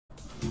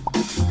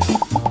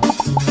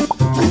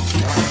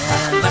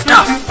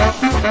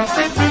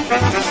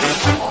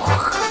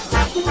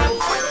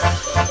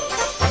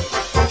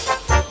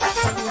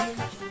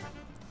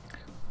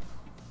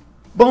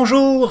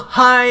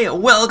Hi,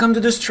 welcome to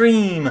the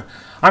stream.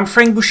 I'm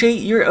Frank Boucher,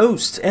 your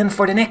host, and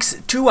for the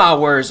next 2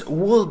 hours,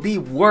 we'll be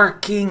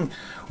working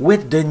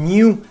with the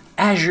new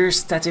Azure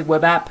Static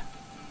Webapp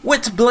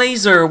with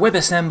Blazor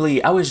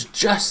WebAssembly. I was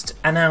just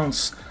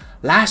announced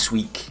last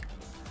week.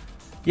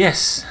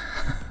 Yes,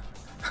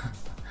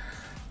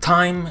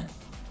 time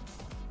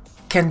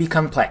can be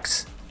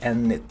complex,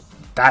 and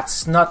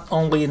that's not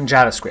only in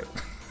JavaScript.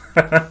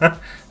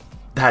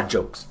 Dad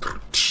jokes.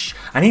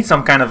 I need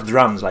some kind of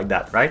drums like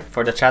that, right?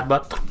 For the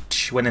chatbot,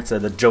 when it's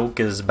the joke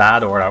is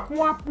bad or a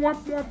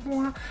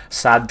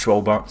sad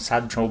trombone. So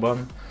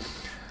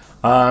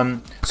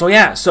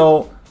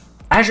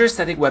Azure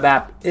Static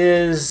Webapp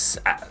is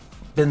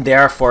been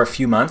there for a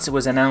few months. It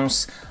was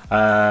announced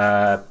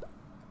at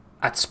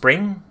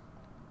spring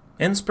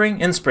at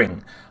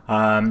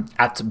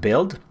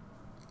Build,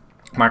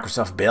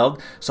 Microsoft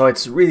Build. So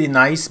it's really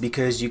nice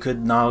because you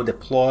could now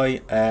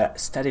deploy a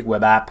static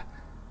web app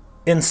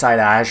inside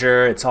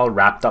Azure. It's all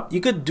wrapped up.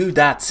 You could do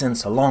that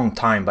since a long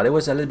time, but it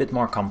was a little bit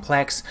more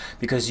complex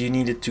because you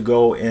needed to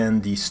go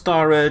in the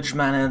storage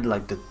managed,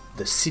 like the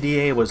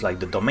CDA was like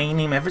the domain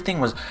name. Everything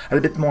was a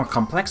little bit more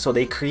complex, so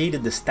they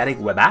created the static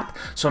web app.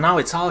 So now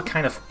it's all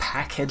kind of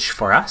packaged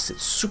for us.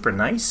 It's super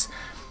nice.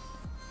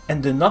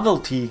 And the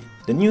novelty,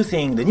 the new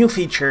thing, the new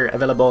feature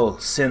available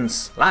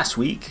since last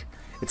week,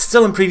 it's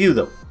still in preview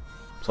though.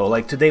 So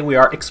like today we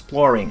are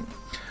exploring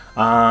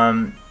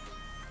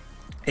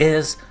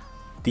is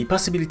the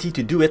possibility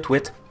to do it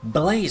with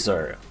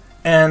Blazor.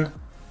 And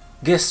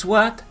guess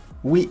what?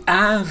 We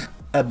have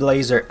a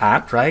Blazor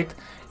app, right?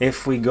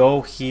 If we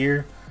go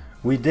here,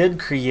 we did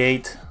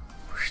create,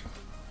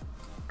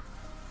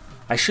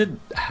 I should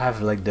have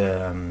like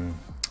the,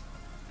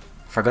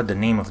 forgot the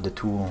name of the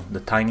tool, the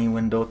tiny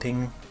window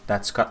thing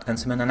that Scott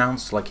Henseman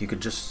announced, like you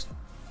could just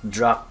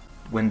drop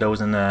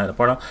windows in the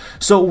portal.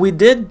 So we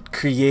did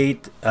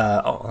create,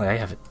 oh, I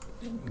have it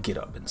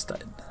GitHub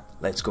instead.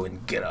 Let's go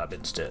in GitHub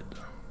instead.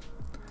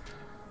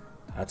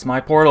 That's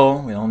my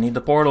portal. We don't need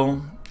the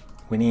portal.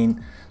 We need,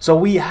 so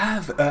we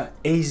have a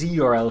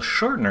AzUrl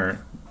shortener,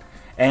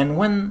 and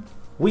when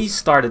we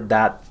started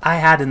that, I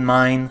had in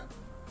mind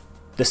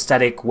the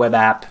static web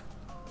app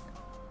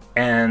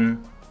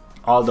and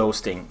all those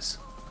things.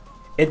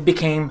 It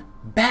became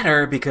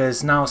better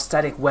because now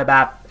static web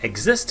app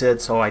existed,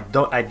 so I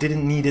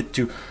didn't need it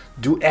to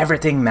do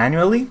everything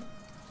manually,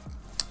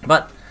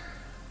 but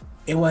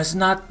it was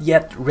not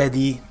yet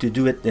ready to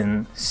do it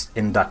in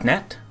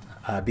 .NET.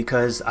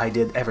 Because I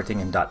did everything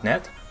in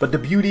 .NET. But the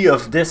beauty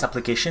of this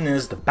application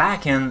is the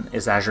backend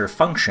is Azure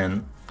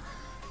Function,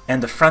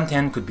 and the front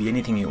end could be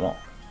anything you want.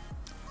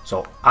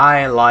 So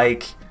I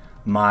like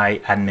my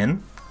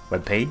admin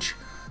web page,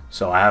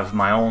 so I have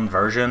my own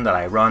version that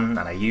I run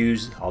and I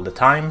use all the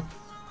time.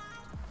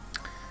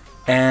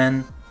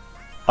 And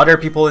other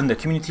people in the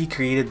community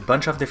created a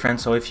bunch of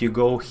different. So if you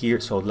go here,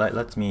 so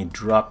let me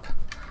drop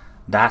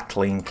that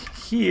link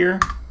here.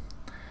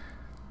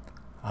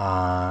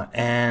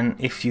 And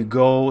if you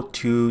go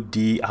to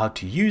the how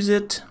to use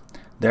it,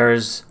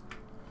 there's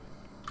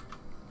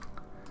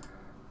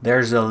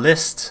a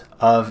list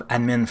of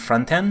admin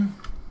frontend,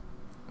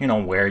 you know,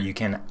 where you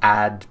can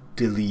add,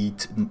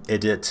 delete,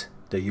 edit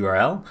the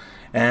URL,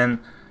 and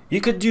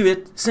you could do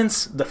it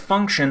since the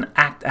function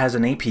act as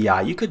an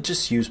API. You could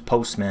just use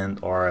Postman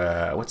or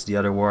what's the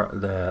other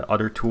word? The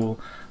other tool?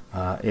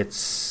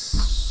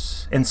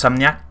 It's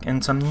Insomni,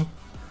 something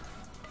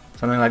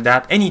like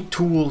that. Any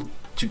tool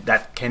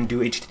that can do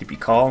HTTP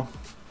call.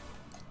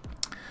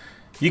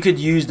 You could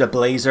use the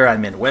Blazor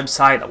admin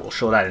website. I will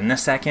show that in a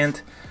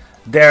second.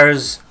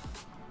 There's,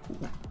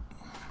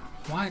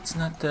 why it's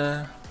not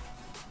the,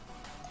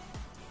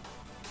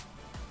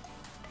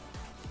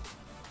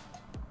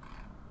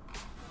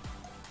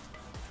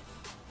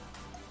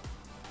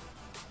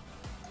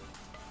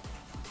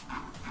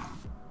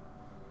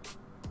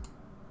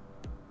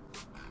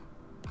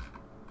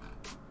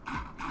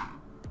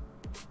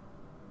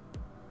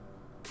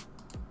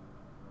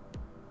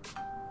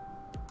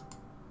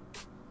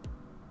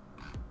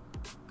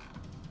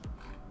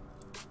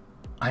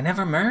 I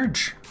never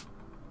merge.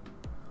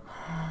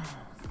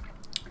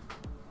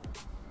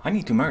 I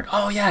need to merge.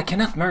 Oh yeah, I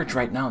cannot merge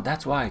right now.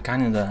 That's why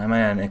kind of I'm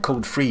in a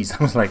code freeze. I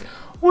was like,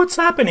 what's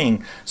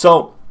happening?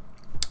 So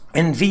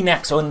in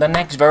VNext, so in the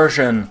next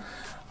version,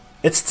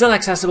 it's still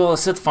accessible.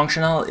 It's still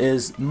functional.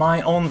 Is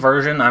my own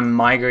version. I'm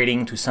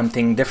migrating to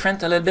something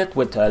different a little bit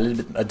with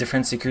a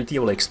different security. I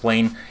will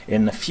explain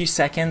in a few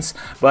seconds.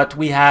 But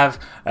we have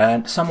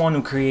someone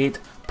who create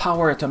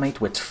Power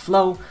Automate with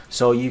Flow,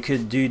 so you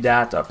could do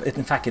that.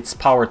 In fact, it's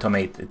Power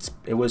Automate.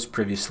 It was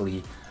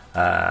previously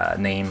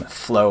named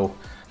Flow,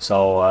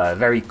 so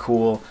very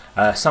cool.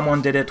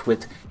 Someone did it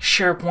with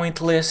SharePoint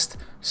list.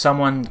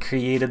 Someone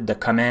created the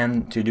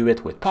command to do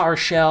it with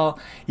PowerShell.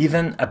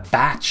 Even a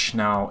batch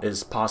now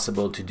is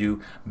possible to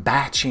do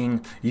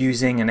batching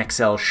using an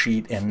Excel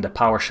sheet and the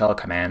PowerShell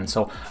command.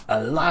 So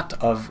a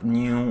lot of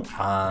new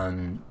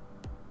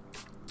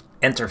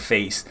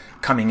interface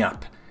coming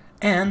up.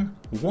 And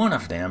one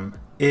of them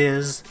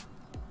is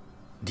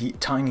the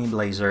tiny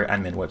Blazor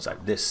admin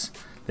website.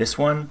 This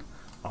one,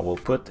 I will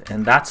put,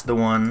 and that's the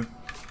one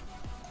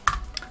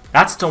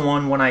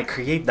when I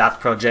create that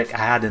project I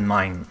had in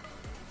mind.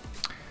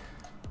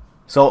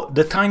 So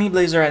the Tiny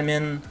Blazor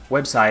admin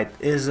website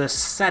is a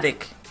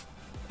static,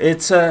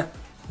 it's a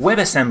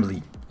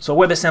WebAssembly. So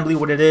WebAssembly,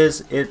 what it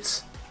is,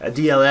 it's a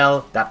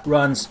DLL that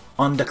runs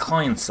on the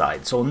client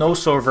side, so no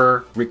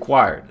server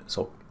required.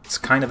 So it's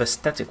kind of a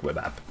static web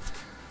app.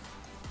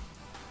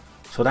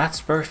 So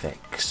that's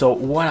perfect. So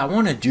what I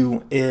want to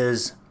do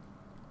is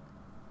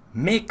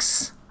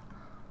mix,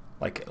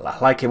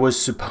 like it was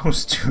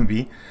supposed to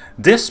be,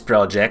 this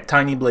project,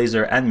 Tiny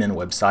Blazor admin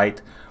website,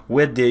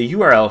 with the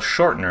URL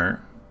shortener.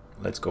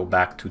 Let's go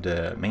back to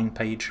the main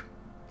page.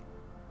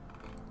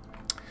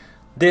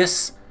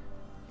 This,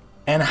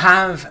 and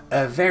have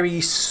a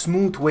very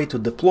smooth way to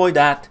deploy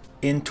that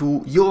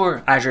into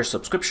your Azure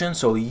subscription,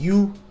 so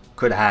you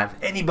could have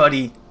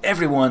anybody,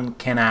 everyone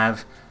can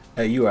have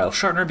a URL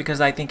shortener,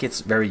 because I think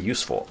it's very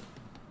useful.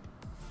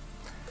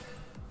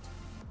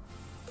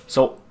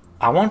 So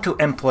I want to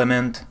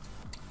implement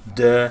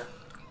the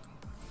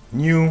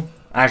new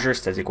Azure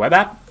Static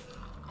Webapp.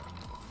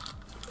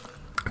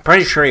 I'm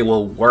pretty sure it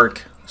will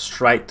work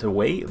straight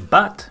away,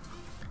 but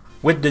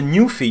with the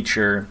new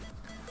feature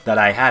that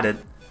I added,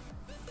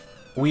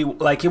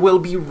 it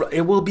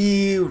will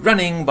be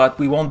running, but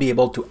we won't be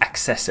able to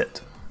access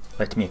it.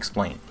 Let me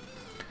explain.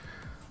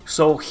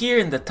 So here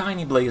in the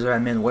Tiny Blazor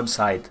admin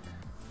website,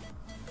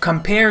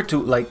 compared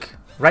to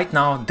right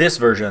now this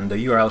version, the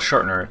URL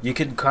shortener, you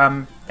can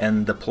come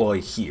and deploy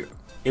here.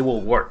 It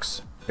will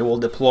works. It will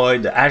deploy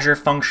the Azure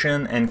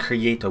function and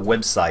create a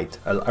website,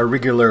 a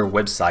regular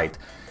website.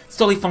 It's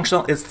totally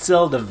functional. It's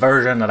still the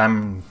version that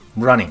I'm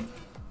running.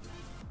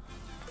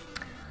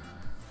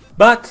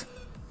 But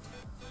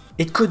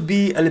it could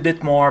be a little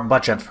bit more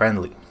budget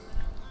friendly.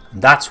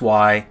 That's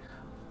why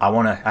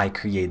I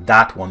create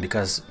that one,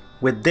 because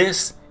with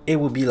this it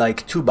will be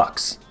like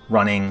 $2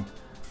 running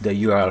the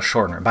URL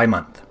shortener by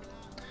month.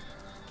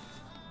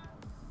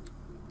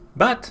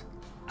 But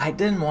I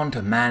didn't want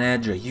to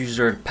manage a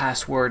user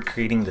password,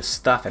 creating the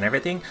stuff and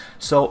everything.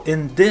 So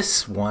in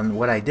this one,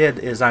 what I did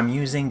is I'm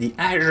using the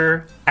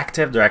Azure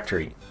Active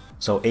Directory,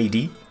 so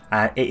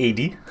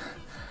AAD.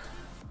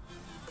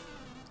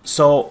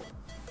 So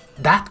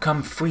that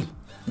comes free.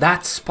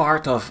 That's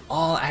part of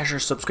all Azure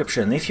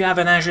subscription. If you have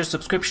an Azure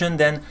subscription,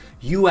 then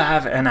you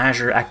have an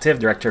Azure Active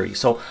Directory.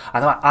 So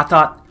I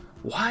thought,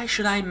 why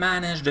should I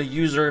manage the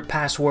user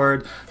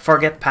password,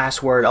 forget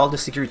password, all the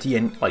security,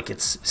 and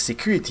it's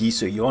security,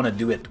 so you want to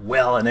do it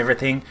well and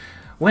everything,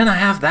 when I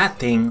have that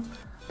thing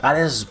that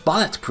is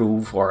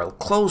bulletproof, or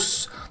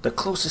the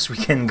closest we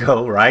can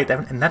go, right?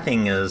 And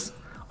nothing is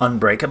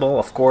unbreakable,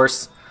 of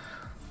course.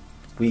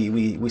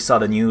 We saw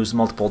the news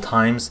multiple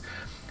times,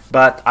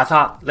 but I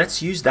thought,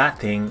 let's use that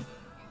thing.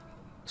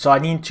 So I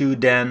need to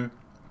then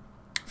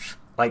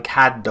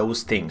add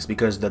those things,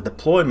 because the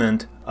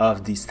deployment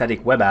of the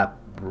static web app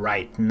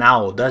right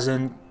now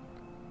doesn't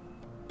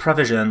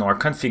provision or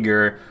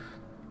configure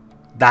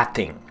that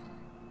thing.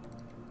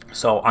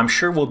 So I'm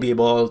sure we'll be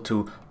able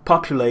to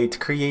populate,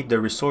 create the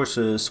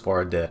resources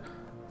for the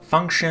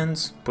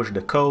functions, push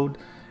the code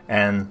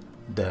and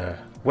the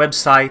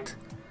website,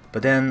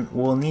 but then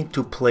we'll need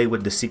to play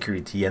with the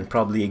security and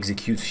probably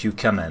execute few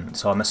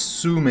commands. So I'm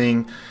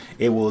assuming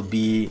we'll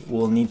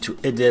need to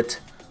edit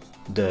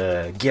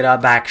the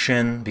GitHub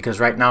action,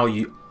 because right now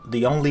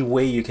the only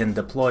way you can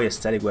deploy a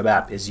static web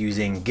app is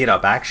using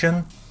GitHub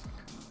action.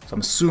 So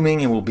I'm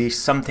assuming it will be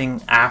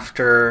something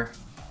after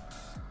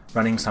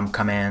running some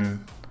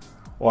command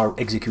or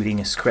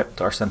executing a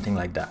script or something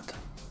like that.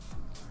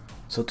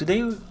 So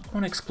today we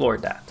want to explore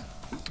that.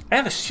 I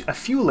have a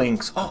few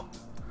links. Oh,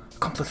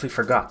 completely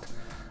forgot.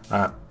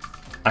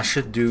 I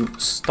should do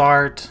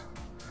start,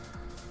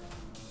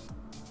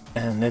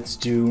 and let's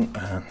do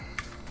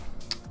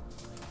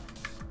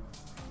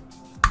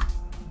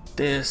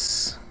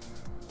this.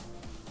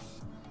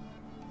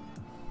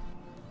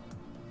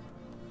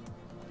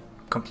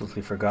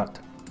 Completely forgot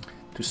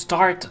to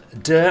start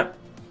the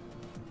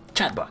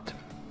chatbot.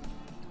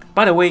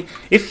 By the way,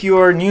 if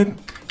you're new,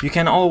 you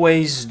can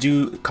always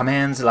do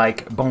commands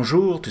like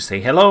Bonjour to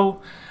say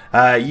hello.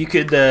 You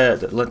could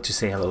to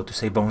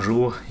say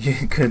bonjour.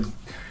 You could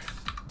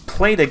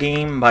play the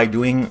game by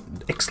doing !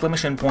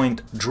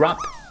 drop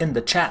in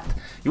the chat.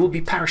 You will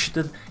be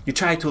parachuted. You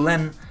try to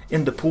land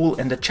in the pool,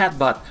 and the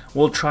chatbot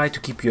will try to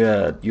keep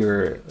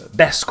your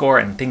best score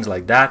and things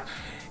like that.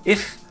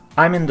 If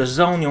I'm in the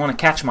zone, you want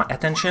to catch my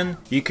attention,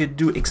 you could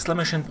do !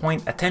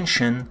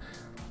 attention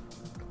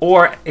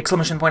or !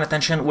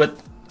 attention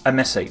with a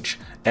message,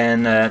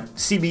 and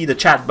CB, the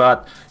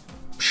chatbot,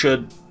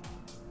 should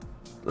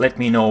let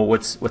me know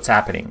what's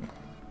happening.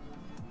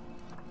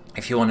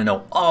 If you want to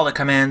know all the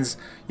commands,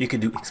 you could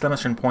do !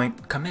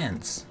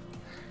 commands.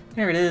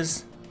 There it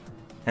is,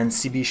 and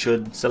CB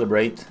should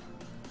celebrate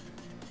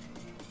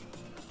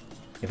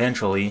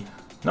eventually.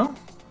 No?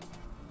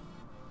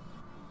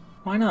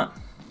 Why not?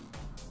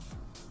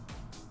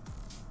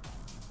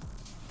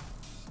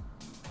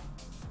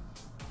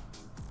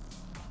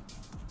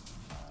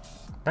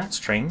 That's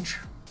strange.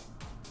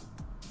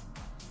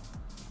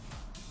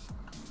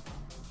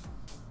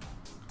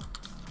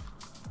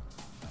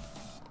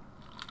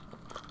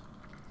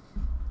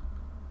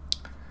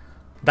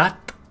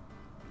 That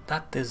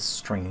is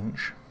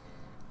strange.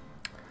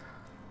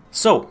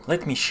 So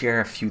let me share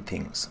a few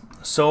things.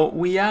 So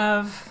we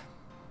have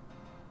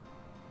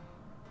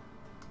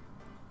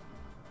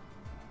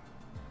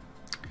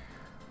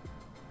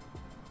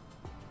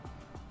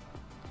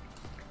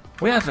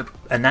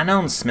an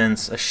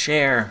announcement, a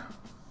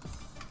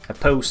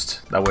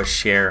post that was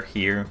shared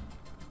here.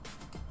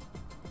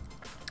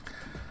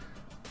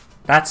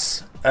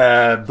 That's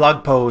a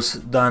blog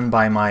post done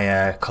by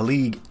my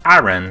colleague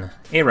Aaron,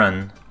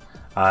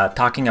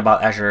 talking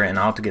about Azure and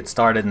how to get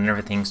started and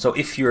everything. So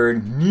if you're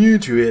new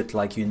to it,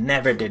 like you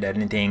never did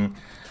anything,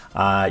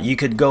 you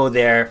could go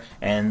there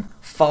and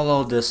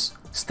follow this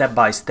step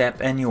by step,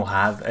 and you'll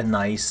have a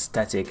nice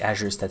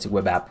Azure Static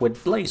Web App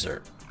with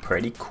Blazor.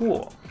 Pretty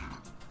cool.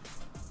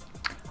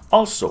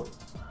 Also,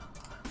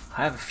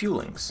 I have a few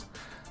links.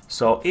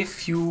 So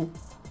if you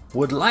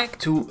would like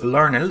to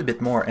learn a little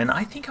bit more, and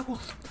I think I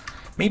will,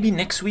 maybe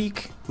next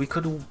week we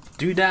could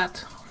do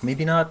that,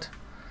 maybe not,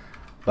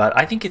 but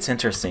I think it's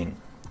interesting.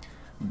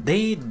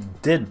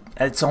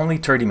 It's only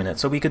 30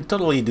 minutes, so we could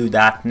totally do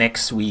that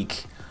next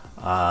week,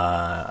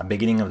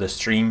 beginning of the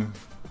stream.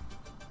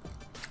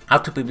 How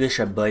to publish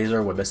a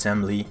Blazor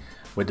WebAssembly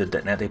with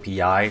the .NET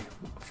API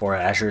for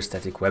Azure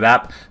Static Web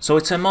App. So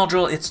it's a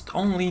module, it's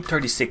only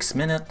 36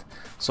 minutes,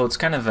 so it's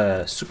kind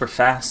of super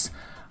fast.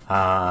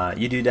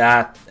 You do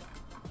that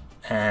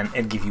and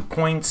it gives you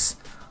points.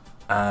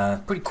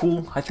 Pretty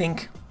cool, I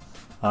think.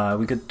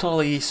 We could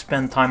totally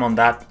spend time on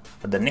that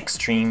at the next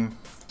stream.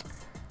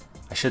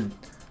 I should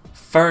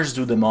first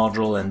do the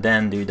module and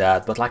then do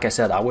that, but like I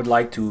said, I would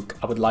like to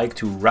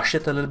rush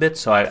it a little bit,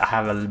 so I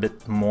have a little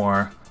bit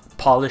more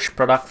polished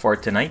product for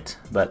tonight.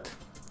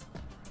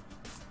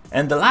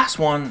 And the last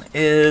one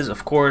is,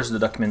 of course, the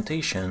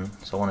documentation.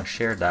 So I want to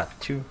share that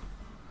too.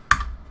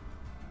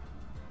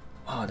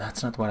 Oh,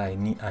 that's not what I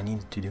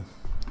needed to do.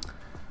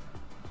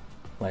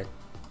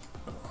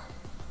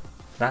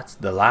 That's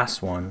the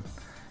last one,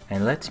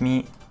 and let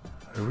me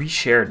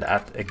reshare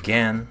that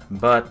again,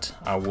 but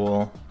I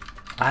will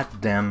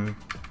add them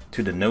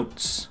to the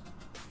notes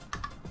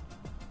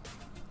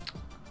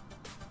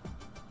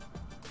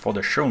for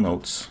the show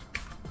notes.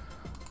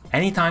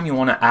 Anytime you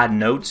want to add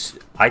notes,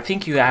 I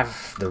think you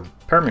have the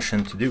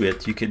permission to do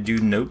it. You could do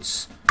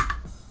notes,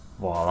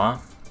 voila.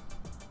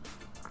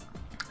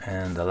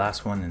 And the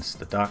last one is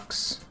the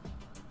docs.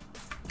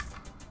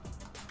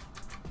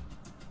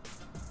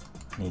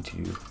 Need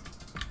to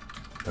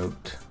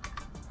note,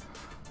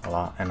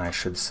 voila, and I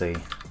should say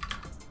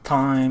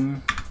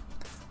time,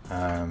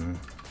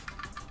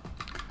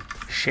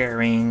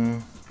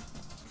 sharing,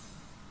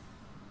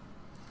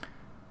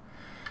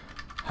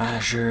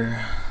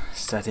 Azure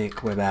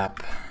Static Web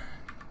App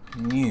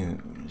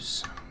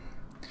news.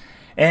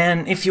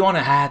 And if you want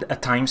to add a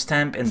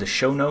timestamp in the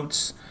show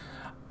notes,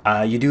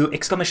 you do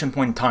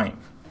 !time.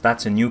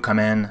 That's a new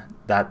command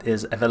that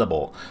is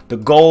available. The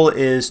goal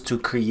is to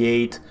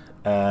create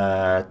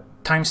a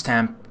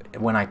timestamp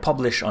when I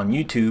publish on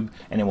YouTube,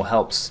 and it will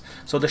help.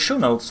 So the show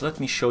notes, let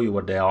me show you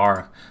what they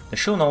are. The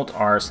show notes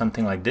are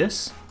something like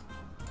this.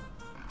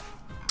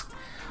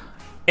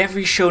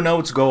 Every show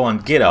notes go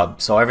on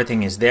GitHub, so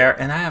everything is there,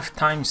 and I have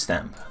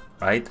timestamp,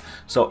 right?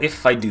 So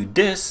if I do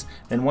this,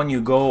 then when you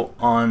go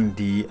on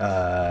the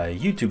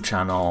YouTube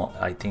channel,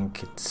 I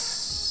think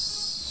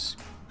it's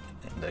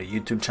the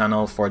YouTube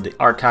channel for the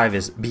archive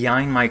is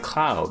Behind My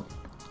Cloud.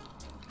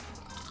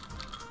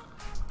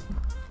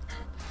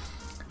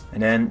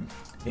 And then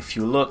if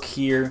you look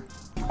here,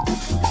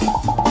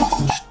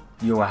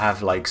 you will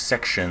have like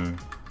section.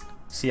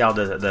 See how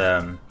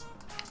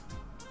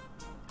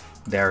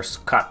there's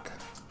cut.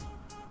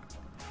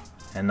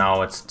 And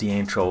now it's the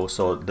intro,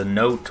 so the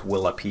note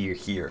will appear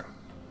here.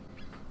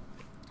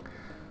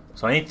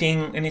 So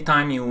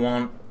anytime you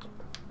want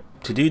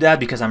to do that,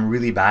 because I'm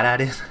really bad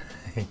at it,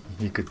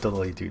 you could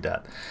totally do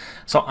that.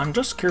 So I'm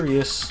just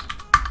curious.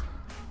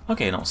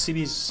 Okay, no,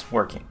 CB's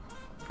working.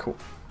 Cool.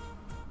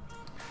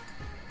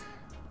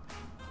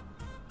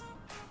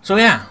 So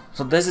yeah,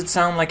 so does it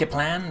sound like a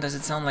plan? Does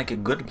it sound like a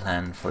good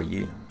plan for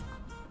you?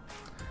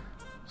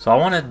 So what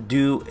I want to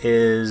do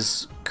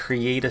is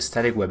create a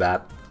static web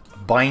app,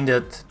 bind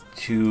it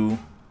to,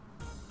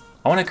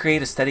 I want to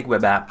create a static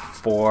web app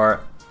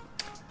for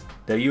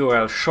the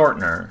URL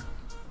shortener,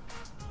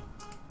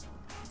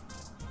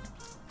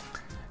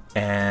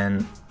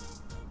 and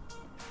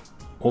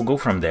we'll go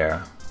from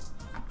there.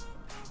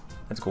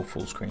 Let's go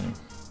full screen.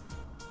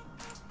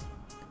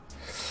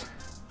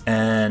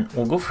 And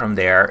we'll go from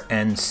there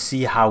and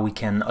see how we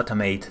can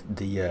automate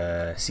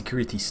the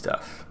security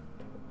stuff.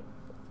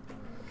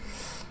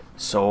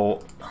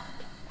 So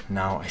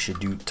now I should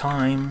do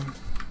time,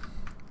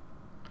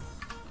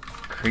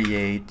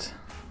 create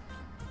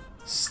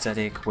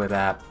static web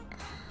app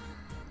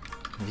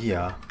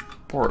via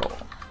portal.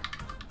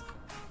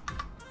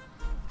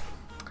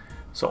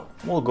 So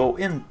we'll go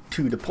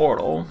into the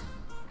portal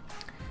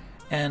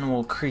and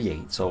we'll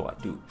create. So I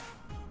do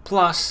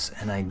plus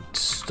and I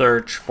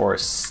search for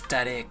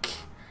static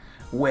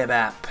web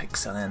app.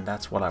 Excellent,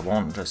 that's what I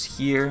want just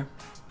here,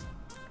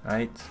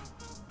 right?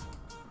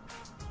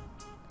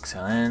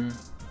 Excellent.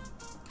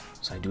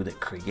 So I do the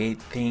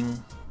create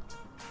thing.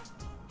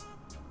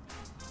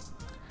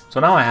 So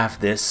now I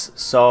have this.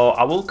 So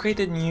I will create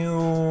a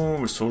new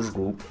resource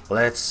group.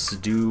 Let's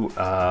do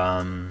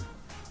a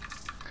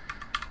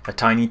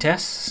tiny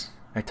test,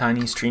 a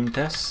tiny stream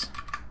test.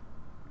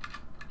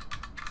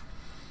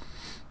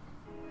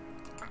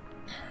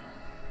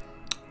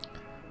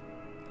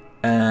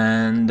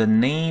 And the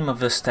name of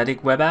the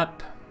static web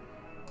app,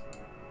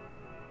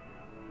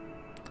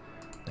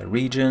 the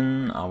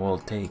region, I will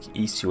take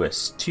East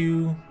US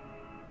 2.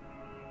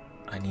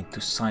 I need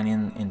to sign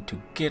in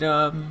into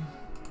GitHub.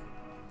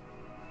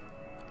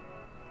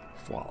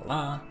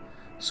 Voila.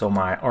 So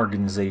my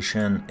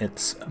organization,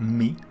 it's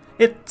me.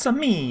 It's a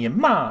me,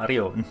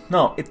 Mario.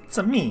 No, it's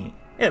a me,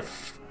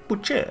 F.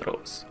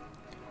 Pucheros.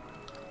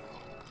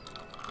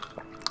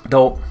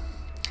 Though,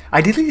 I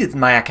deleted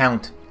my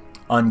account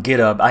on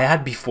GitHub. I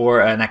had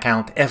before an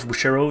account F.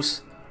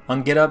 Pucheros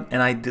on GitHub,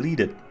 and I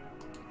deleted.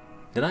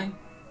 Did I?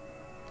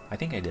 I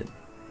think I did.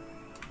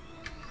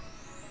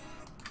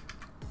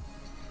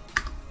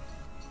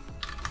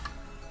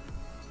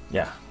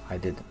 Yeah, I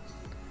did.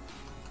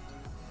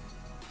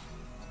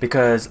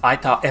 Because I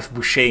thought F.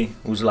 Boucher,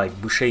 who's like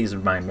Boucher is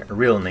my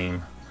real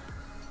name,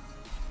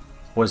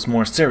 was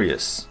more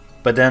serious.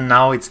 But then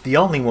now it's the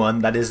only one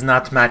that is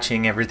not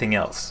matching everything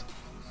else.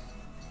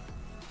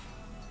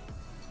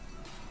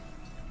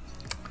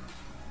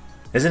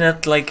 Isn't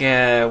it like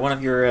one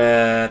of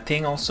your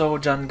thing also,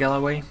 John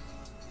Galloway?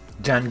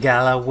 John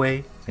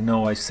Galloway. I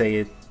know I say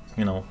it,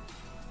 you know.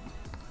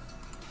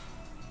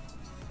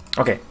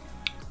 Okay,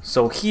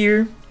 so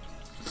here,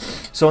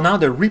 so now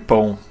the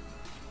repo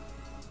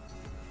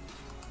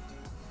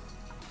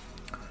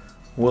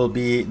will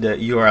be the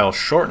URL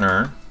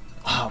shortener.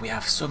 Oh, we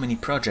have so many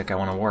projects I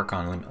want to work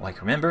on.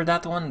 Like, remember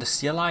that one, the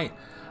CLI?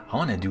 I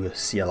want to do a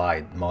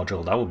CLI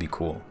module. That would be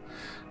cool.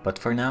 But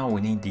for now,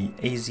 we need the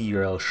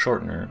AzUrl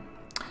shortener.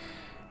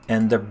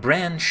 And the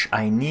branch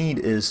I need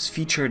is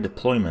feature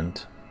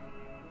deployment.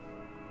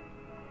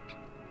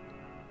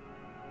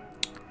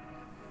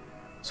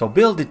 So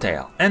build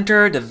detail.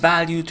 Enter the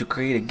value to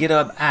create a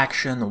GitHub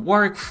action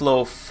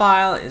workflow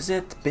file. Is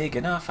it big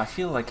enough? I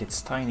feel like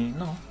it's tiny.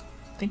 No,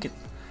 I think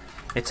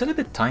it's a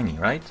little bit tiny,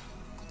 right?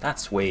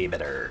 That's way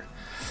better.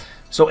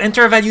 So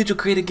enter a value to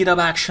create a GitHub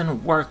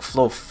action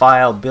workflow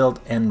file, build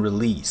and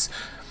release.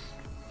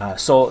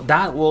 So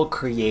that will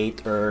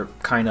create a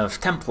kind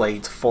of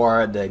template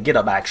for the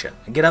GitHub action.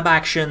 A GitHub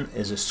action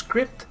is a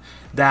script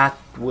that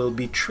will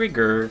be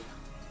triggered,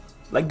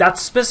 like that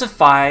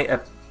specify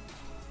a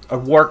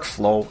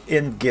workflow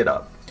in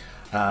GitHub.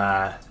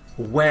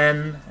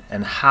 When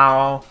and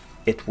how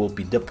it will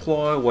be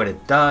deployed, what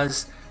it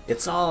does.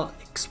 It's all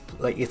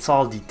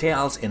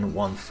details in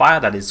one file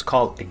that is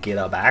called a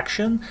GitHub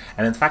action,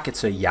 and in fact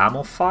it's a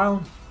YAML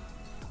file.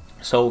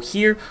 So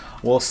here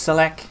we'll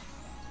select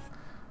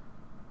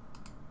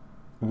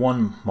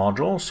one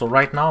module. So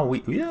right now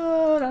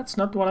yeah, that's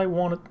not what I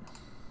wanted.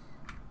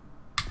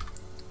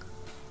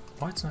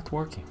 Why it's not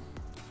working?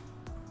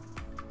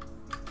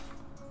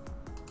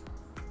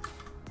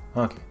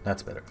 Okay,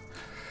 that's better.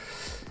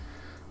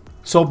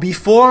 So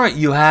before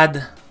you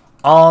had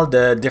all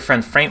the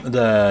different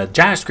the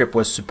JavaScript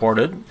was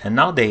supported, and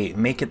now they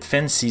make it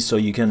fancy, so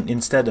you can,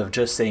 instead of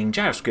just saying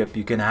JavaScript,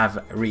 you can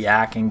have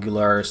React,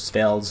 Angular,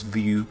 Svelte,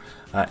 Vue,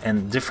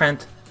 and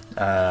different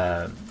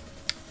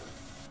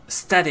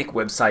static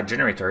website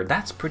generator.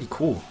 That's pretty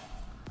cool.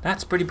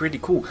 That's pretty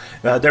cool.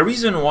 The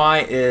reason why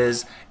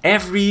is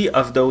every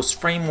of those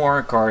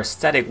framework or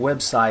static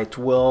website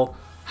will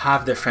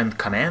have different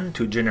command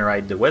to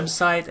generate the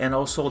website, and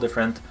also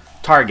different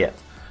target.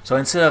 So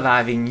instead of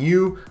having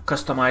you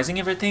customizing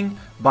everything,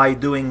 by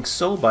doing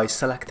so, by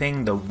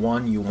selecting the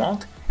one you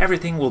want,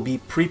 everything will be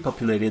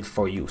pre-populated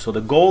for you. So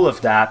the goal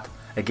of that,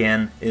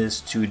 again,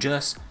 is to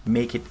just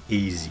make it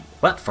easy.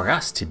 But for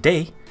us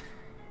today,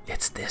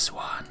 it's this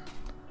one.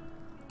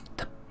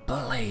 The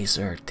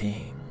Blazor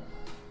thing.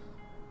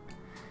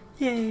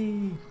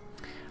 Yay!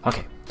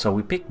 Okay, so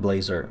we pick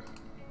Blazor.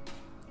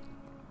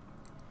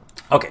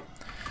 Okay,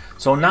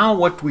 so now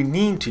what we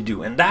need to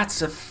do, and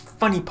that's a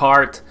funny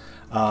part,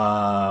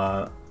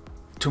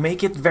 to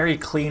make it very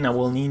clean, I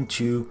will need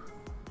to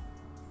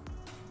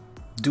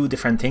do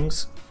different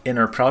things in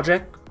our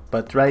project,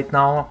 but right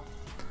now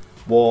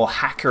we'll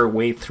hack our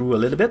way through a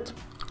little bit.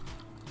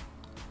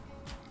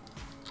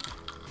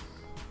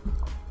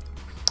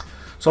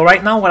 So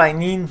right now what I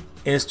need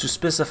is to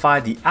specify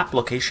the app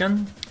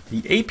location,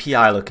 the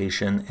API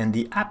location, and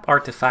the app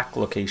artifact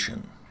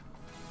location.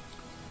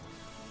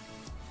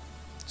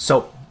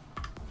 So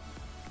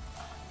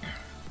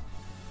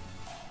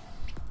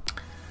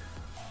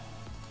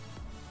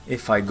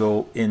if I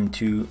go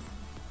into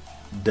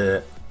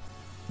the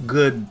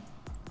good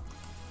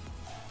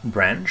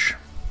branch,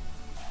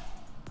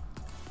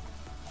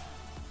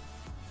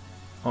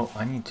 oh,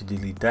 I need to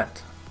delete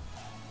that.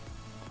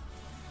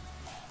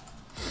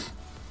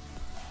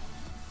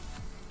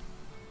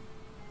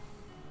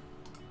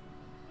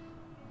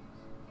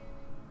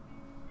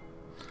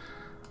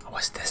 I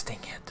was testing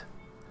it.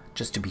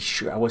 just to be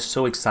sure. I was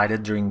so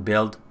excited during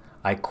build.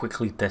 I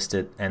quickly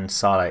tested and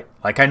saw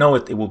like I know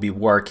it will be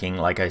working,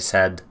 like I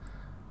said,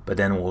 but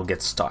then we'll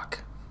get stuck.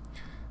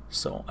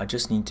 So I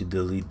just need to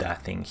delete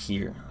that thing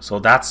here. So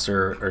that's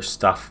our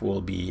stuff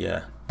will be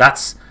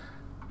that's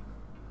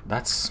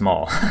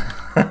small.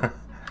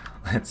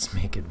 Let's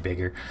make it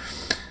bigger.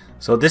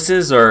 So this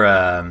is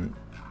our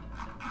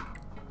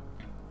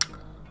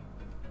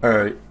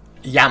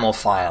YAML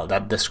file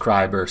that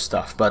describe our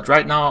stuff, but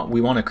right now we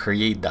want to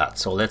create that,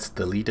 so let's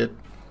delete it,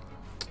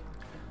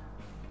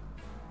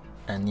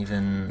 and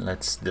even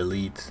let's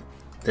delete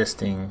this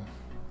thing.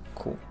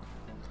 Cool.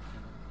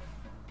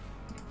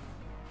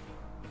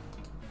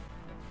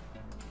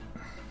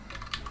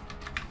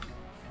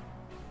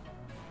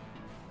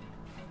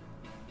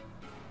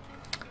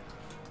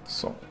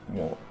 So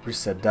we'll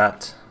reset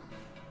that,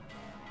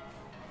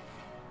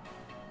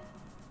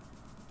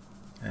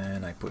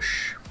 and I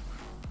push.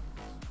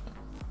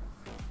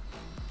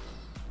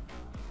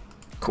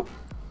 Cool.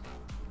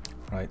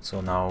 Right, so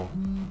now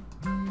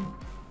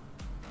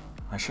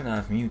I should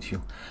have mute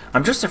you.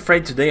 I'm just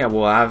afraid today I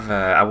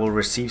will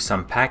receive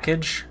some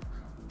package,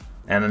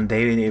 and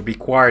they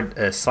required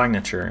a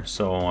signature,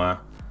 so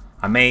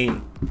I may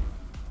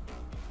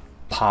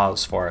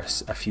pause for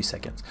a few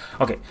seconds.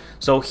 Okay,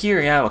 so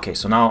here, yeah, okay,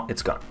 so now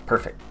it's gone.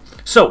 Perfect.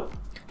 So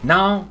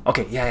now,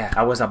 okay, yeah,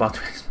 I was about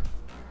to.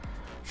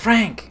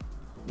 Frank,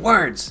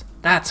 words,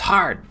 that's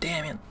hard.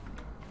 Damn it.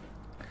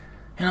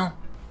 You know.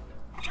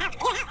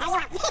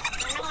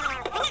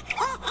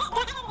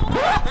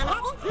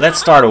 Let's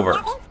start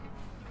over.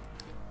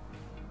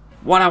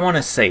 What I want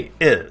to say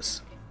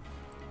is,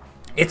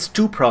 it's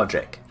two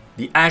projects,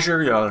 the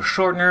AzUrl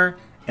shortener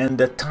and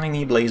the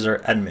Tiny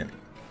Blazor admin.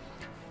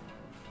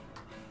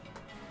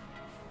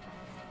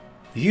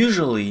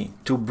 Usually,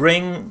 to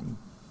bring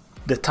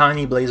the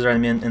Tiny Blazor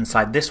admin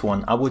inside this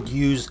one, I would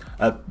use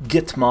a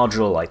Git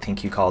module, I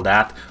think you call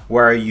that,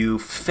 where you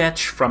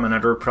fetch from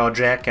another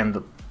project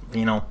and,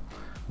 you know,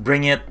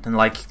 bring it, and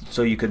like,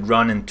 so you could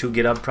run in two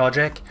GitHub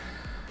project.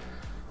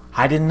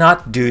 I did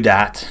not do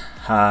that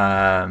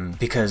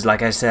because,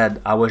 like I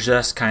said, I was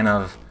just kind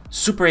of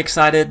super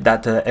excited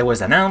that it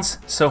was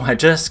announced, so I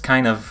just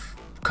kind of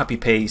copy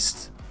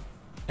paste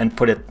and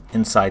put it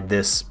inside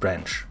this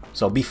branch.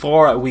 So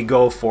before we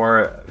go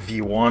for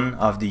V1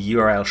 of the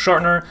URL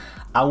shortener,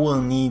 I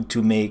will need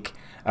to make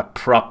a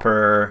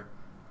proper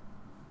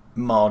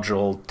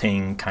module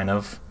thing, kind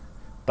of.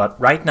 But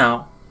right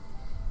now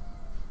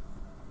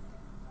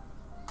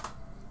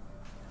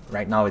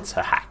it's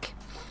a hack.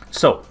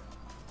 So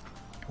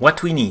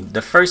what we need,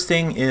 the first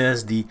thing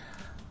is the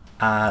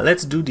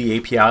let's do the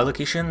API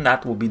allocation.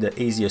 That will be the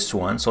easiest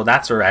one. So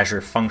that's our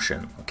Azure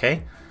function.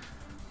 Okay,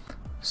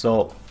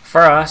 so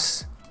for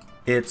us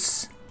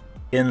it's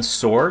in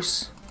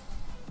source,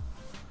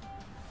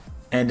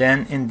 and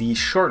then in the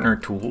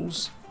shortener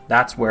tools,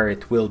 that's where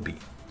it will be.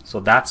 So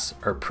that's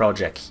our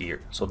project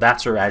here. So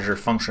that's our Azure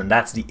function,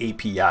 that's the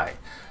API.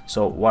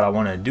 So what I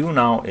want to do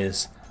now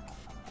is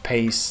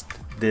paste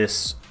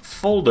this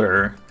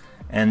folder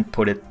and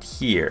put it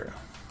here.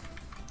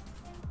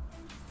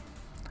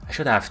 I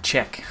should have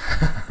checked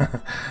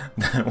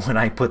when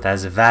I put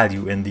as a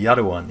value in the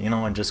other one, you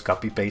know, and just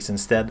copy paste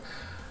instead.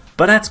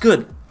 But that's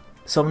good.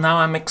 So now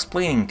I'm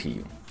explaining to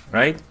you,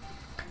 right?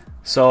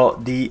 So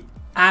the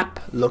app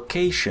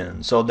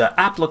location. So the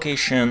app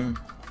location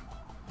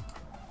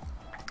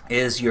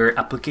is your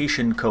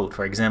application code,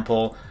 for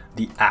example,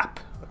 the app,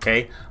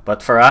 okay?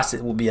 But for us,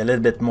 it will be a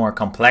little bit more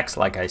complex,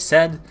 like I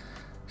said.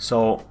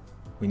 So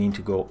we need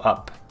to go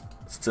up,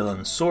 still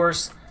in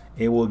source.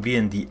 It will be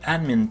in the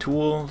admin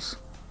tools.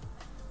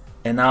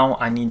 And now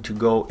I need to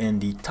go in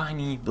the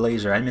Tiny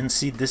Blazor admin.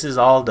 See, this is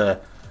all the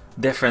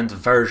different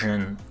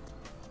version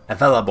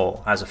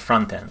available as a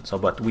front end. So,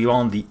 but we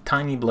want the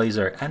Tiny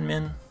Blazor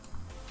admin,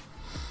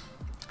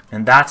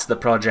 and that's the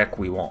project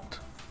we want.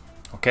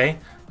 Okay,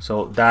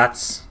 so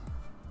that's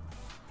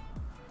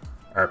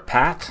our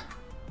path.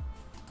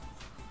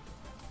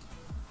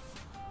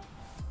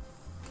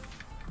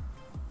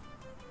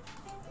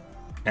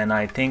 And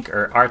I think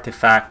our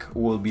artifact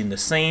will be in the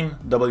same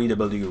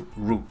www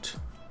root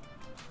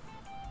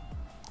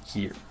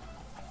here.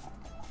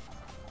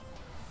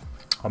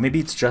 Or maybe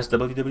it's just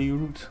www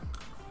root.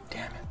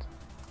 Damn it.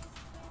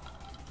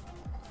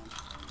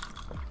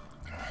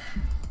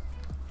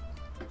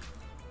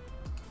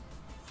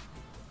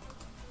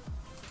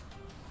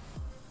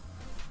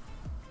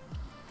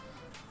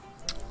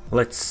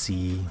 Let's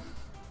see.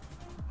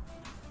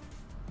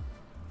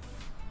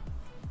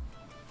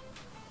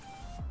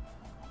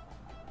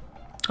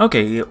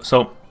 Okay,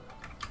 so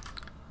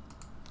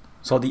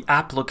the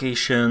app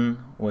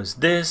location was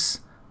this,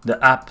 the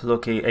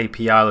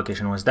API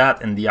location was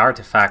that, and the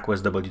artifact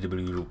was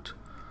www root.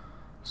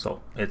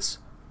 So it's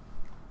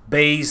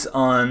based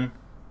on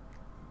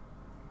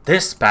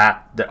this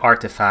path, the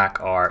artifact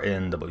are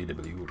in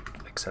www root.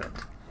 Excellent.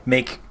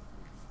 Make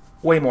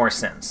way more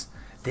sense.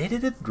 They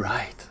did it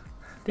right.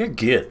 They're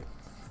good.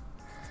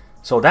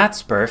 So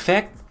that's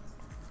perfect.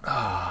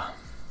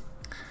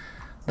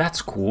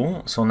 That's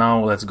cool. So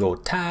now let's go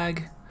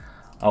tag.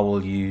 I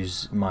will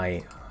use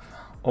my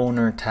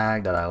owner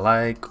tag that I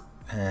like,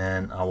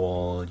 and I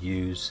will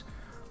use,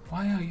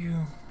 why are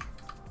you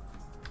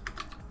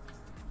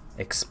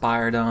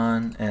expired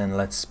on, and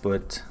let's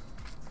put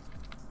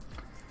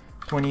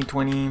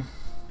 2020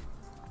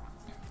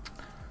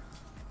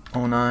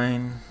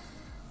 09,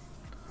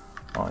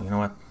 oh, you know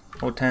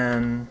what,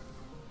 010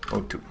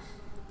 02.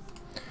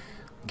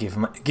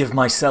 Give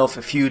myself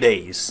a few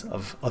days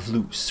of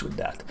loose with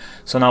that.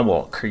 So now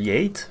we'll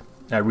create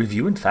a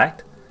review, in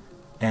fact,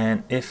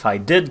 and if I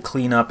did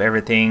clean up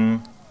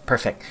everything,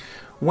 perfect.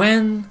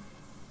 When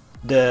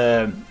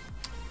the,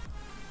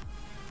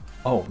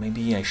 oh,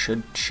 maybe I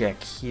should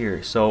check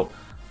here. So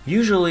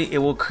usually it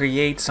will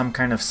create some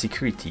kind of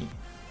security.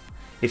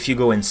 If you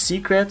go in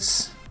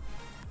secrets,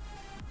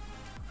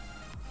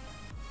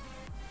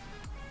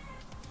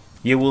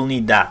 you will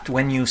need that.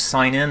 When you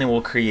sign in, it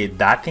will create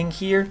that thing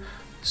here.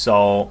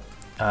 So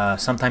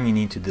sometime you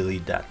need to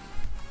delete that.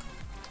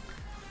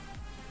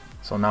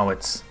 So now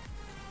it's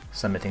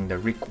submitting the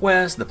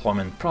request,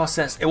 deployment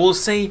process. It will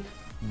say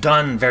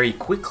done very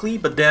quickly,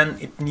 but then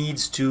it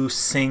needs to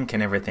sync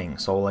and everything.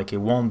 So like it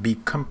won't be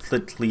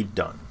completely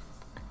done.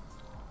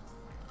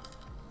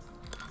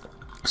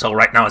 So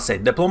right now it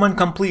says deployment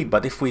complete,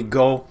 but if we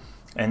go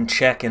and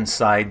check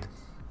inside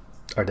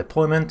our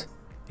deployment,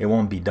 it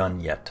won't be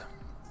done yet.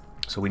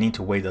 So we need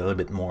to wait a little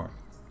bit more.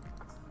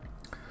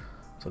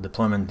 So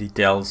deployment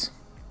details,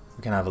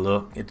 we can have a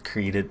look. It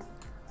created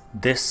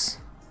this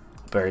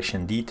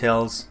operation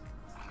details.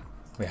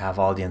 We have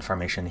all the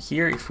information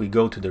here. If we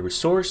go to the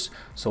resource,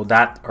 so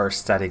that our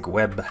static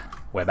web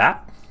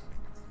app,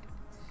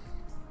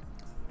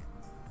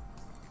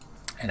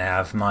 and I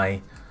have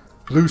my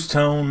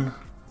Bluestone,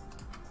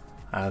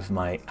 I have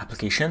my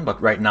application, but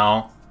right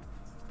now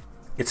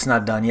it's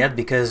not done yet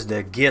because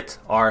the Git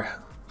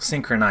are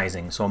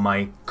synchronizing. So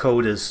my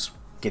code is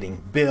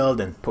getting build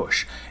and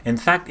push. In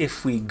fact,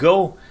 if we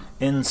go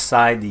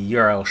inside the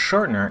URL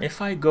shortener, if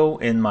I go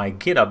in my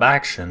GitHub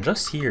action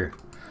just here,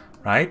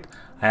 right,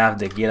 I have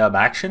the GitHub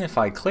action. If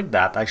I click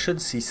that, I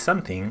should see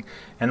something,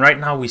 and right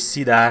now we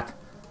see that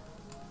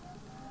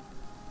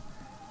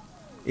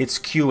it's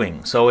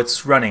queuing, so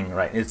it's running,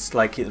 right? It's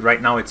like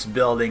right now it's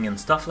building and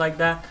stuff like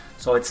that,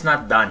 so it's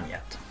not done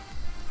yet.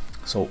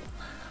 So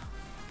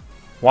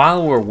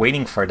while we're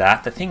waiting for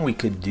that, the thing we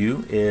could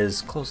do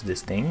is close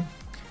this thing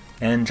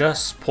and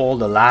just pull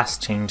the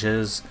last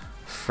changes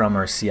from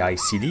our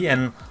CI/CD,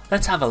 and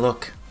let's have a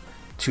look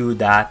to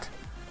that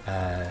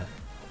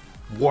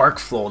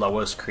workflow that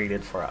was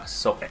created for us.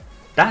 So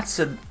that's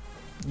a,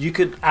 you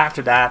could,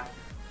 after that,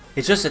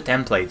 it's just a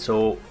template,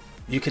 so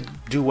you could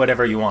do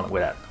whatever you want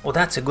with that. Oh,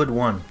 that's a good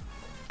one,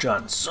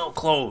 John, so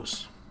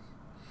close.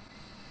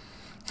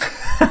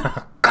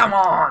 Come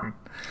on.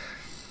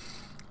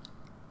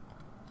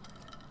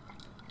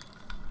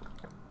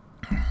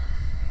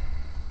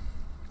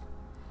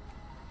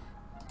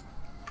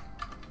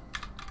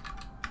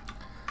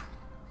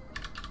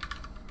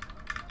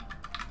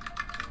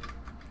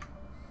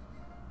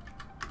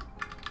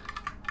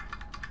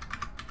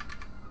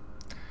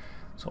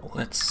 So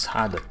let's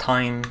add the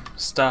time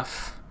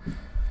stuff.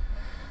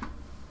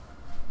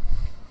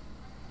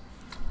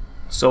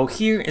 So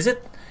here, is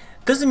it,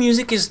 because the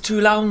music is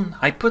too loud,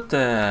 I put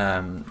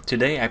the,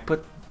 today I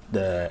put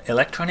the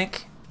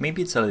electronic,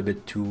 maybe it's a little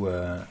bit too,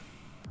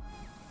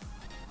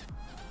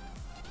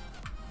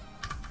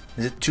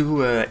 is it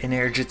too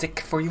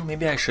energetic for you?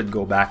 Maybe I should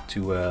go back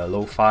to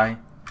lo-fi.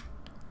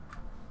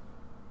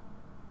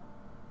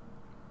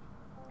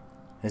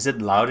 Is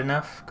it loud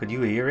enough? Could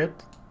you hear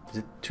it? Is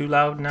it too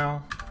loud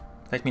now?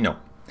 Let me know.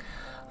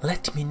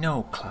 Let me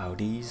know,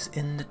 Cloudies,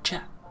 in the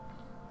chat.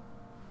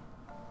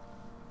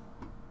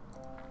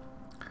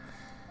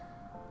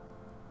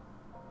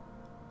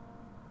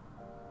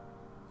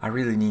 I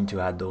really need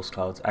to add those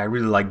clouds. I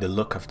really like the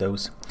look of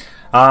those.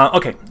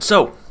 Okay,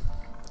 so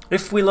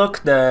if we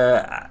look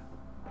the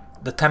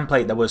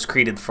template that was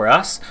created for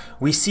us,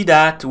 we see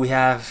that we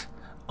have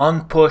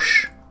on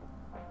push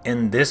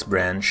in this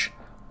branch,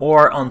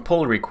 or on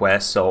pull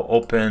request, so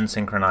open,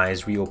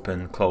 synchronize,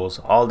 reopen, close,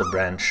 all the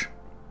branch,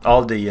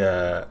 all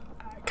the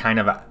kind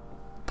of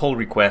pull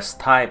request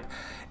type,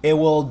 it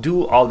will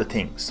do all the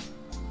things.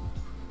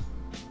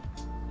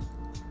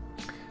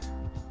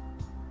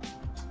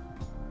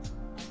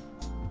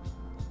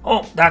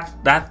 Oh,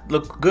 that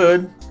looked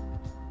good.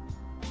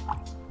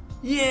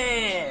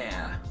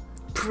 Yeah,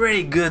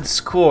 pretty good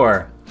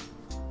score.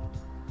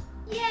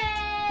 Yay!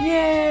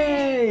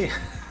 Yay!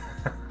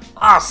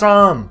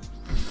 Awesome!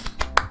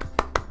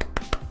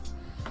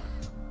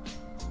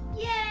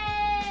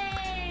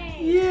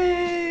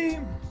 Yay!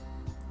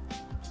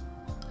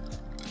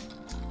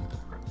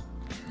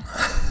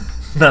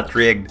 Not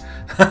rigged.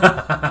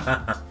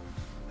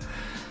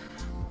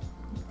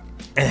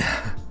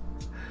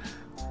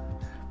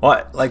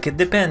 What? Like, it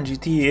depends,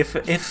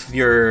 GT. If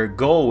your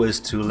goal was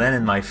to land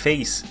in my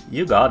face,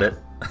 you got it.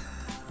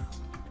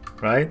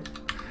 Right?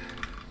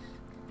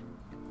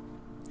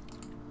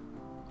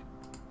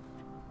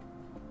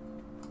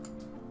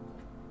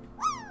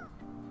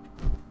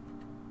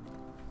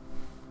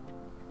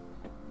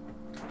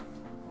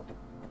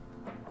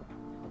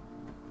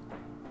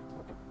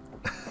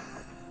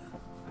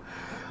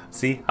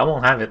 See, I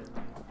won't have it.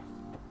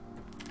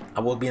 I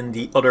will be in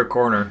the other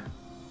corner.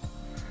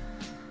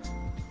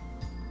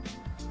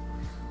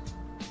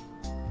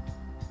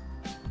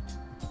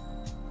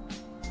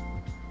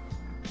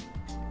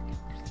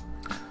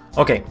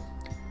 Okay.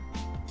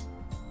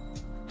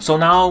 So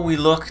now we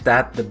looked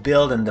at the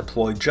build and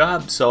deploy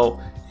job. So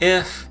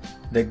if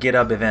the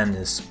GitHub event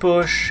is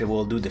push, it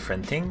will do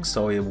different things.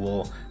 So it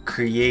will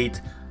create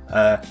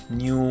a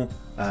new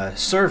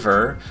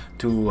server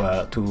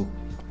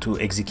to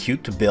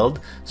execute, to build.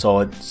 So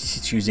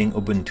it's using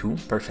Ubuntu.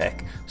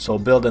 Perfect. So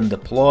build and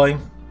deploy.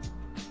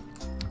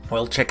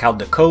 We'll check out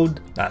the code.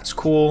 That's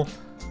cool.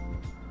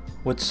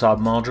 With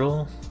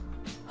submodule.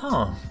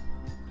 Huh.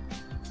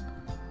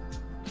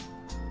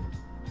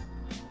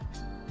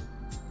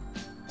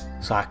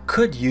 So I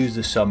could use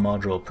the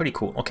submodule. Pretty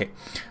cool. Okay.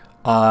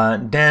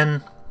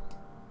 Then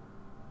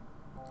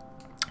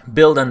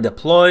build and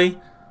deploy.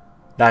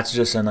 That's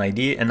just an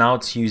idea, and now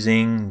it's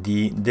using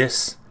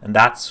this, and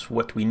that's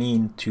what we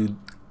need to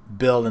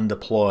build and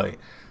deploy.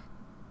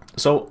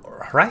 So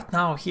right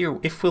now here,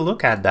 if we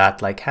look at that,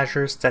 like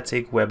Azure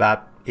Static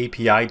Webapp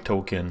API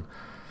token,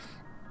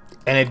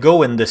 and it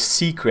go in the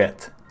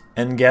secret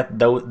and get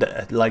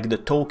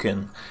the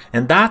token,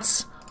 and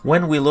that's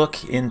when we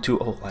look into,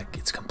 oh, like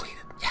it's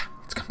completed. Yeah,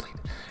 it's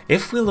completed.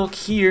 If we look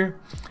here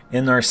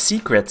in our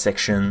secret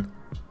section,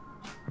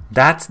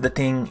 that's the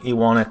thing you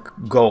want to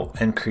go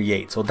and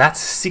create. So that's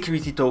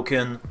security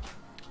token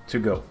to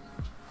go.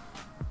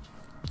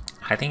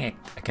 I think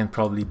I can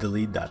probably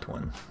delete that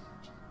one.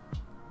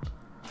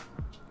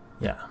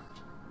 Yeah,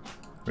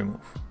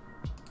 remove.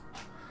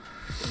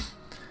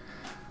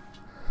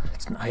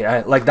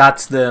 Like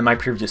that's my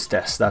previous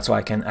test. That's why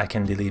I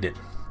can delete it.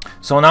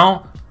 So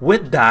now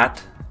with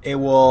that, it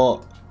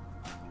will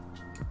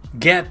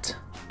get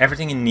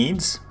everything it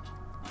needs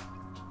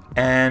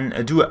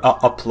and do an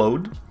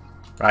upload.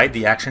 Right,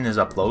 the action is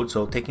upload,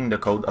 so taking the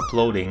code,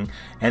 uploading,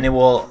 and it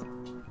will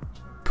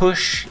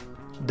push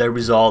the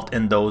result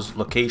in those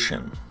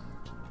locations.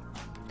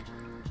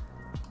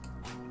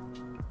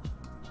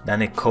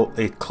 Then it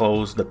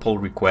closed the pull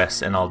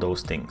request and all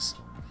those things.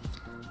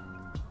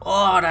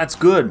 Oh, that's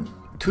good.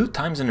 2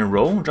 times in a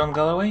row, Jan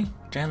Galloway.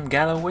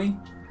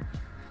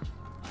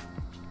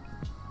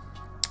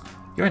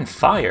 You're in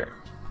fire.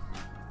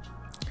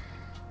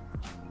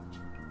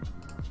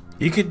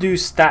 You could do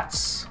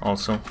stats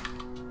also,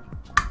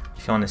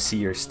 if you want to see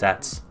your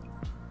stats.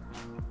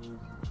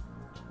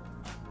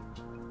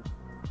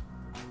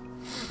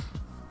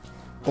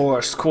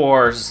 Or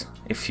scores,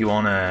 if you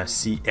want to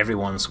see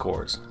everyone's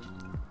scores.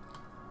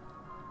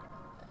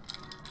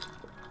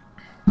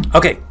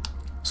 Okay,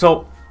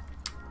 so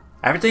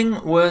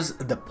everything was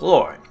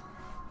deployed.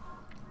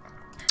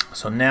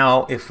 So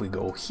now if we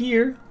go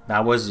here,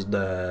 that was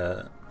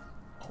the...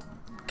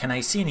 Can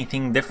I see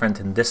anything different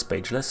in this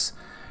page? Let's...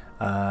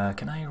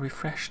 can I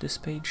refresh this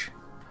page?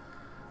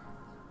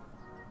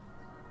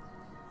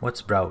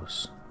 What's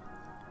browse?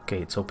 Okay,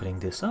 it's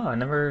opening this. Oh, I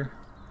never...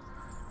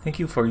 Thank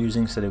you for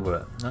using Static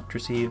Web. Not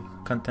receive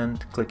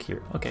content, click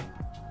here. Okay,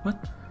 what?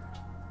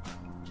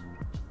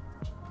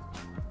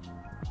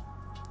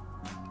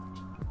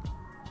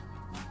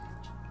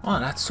 Oh,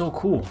 that's so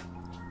cool.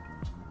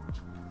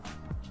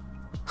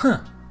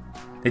 Huh.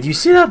 Did you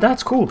see that?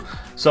 That's cool.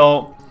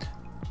 So,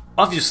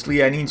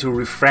 obviously I need to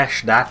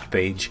refresh that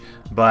page,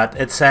 but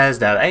it says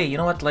that, hey, you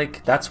know what,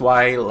 like, that's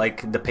why,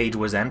 like, the page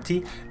was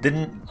empty.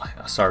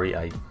 Sorry,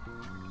 I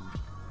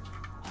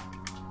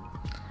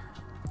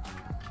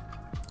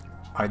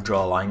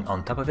draw a line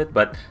on top of it,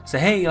 but say,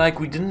 hey, like,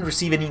 we didn't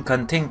receive any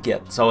content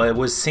yet. So it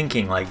was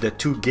syncing, like, the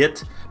 2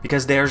 Git,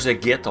 because there's a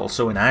Git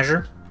also in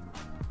Azure.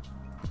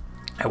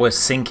 I was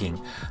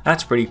syncing.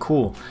 That's pretty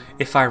cool.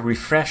 If I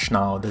refresh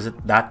now,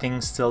 that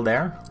thing still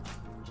there?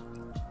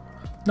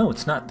 No,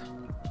 it's not.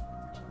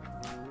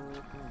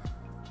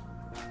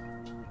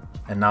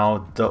 And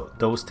now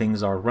those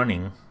things are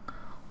running.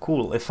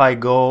 Cool. If I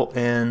go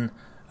in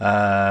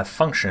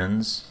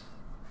functions,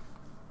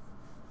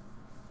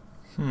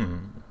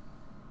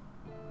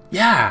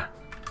 yeah.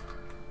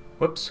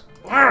 Whoops.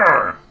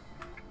 Arrgh.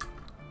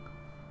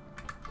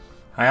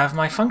 I have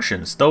my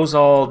functions. Those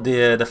are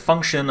the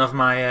function of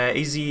my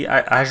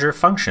Azure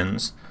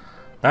functions.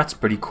 That's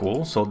pretty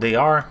cool. So they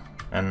are,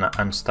 and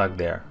I'm stuck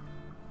there.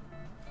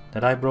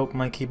 Did I broke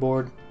my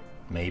keyboard?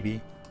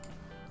 Maybe.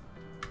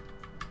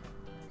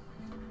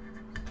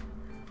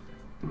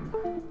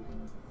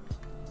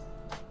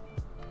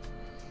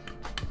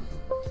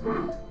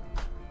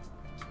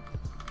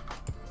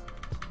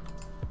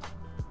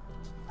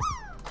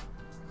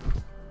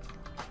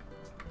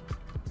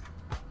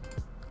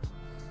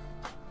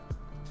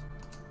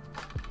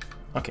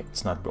 Okay,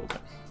 it's not broken.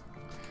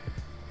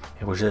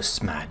 It was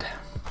just mad.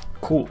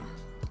 Cool.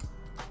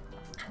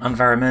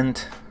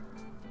 Environment.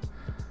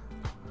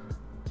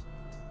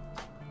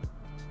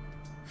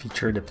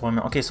 Feature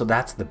deployment. Okay, so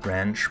that's the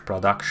branch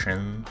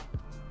production.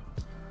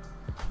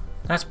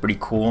 That's pretty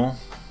cool.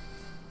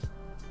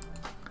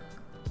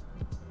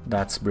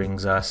 That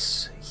brings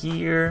us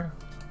here.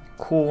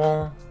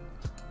 Cool.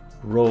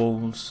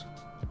 Roles.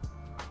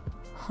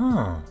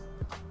 Huh.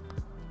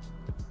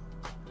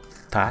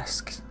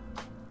 Tasks.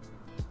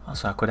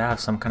 Also, I could have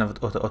some kind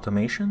of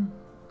automation.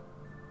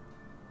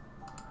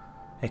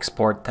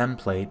 Export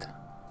template.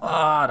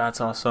 Ah,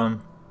 that's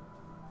awesome.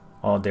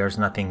 Oh, there's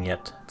nothing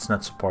yet. It's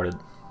not supported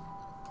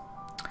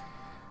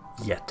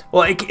yet.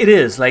 Well, it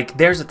is. Like,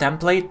 there's a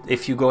template.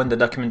 If you go in the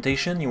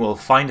documentation, you will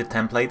find a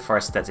template for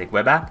a static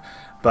web app.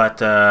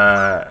 But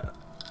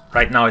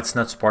right now, it's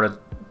not supported.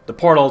 The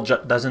portal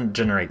doesn't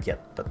generate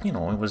yet. But, you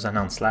know, it was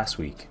announced last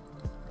week.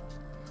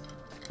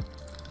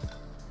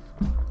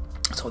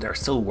 So they're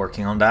still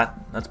working on that.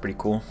 That's pretty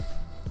cool.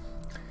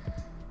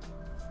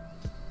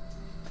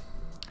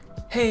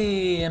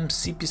 Hey,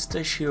 MC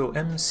Pistachio,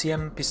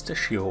 MCM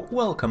Pistachio,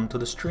 welcome to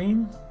the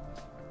stream.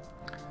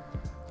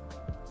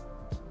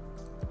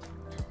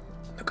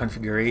 The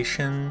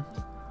configuration.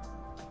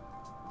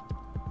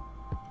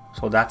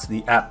 So that's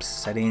the app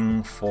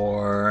setting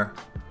for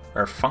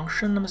our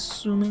function, I'm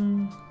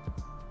assuming.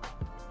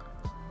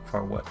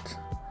 For what?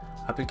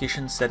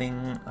 Application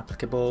setting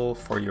applicable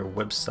for your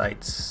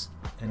website's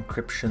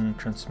encryption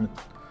transmit.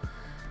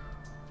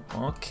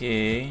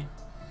 Okay.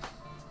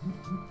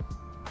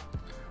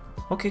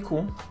 Okay,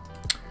 cool.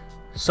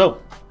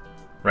 So,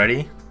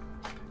 ready?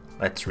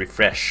 Let's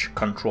refresh.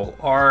 Control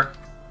R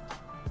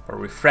for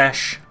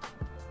refresh.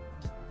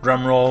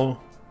 Drum roll.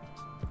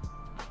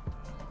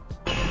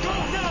 Go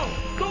now!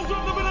 Go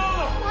grab the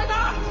banana! Why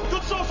not?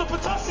 Good source of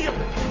potassium!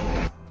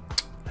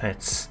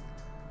 It's...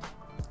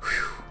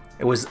 Whew,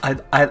 it was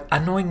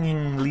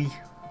annoyingly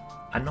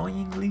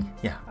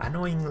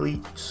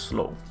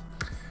slow.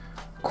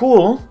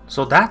 Cool.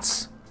 So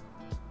that's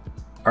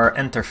our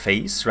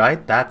interface,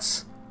 right?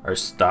 That's our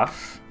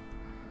stuff.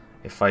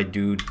 If I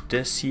do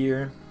this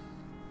here,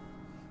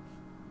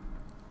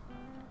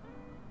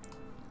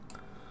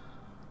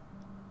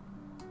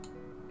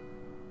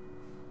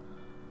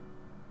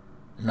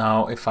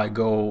 now if I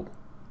go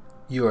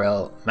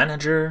URL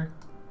manager,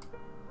 I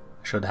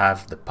should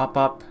have the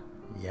pop-up.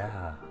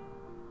 Yeah.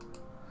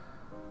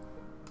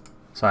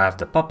 So I have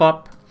the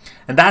pop-up,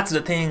 and that's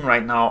the thing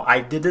right now. I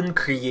didn't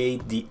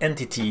create the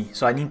entity,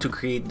 so I need to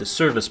create the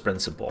service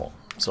principal.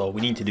 So we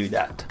need to do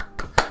that.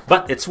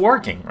 But it's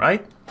working,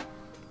 right?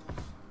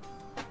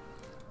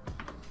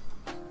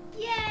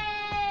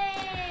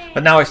 Yay!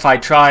 But now if I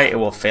try, it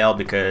will fail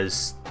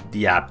because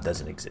the app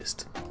doesn't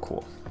exist.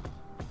 Cool.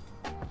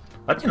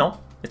 But you know,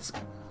 it's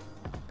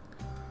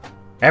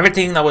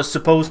everything that was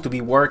supposed to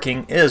be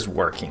working is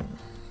working.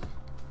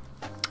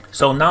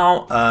 So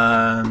now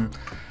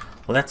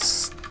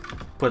let's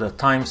put a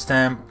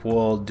timestamp.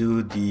 We'll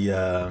do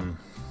the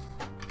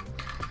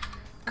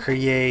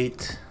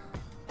create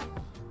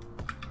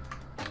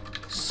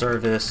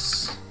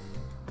service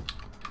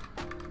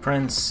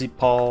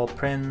principal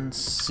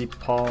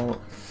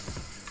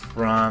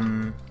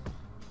from.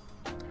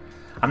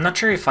 I'm not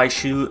sure if I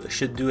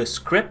should do a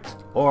script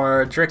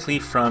or directly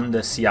from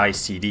the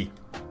CI/CD.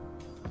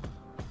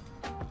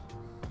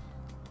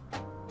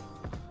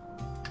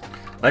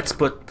 Let's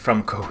put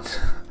from code.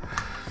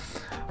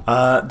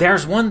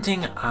 There's one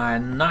thing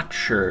I'm not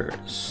sure.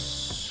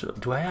 So,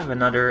 do I have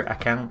another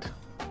account?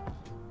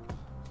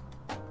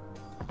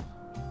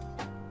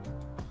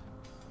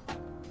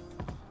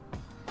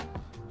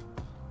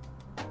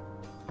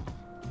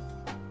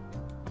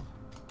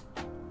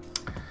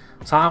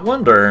 So I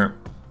wonder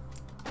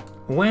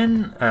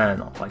when,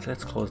 no, like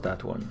let's close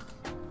that one.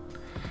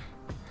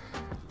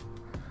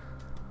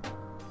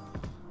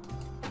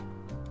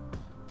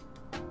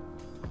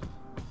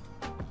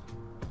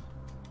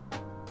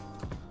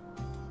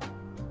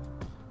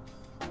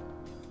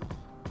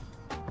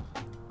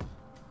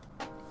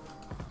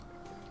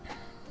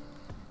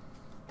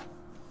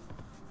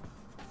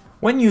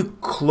 When you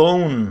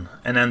clone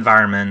an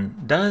environment,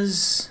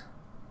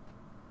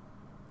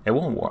 it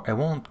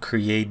won't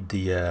create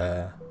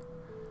the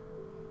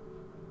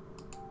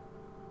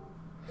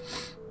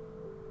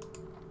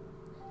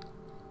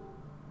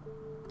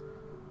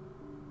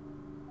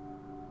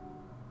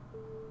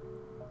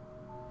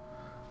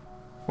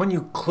when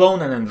you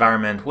clone an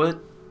environment, will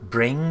it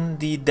bring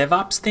the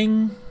DevOps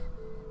thing?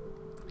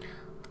 I'm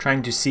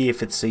trying to see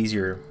if it's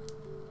easier.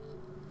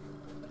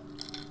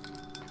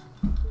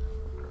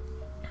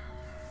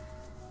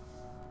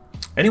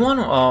 Anyone?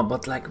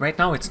 But like right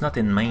now it's not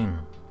in main.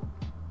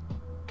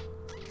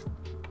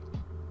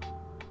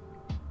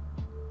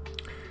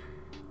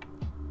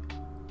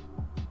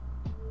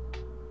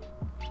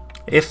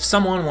 If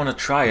someone want to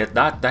try it,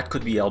 that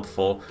could be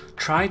helpful.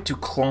 Try to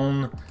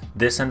clone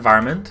this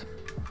environment.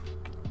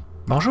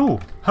 Bonjour.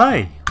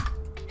 Hi.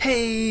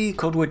 Hey,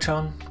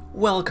 CodeWitchon.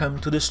 Welcome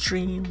to the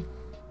stream.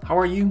 How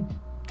are you?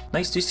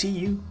 Nice to see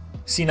you.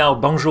 See now,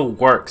 Bonjour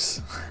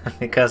works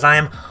because I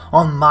am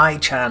on my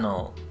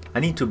channel. I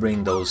need to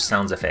bring those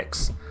sound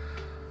effects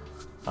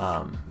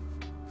to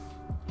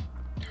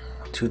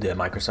the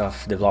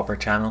Microsoft developer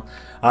channel.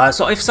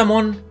 So if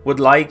someone would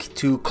like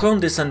to clone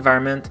this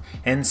environment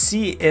and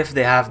see if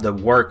they have the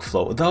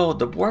workflow, though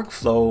the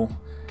workflow,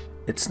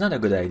 it's not a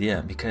good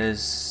idea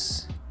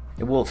because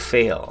it will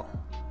fail.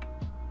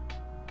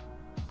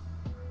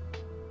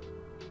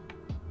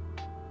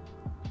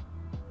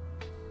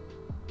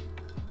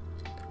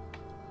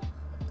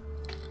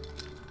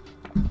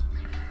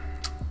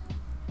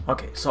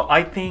 Okay, so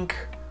I think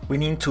we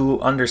need to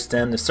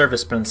understand the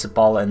service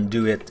principal and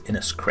do it in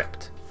a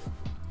script.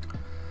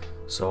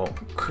 So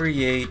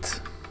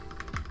create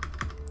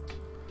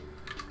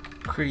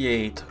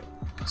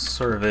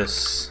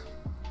service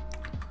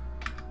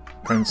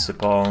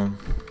principal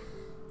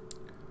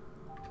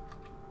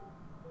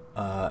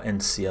in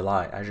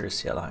CLI, Azure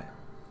CLI.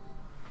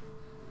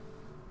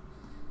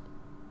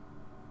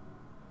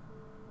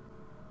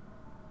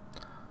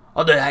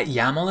 Oh, the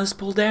YAML is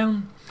pulled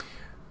down,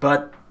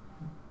 but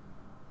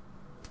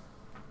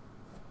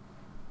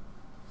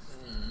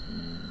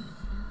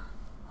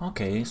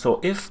okay,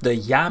 so if the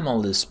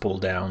YAML is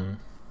pulled down,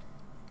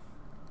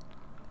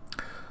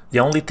 the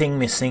only thing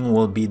missing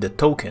will be the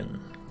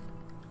token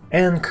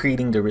and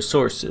creating the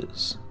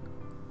resources.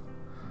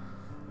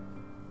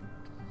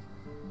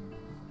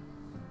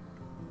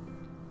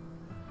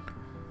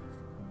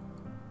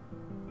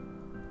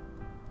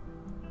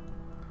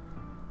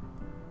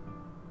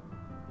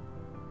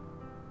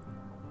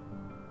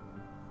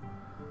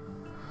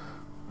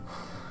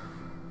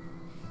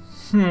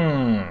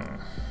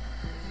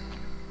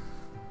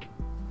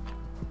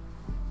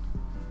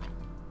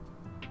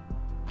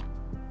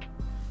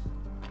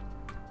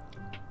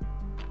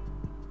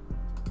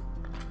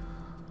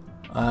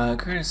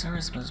 Create a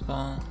service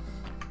principal.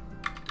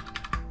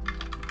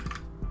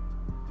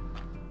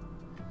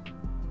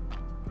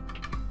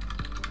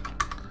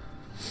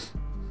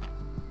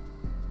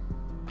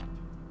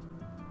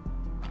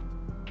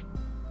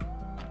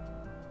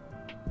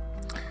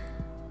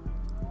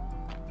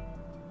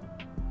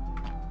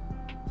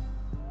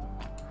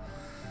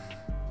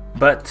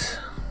 But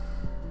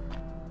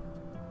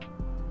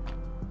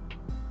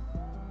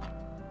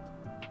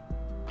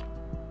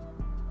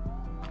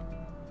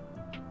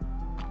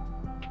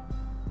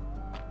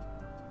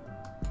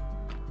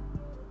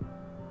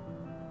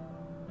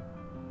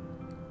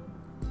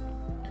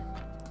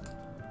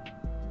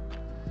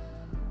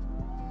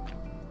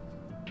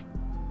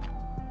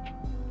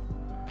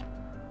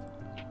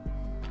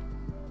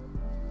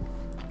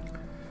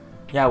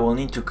yeah, we'll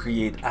need to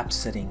create app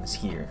settings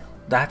here.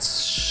 That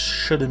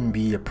shouldn't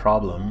be a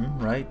problem,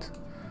 right?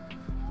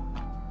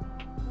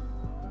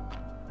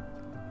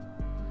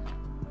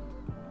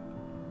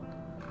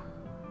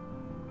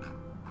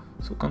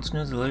 So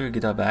continue to layer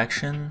GitHub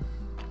action.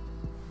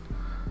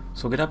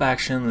 So GitHub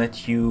action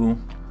let you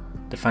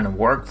define a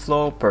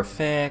workflow,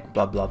 perfect,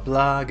 blah blah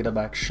blah. GitHub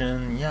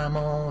action,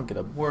 YAML,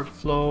 GitHub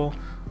workflow,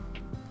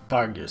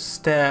 target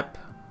step.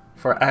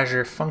 For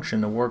Azure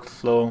function, the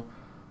workflow.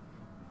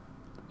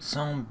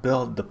 Some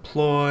build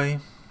deploy.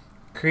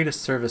 Create a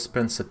service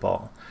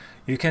principal.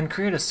 You can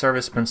create a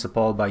service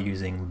principal by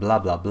using blah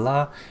blah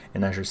blah.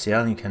 In Azure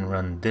CL, you can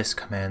run this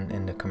command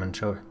in the command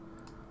shower.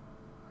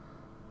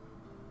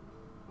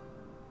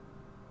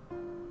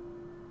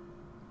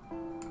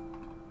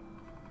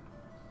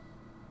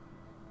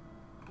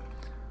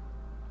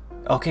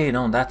 Okay,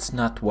 no, that's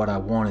not what I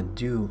want to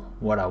do.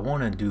 What I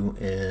want to do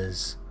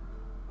is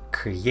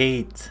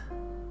create.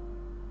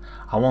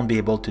 I won't be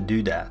able to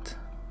do that.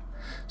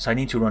 So I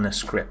need to run a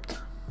script.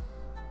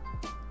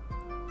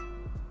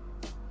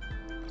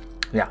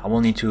 Yeah, I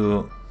will need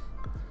to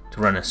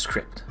run a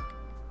script.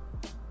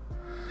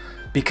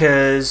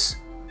 Because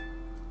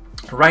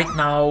right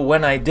now,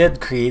 when I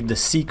did create the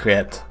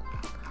secret,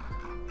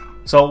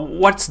 so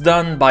what's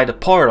done by the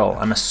portal,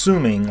 I'm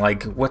assuming,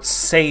 like what's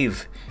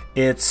saved,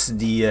 it's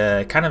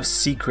the kind of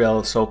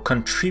secret, so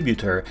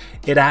contributor.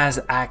 It has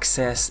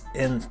access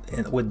in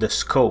with the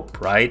scope,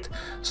 right?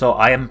 So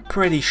I am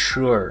pretty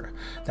sure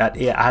that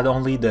it had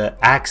only the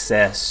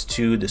access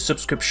to the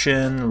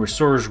subscription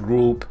resource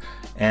group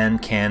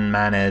and can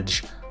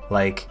manage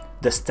like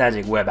the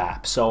static web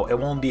app. So it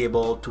won't be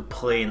able to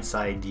play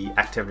inside the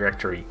Active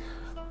Directory.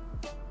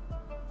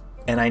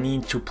 And I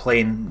need to play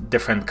in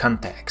different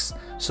contexts.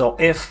 So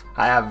if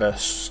I have a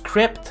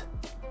script,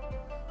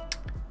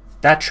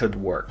 that should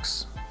work.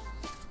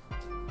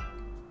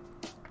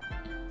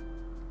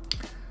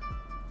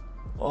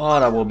 Oh,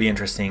 that will be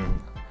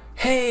interesting.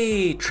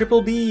 Hey,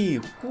 Triple B,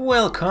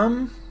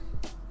 welcome.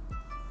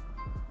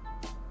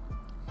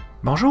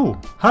 Bonjour,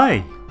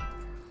 hi.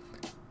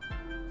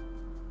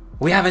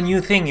 We have a new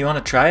thing, you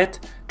want to try it?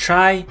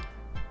 Try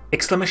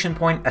exclamation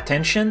point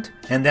attention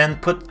and then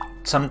put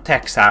some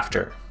text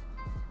after.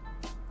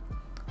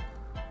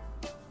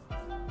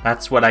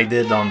 That's what I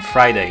did on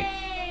Friday.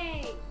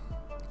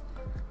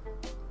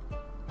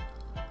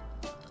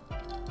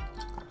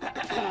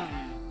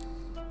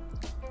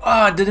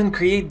 Oh, I didn't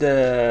create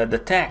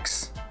the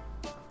text.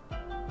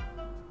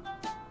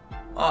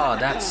 Oh,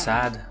 that's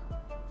sad.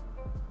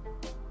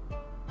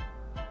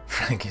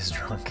 Frank is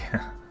drunk.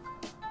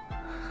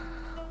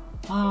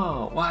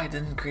 Oh, why I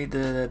didn't create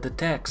the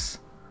text?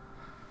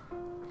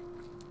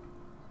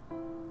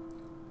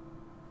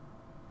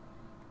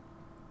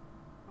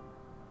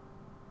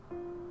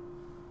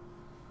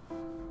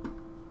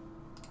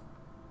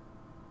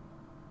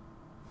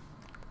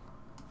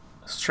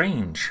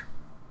 Strange.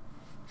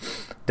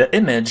 The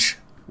image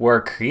were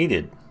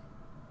created,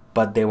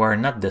 but they were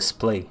not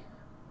displayed.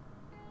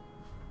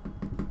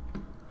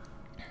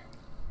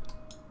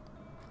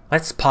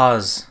 Let's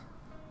pause.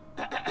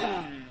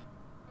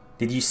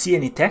 Did you see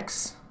any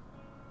text?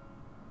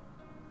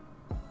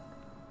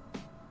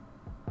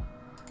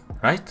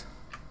 Right?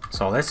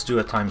 So let's do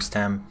a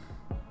timestamp.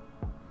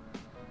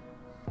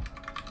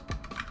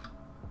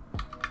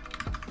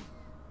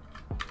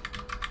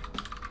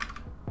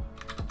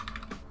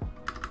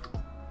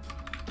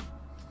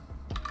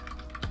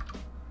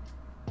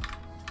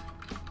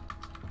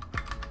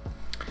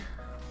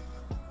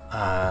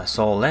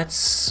 So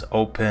let's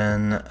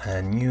open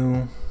a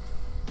new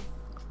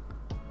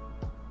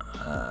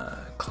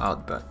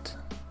CloudBut.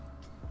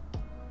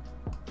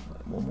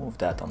 We'll move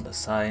that on the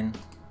side.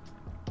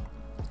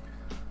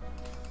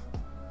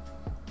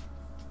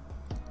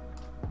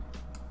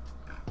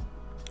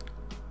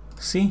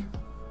 See?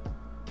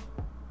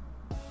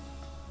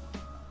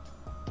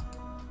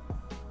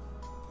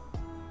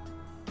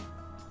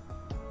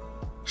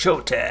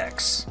 Show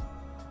text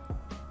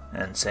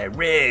and say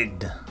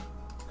rigged.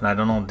 And I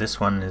don't know, this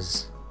one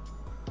is,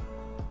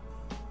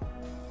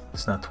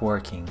 it's not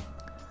working.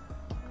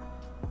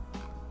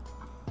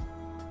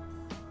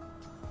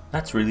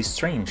 That's really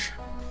strange.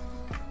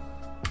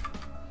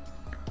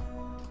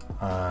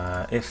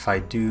 If I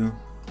do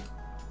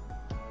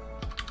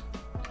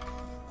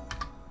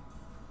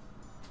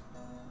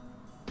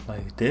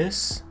like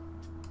this,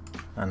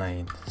 and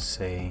I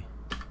say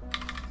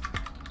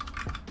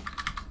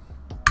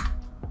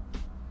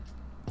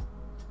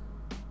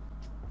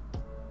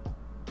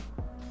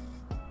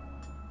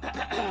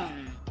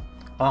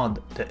oh,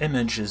 the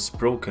image is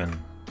broken.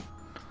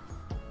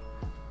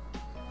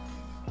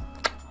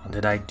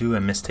 Did I do a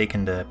mistake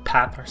in the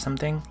path or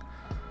something?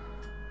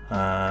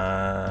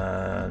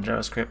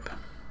 JavaScript.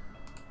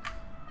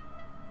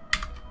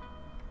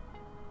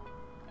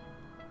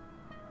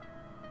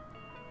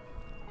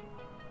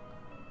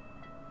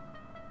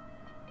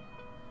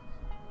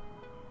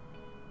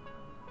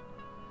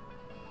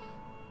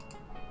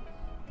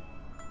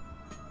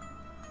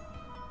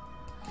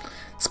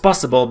 It's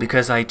possible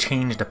because I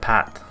changed the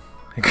path.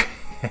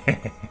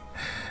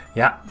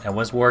 Yeah, it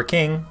was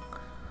working.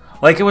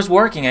 Like, it was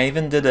working. I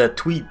even did a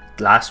tweet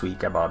last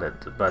week about it,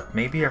 but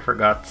maybe I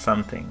forgot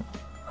something.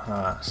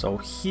 So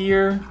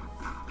here,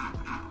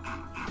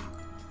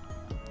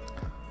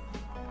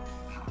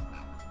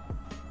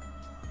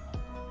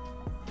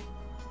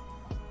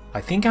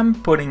 I think I'm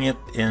putting it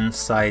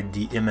inside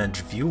the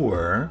image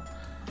viewer,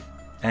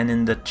 and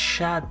in the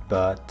chat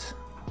bot,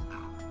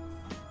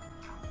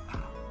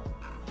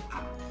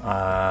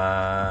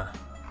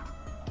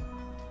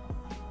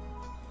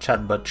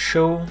 chatbot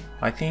show,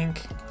 I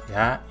think.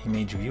 Yeah,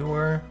 image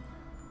viewer.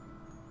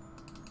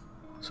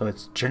 So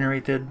it's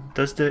generated.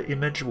 Does the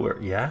image work?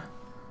 Yeah.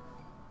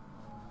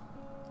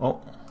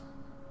 Oh,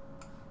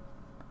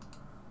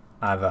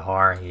 I have a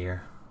R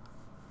here.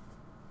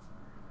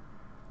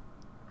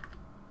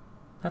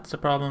 That's the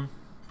problem.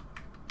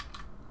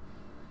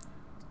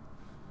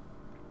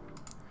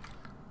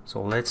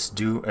 So let's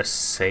do a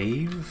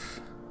save.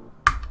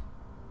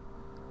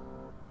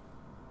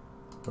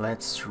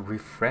 Let's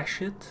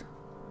refresh it.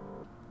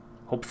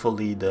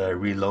 Hopefully the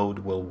reload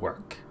will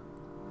work.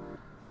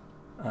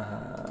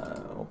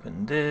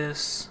 Open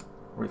this,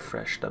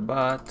 refresh the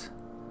bot.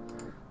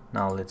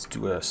 Now let's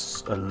do a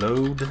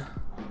load.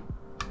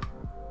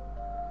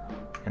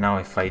 And now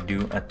if I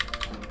do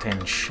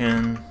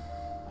attention,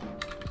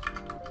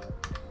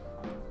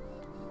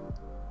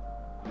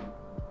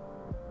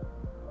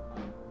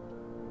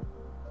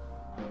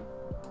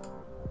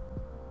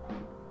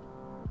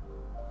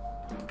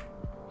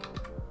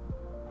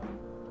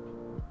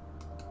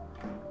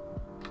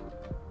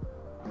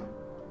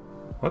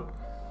 whoop.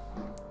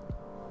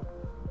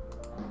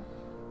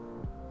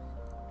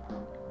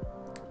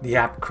 The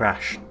app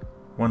crashed.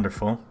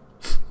 Wonderful.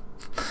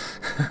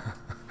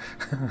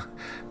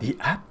 The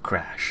app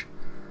crash.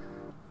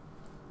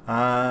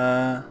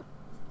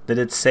 Did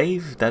it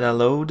save that I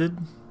loaded?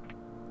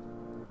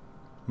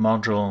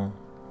 Module.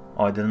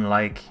 Oh, I didn't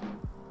like.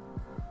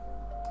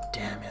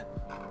 Damn it.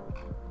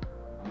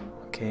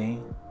 Okay.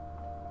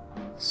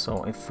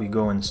 So if we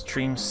go in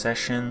stream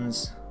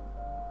sessions.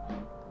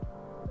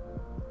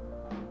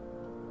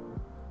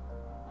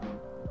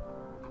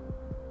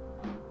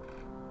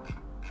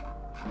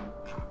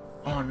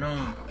 Oh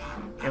no,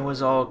 it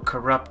was all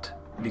corrupt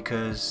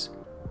because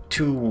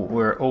two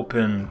were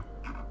open.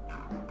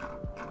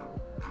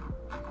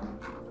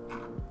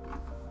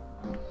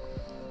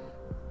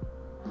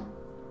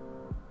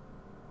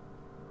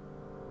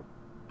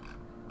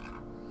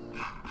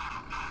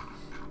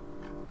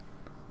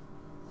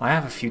 I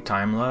have a few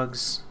time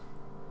logs.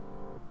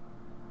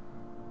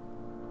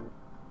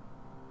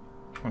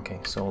 Okay,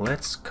 so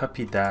let's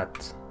copy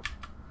that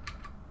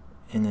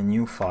in a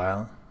new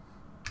file.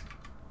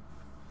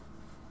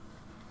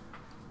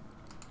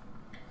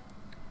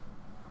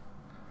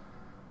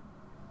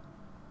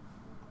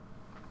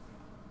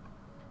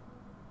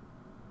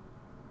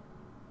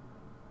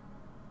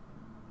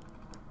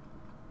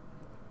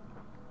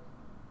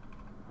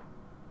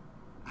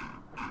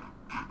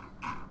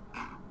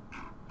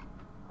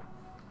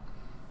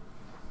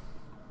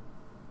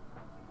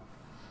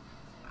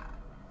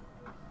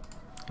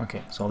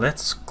 Okay, so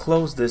let's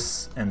close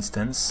this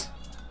instance.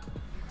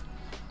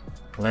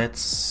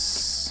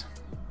 Let's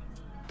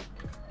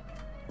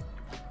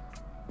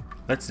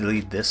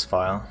delete this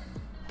file.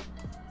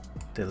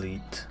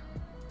 Delete.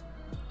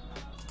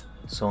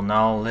 So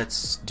now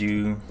let's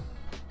do,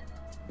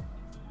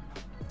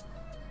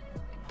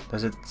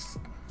 does it,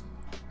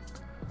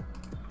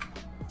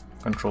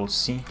 Control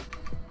C,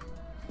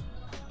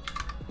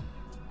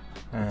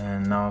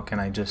 and now can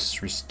I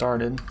just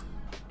restart it?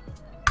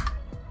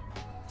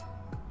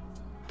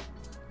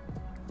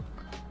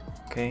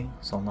 Okay,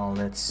 so now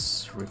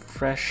let's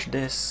refresh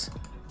this.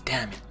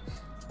 Damn it.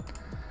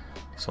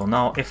 So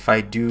now if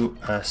I do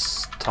a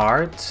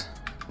start,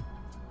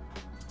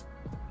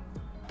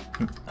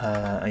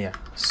 yeah,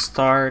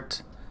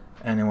 start,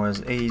 and it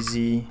was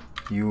AzUrl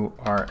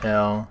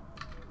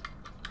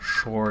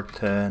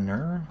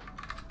shortener.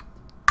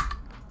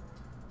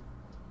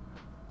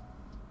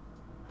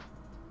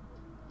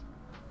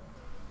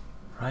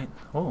 Right?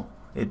 Oh,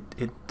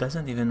 it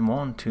doesn't even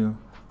want to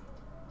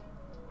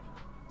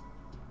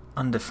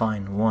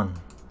undefined one.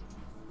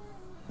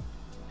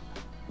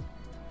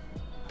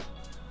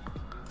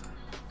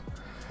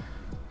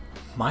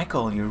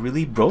 Michael, you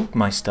really broke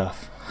my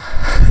stuff.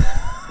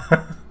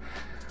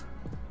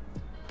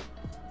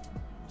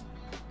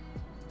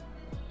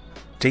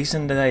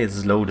 Jason data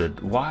is loaded.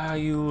 Why are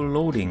you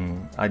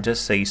loading? I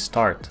just say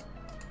start.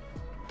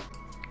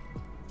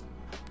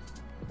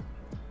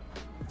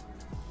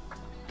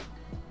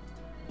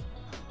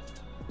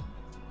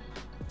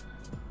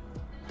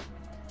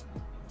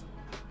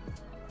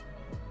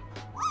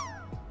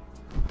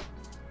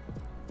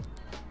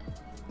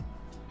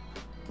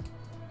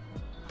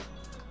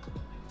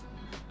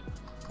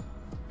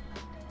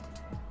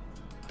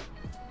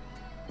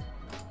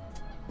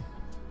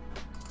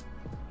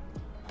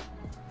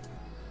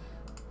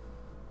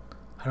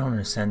 I don't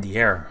understand the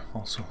error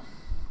also.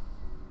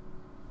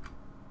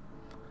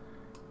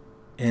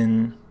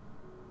 In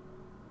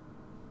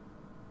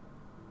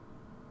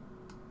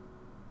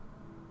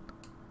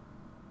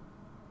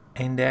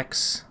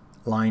index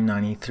line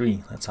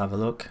 93, let's have a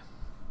look.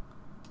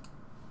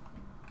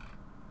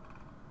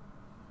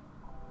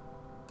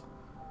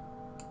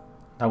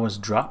 That was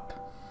drop.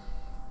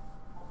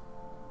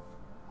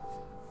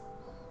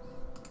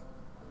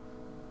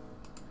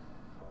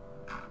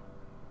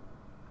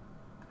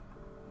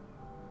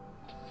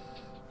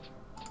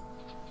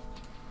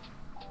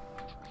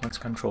 Let's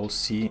Control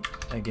C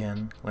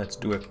again. Let's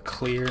do a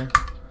clear.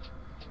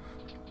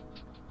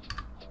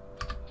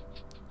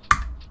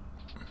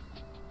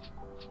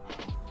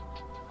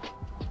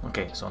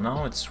 Okay, so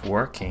now it's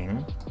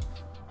working,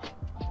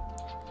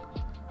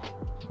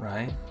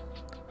 right?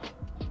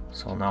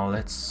 So now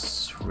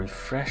let's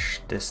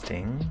refresh this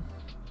thing.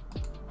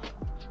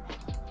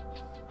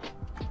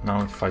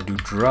 Now if I do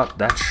drop,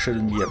 that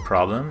shouldn't be a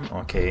problem.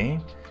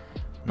 Okay.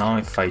 Now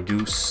if I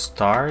do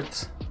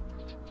start,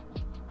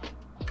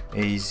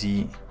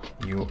 AzUrl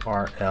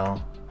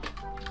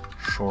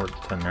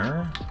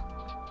shortener,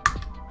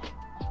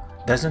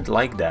 doesn't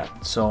like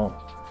that. So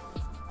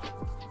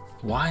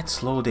why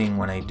it's loading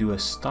when I do a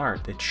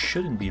start? It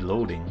shouldn't be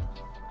loading.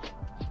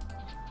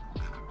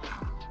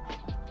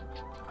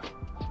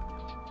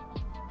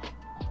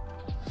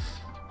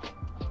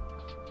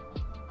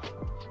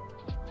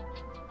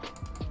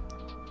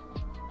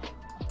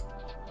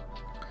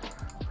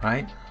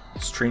 Right?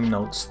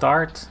 StreamNotes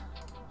start.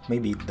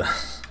 Maybe it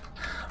does.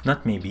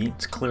 Not maybe,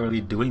 it's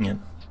clearly doing it.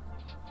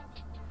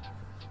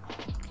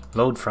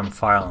 Load from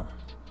file.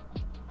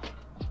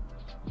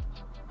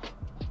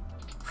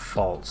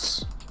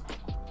 False.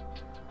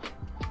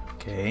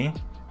 Okay.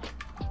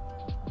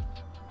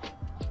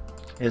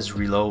 Is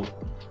reload.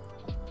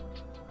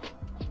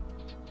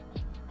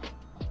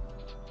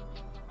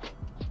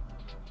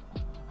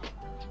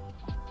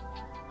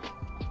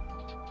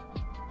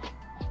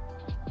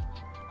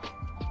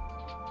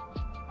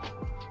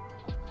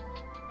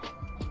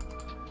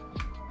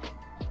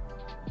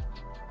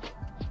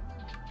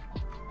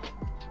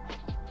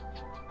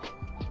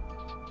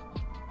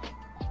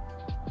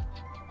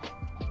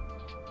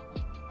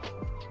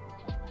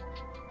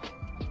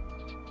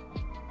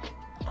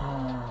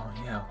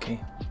 Okay.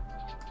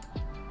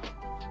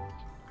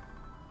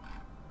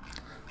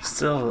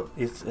 Still,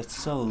 it's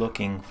still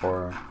looking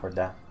for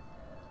that.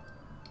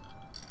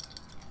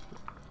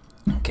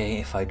 Okay,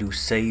 if I do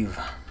save,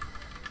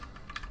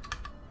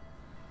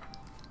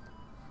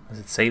 does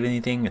it save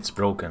anything? It's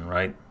broken,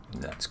 right?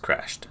 That's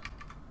crashed.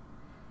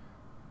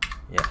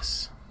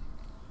 Yes.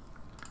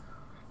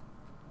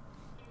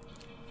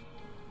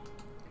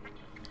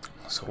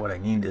 So what I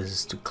need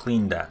is to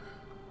clean that.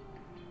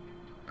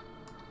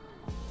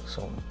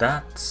 So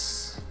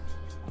that's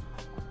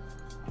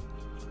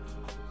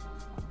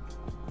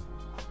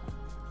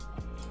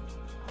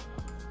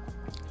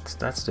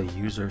the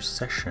user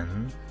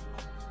session.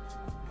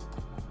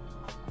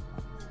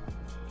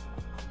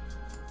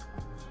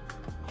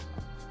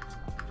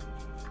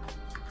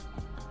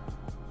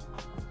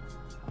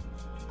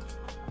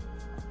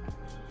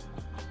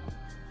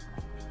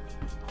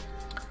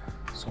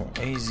 So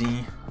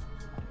AzUrl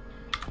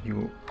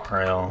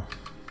URL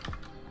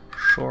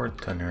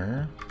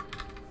shortener.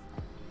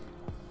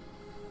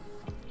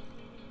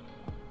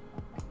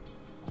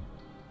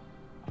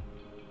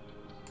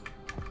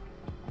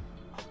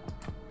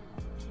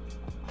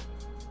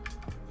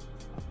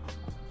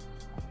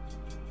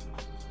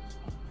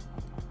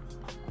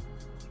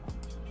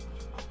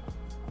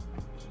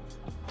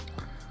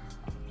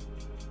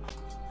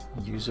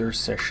 User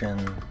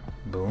session,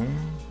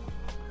 boom.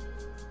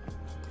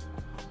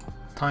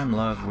 Time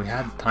log, we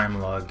had time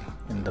log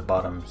in the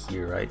bottom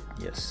here, right?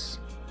 Yes.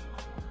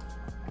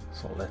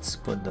 So let's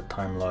put the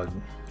time log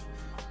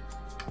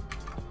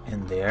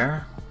in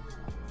there.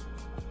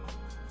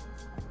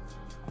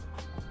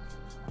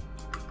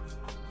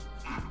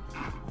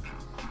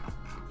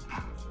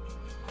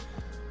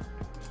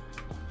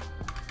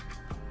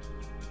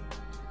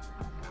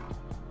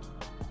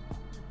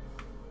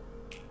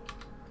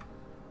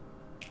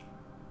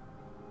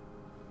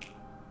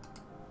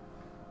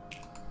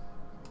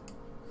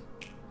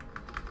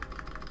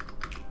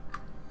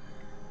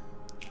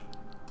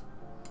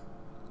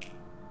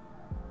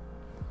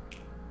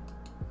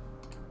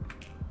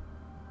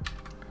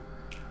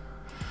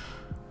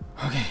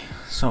 Okay,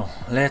 so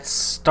let's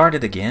start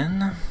it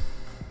again.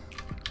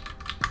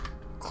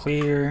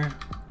 Clear.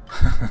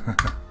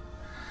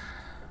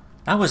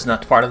 That was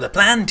not part of the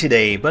plan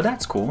today, but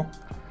that's cool.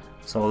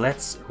 So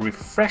let's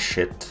refresh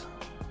it.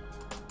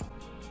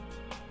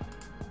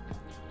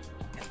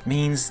 It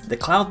means the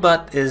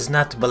CloudBot is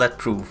not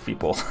bulletproof,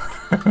 people.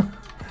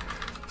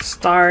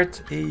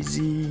 Start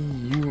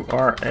AzUrl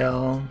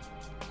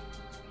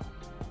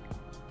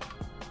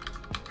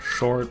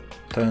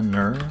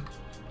shortener.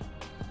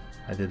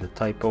 I did a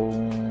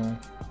typo.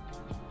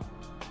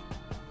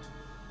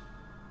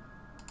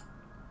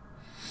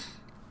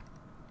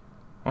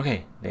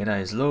 Okay, data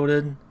is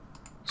loaded.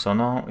 So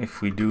now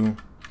if we do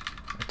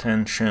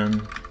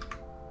attention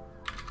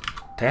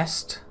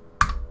test.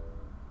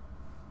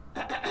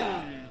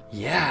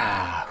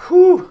 Yeah,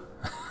 whew.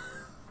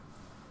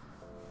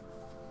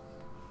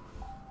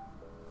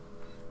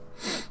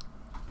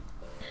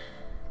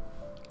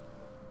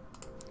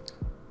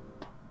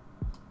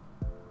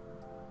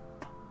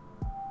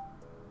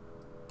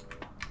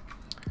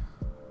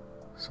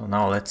 So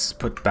now let's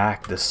put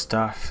back the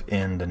stuff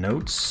in the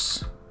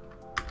notes.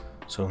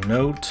 So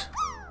note,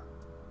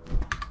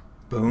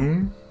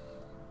 boom.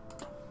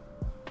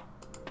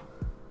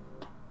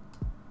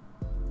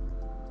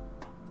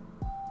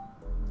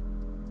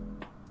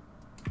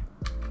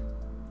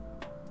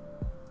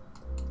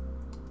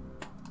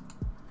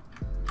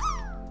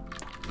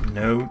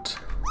 Note.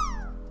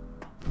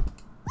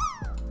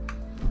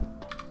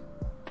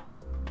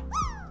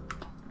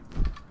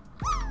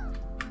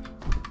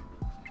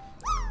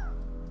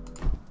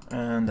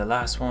 And the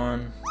last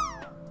one.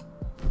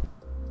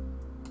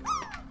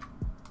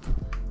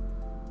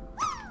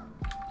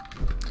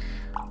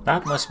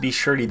 That must be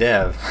Shirley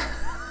Dev.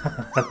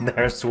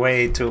 There's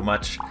way too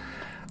much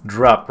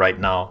drop right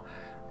now.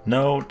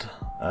 Note,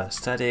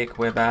 static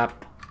Webapp,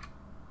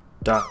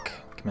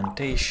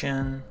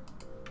 documentation.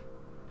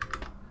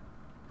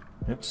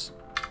 Oops.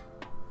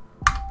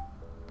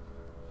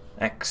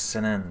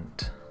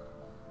 Excellent.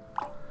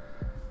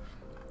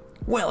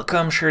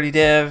 Welcome, Shirley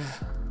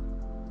Dev.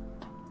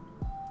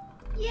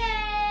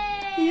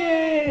 Yay!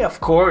 Yay!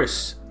 Of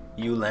course,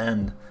 you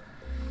land.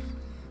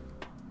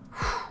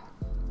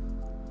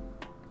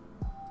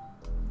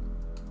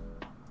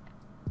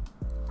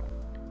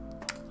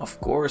 Of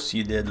course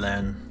you did,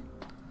 Len.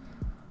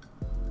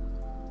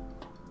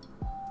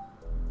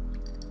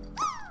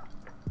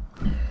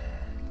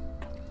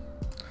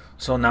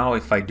 So now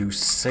if I do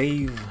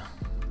save,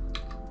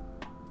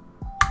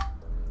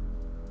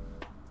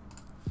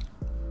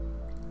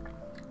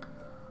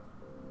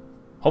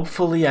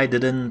 hopefully I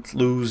didn't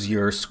lose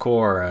your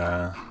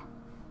score.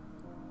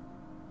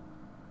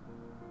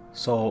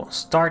 So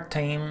start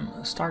time,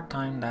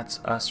 that's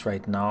us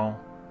right now.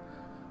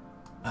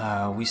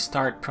 We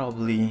start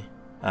probably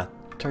at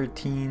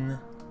 13:0.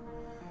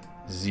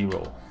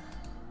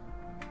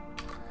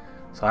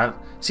 So I have,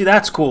 see,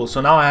 that's cool.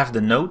 So now I have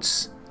the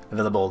notes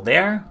available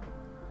there.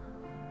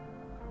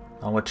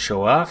 Now what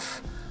show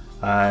off?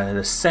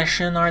 The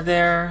session are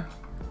there.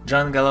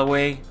 John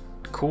Galloway,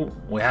 cool.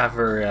 We have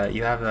her.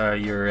 You have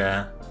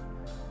your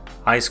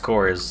high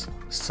scores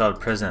still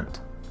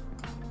present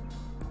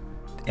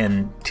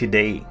in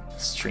today's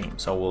stream,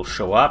 so we'll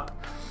show up.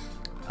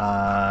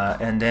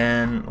 And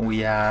then we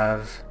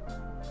have.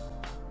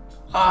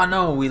 Oh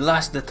no, we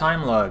lost the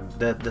time log,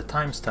 the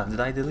time stuff. Did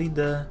I delete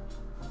the...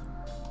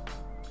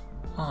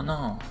 Oh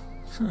no.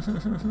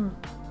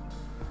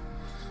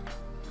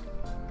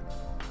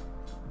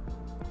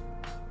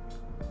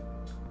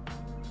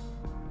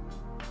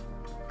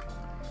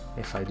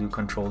 If I do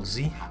Control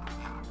Z.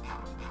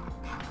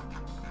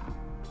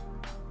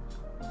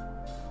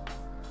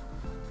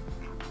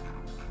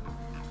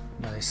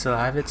 Do I still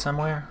have it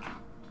somewhere?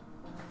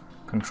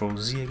 Control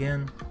Z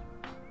again.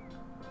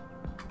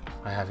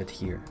 I have it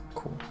here.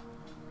 Cool.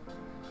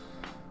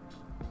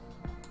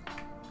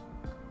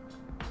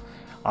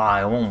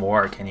 Ah, it won't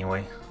work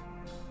anyway.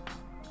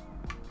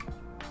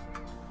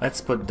 Let's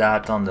put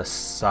that on the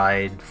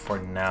side for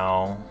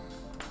now.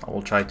 I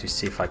will try to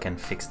see if I can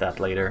fix that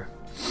later.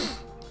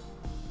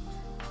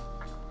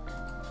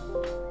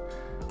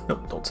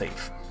 Nope, don't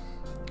save.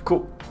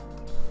 Cool.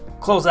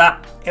 Close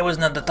that. It was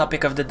not the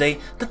topic of the day.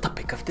 The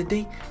topic of the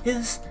day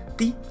is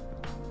the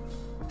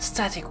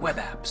static web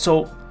app.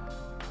 So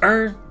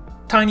our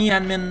tiny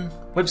admin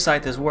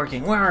website is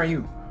working. Where are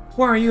you?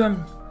 Where are you?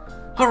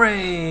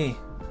 Hooray!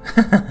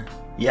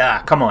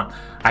 Yeah, come on.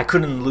 I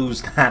couldn't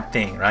lose that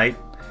thing, right?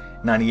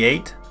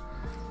 98.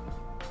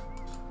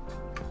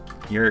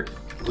 You're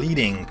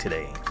leading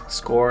today.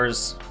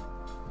 Scores.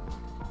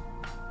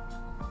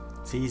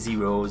 C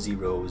 0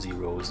 0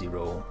 0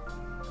 0.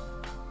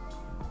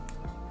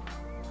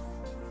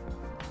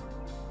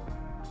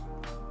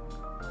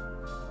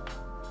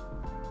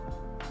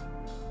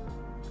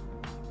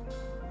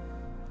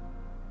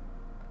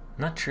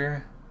 Not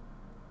sure.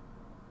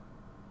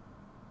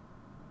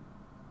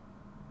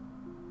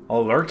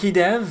 Oh, Lurky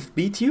Dev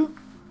beat you?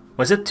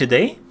 Was it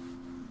today?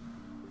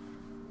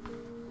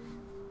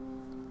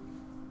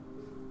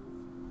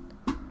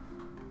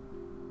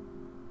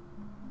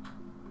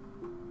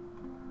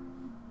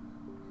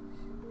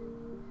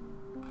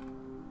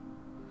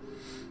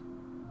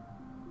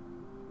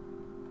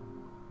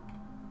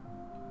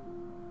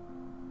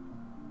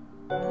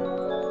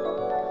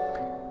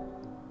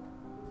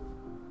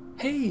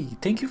 Hey,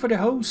 thank you for the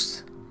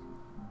host.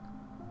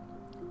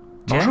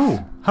 Bonjour.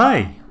 Jeff?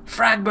 Hi.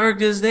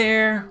 Fragberg is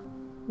there.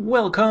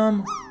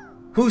 Welcome.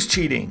 Who's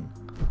cheating?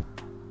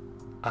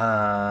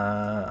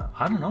 I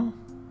don't know.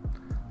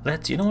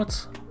 You know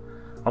what?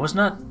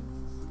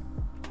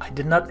 I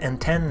did not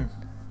intend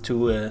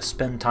to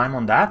spend time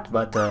on that,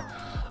 but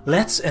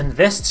let's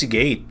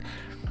investigate.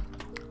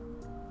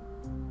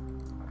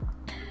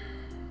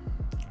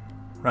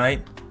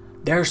 Right?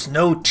 There's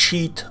no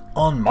cheat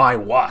on my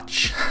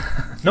watch.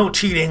 No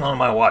cheating on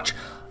my watch.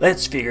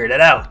 Let's figure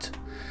that out.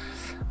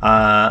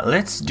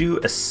 Let's do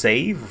a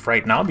save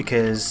right now,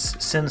 because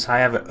since I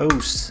have a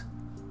host,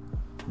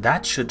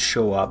 that should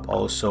show up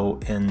also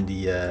in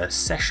the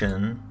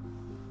session,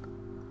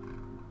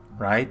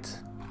 right?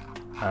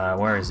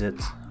 Where is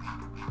it?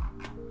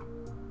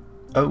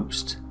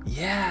 Host.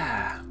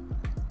 Yeah.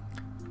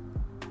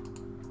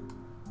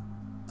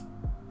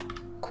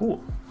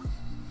 Cool.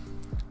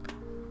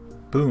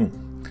 Boom.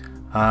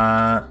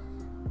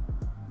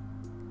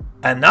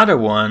 Another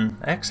one.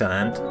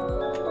 Excellent.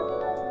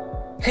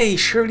 Hey,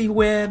 Shirley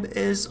Webb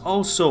is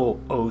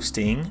also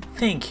hosting.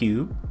 Thank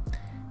you.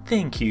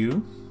 Thank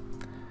you.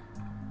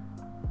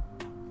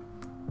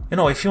 You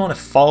know, if you want to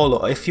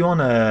follow, if you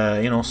want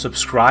to, you know,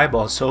 subscribe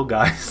also,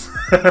 guys.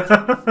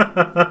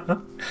 I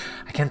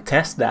can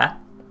test that.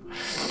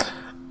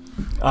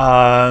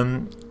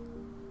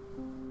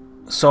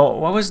 So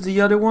what was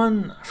the other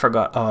one? I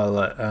forgot.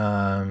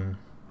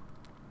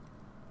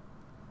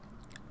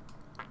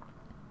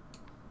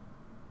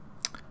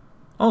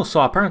 Oh,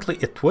 so apparently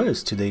it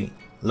was today.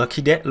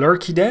 Lurky Dev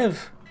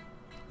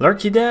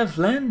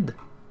land.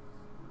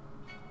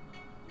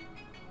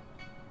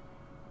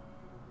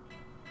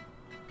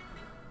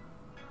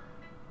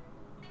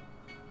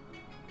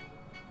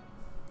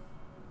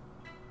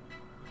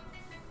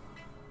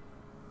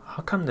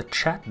 How come the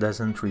chat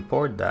doesn't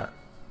report that?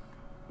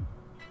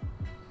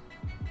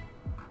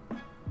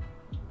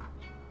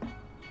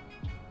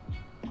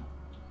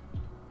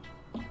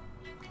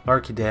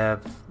 Lurky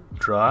Dev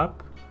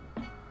drop.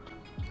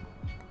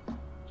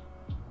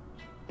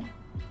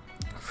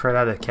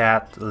 Freda the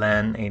Cat,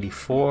 Len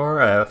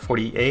 84,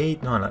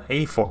 48, no,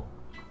 84.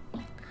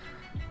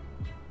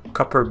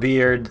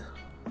 Copperbeard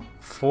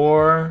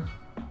 4.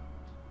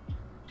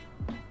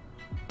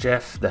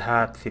 Jeff the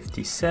Hat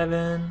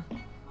 57.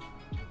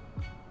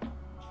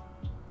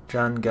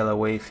 John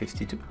Galloway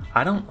 52.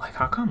 I don't like,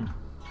 how come?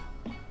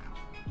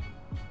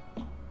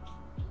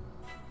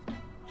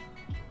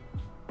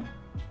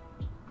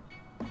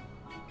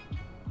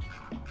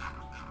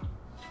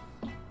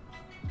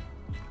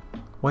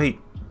 Wait.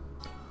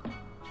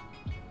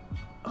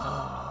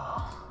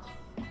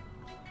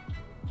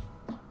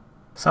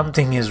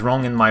 Something is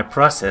wrong in my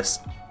process.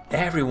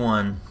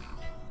 Everyone.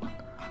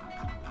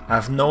 I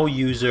have no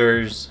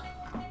users.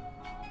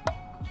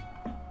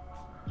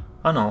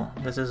 Oh no,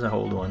 this is a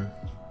old one.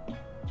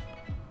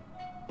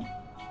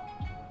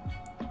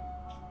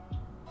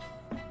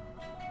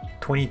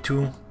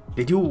 $22.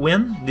 Did you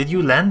win? Did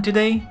you land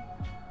today?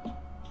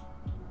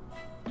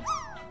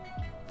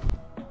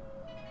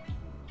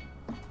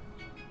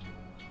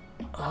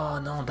 Oh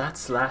no,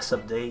 that's last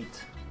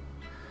update.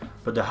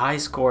 But the high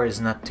score is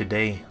not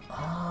today.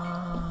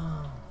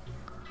 Oh.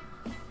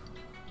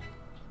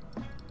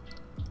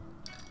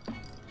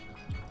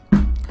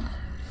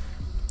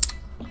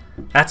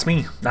 That's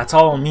me. That's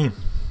all on me.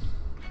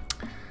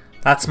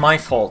 That's my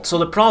fault. So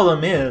the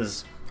problem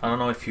is, I don't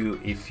know if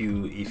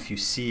you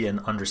see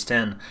and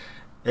understand,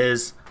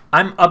 is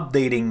I'm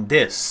updating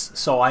this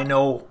so I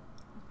know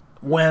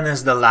when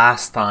is the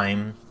last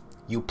time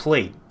you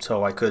played,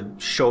 so I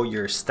could show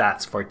your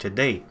stats for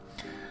today.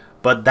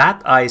 But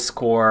that I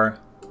score,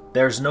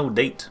 there's no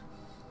date.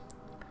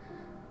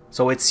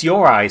 So it's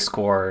your high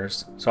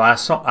scores. So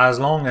as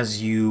long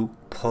as you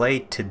play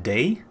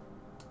today,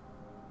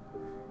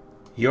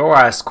 your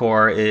high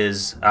score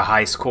is a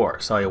high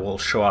score, so it will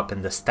show up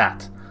in the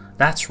stat.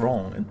 That's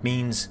wrong. It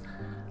means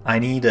I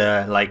need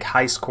a like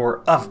high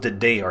score of the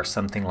day or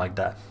something like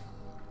that.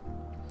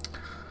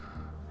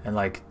 And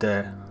like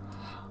the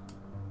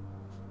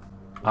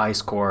high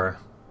score.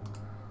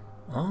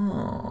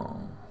 Oh,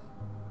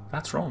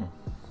 that's wrong.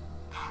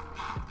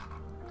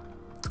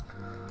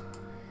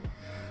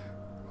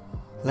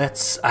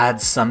 Let's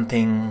add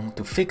something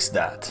to fix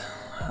that.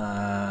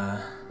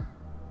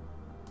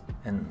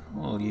 And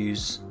we'll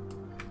use,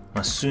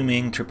 I'm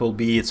assuming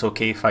BBB, it's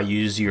okay if I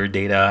use your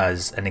data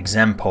as an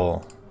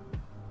example.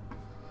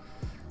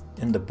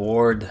 In the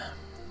board,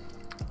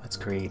 let's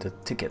create a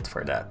ticket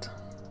for that.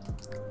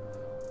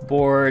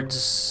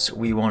 Boards,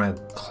 we want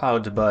a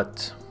cloud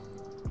bot.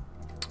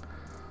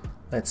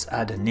 Let's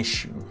add an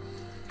issue.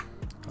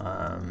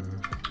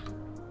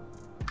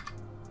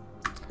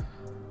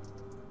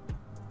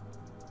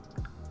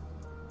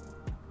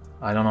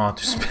 I don't know how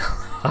to spell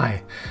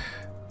hi.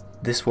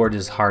 This word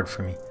is hard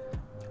for me.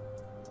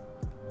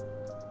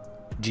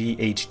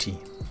 GHT.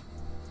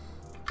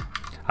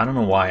 I don't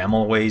know why. I'm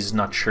always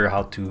not sure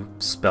how to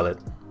spell it.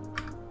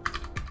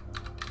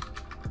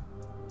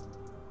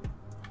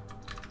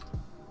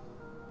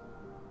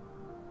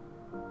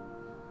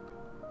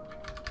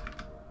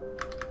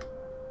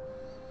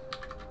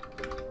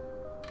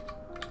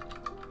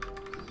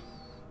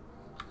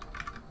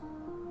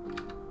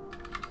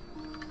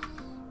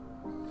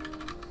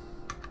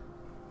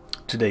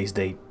 Today's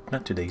date,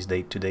 not today's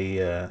date, today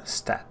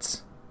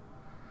stats.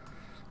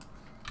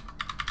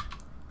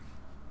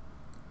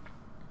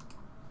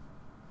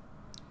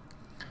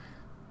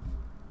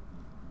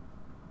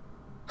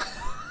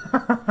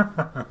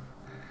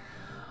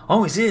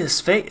 Oh, is it his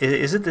fake?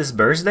 Is it his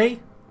birthday?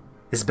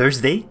 His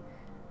birthday?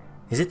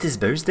 Is it his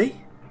birthday?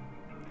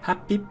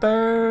 Happy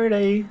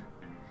birthday!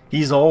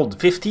 He's old.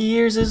 50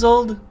 years is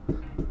old.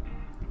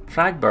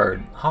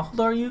 Fragbird, how old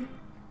are you?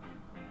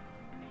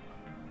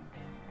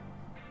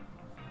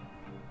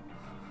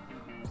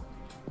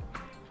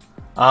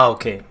 Oh,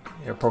 okay.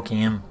 You're poking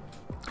him.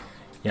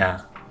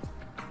 Yeah.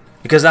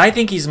 Because I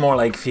think he's more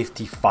like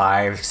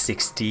 55,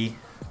 60.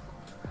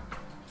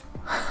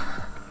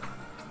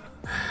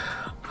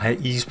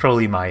 He's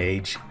probably my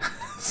age.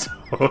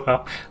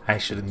 So I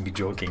shouldn't be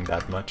joking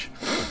that much.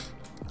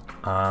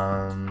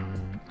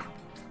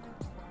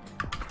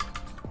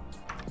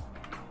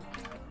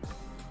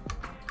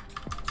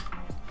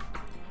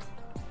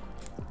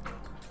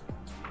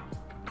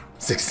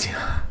 60.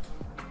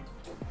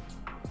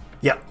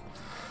 Yeah.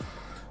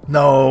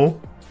 No.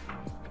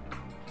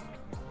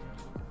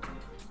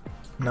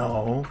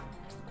 No.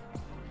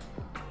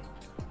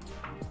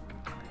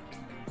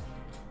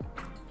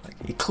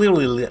 He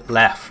clearly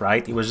left,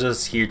 right? He was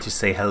just here to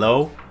say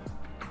hello.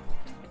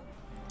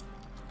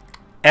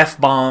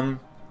 F-bomb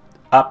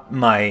up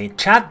my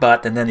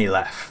chatbot and then he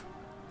left,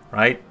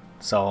 right?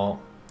 So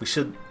we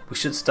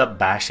should stop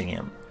bashing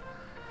him.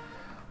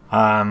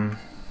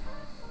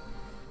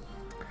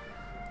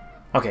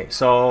 Okay,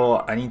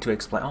 so I need to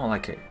explain. Oh,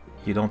 like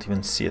you don't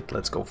even see it.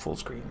 Let's go full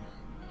screen.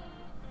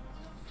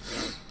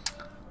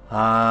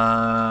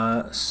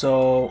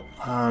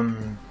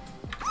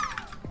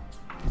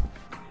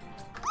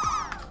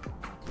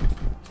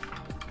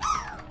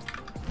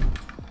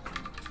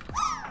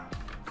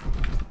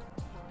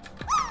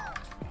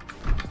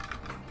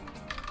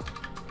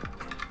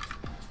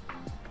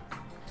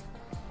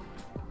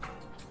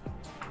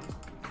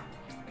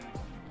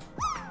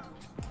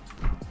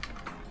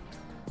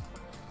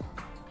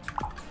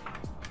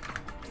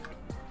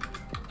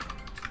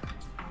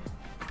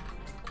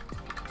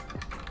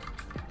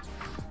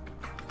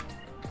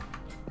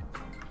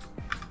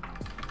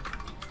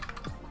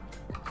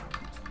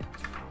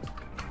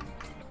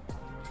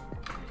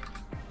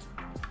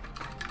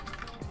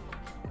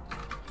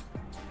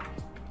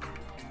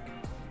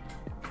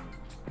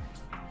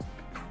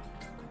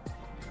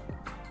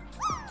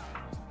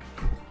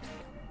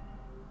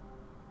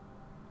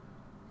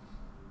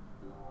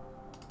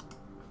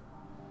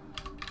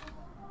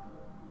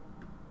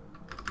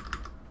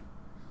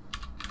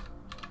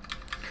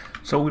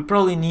 So we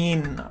probably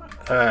need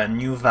a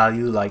new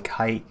value like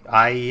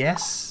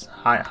IES.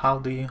 How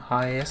do you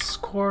IES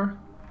score?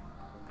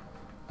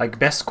 Like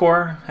best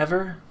score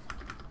ever?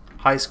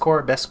 High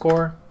score, best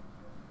score?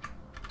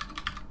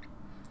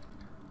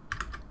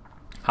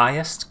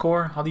 Highest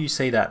score? How do you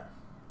say that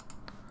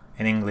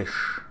in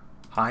English?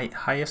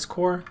 Highest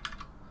score?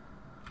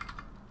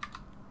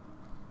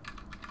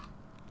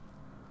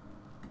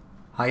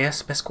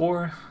 Highest best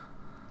score?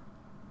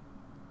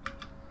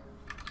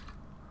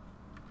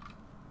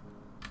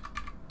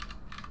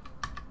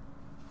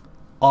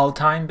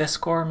 All-time best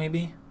score,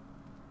 maybe?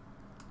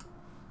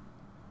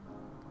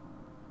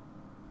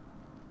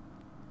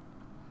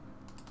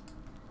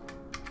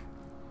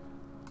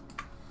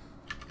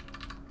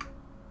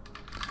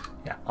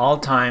 Yeah,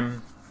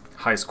 all-time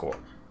high score.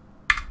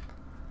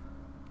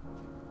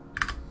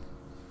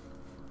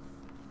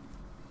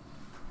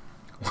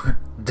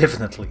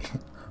 definitely.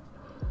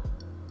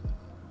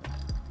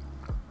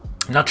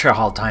 Not sure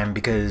how time,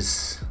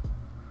 because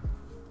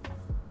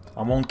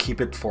I won't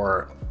keep it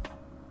for...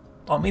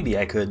 Oh, maybe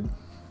I could.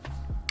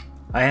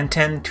 I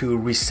intend to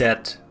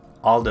reset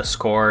all the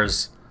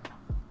scores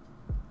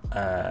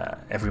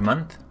every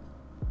month,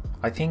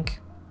 I think,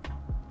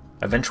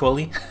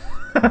 eventually.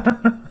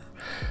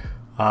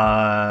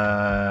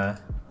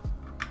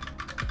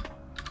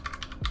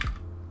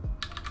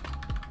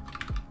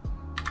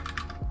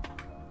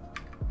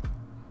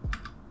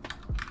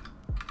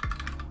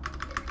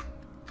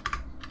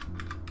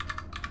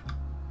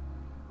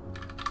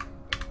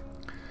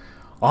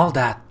 All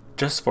that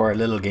just for a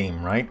little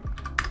game, right?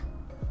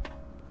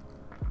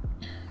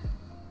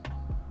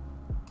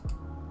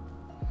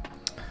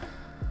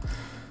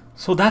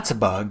 So that's a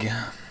bug.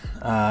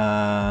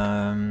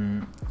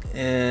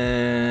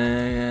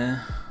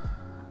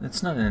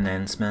 It's not an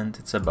enhancement,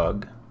 it's a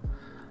bug.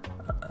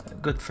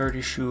 Good 30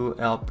 issue,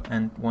 help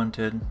and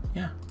wanted.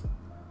 Yeah,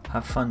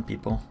 have fun,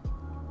 people.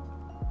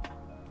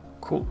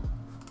 Cool.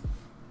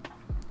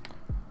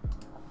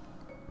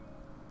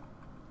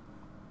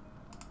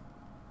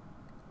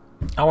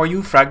 How are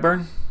you,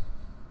 Fragburn?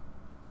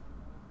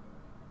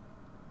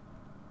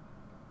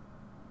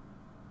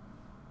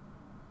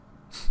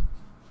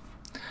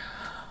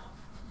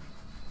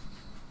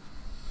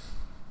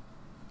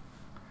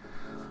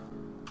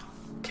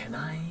 Can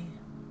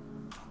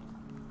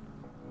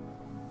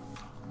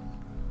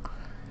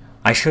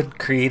I should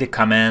create a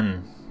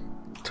command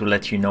to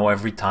let you know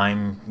every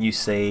time you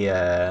say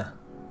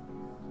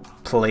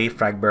play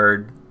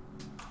Fragbird,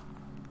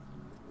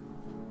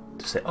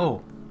 to say,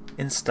 oh,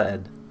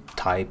 instead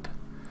type,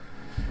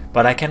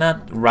 but I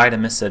cannot write a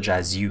message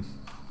as you.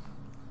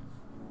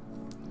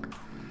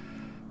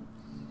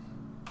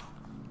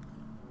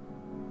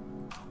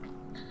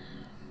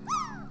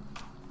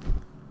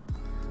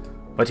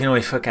 But you know,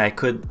 if I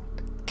could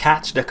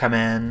catch the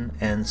command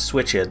and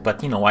switch it,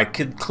 but you know, I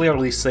could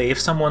clearly say, if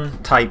someone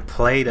type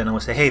play, then I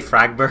would say, hey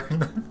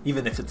Fragbird,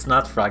 even if it's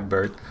not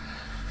Fragbird.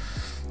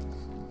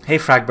 Hey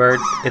Fragbird,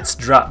 it's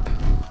drop.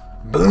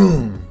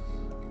 Boom!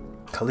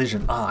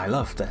 Collision. Ah, I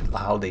love that,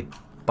 how they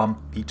bump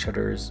each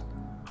other's.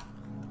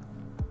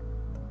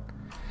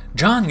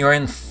 John, you're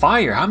in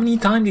fire. How many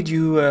times did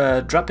you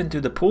drop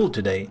into the pool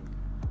today?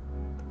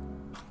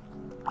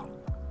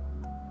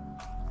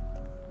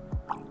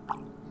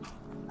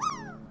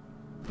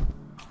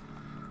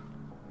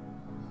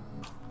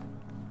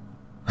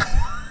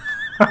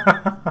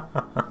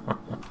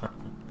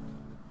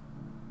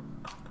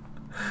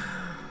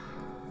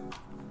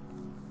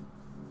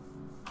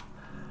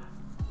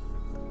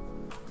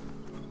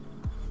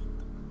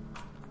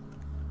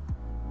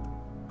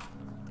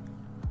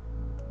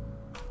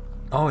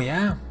 Oh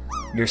yeah,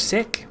 you're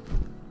sick?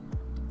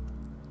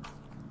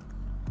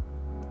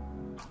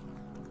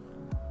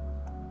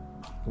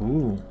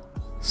 Ooh,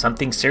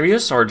 something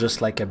serious or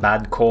just like a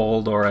bad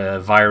cold or a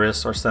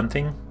virus or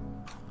something?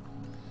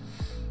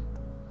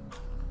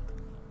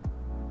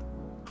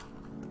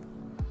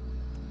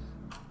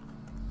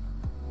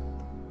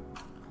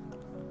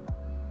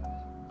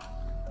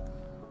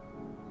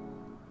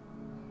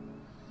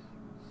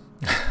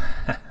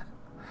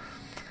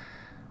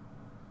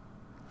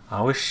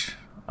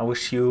 I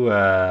wish you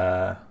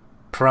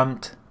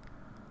prompt.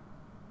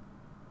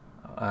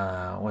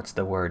 What's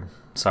the word?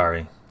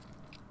 Sorry.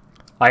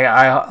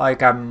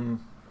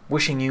 I'm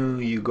wishing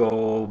you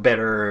go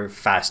better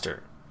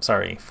faster.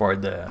 Sorry for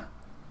the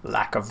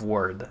lack of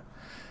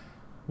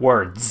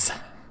words.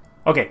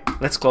 Okay,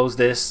 let's close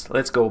this.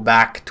 Let's go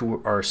back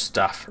to our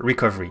stuff.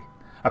 Recovery.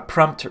 A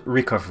prompt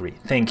recovery.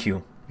 Thank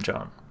you,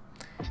 John.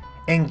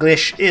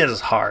 English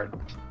is hard.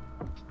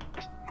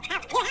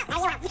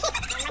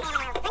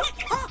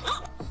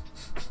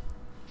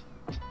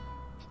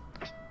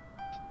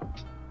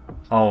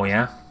 Oh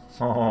yeah?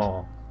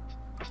 Oh.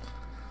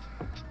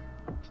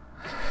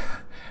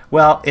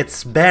 Well,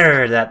 it's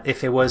better that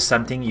if it was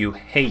something you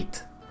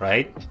hate,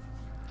 right?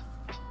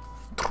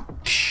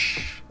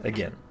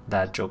 Again,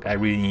 that joke. I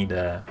really need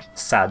a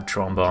sad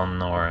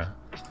trombone or...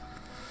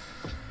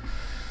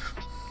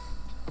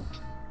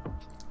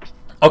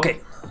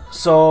 Okay,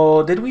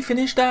 so did we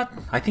finish that?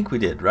 I think we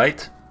did,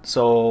 right?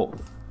 So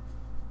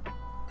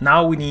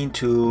now we need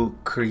to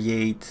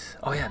create...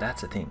 Oh yeah,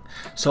 that's a thing.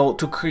 So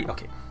to create...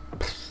 Okay.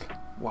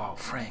 Wow,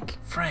 Frank.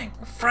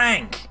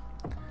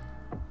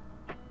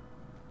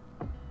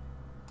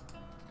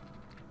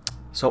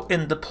 So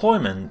in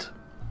deployment,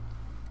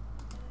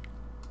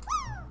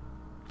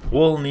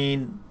 we'll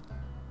need...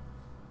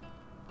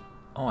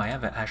 Oh, I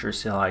have an Azure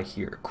CLI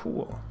here.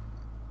 Cool.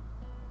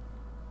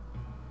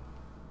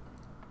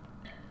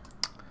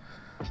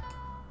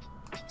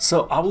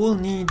 So I will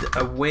need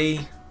a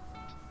way...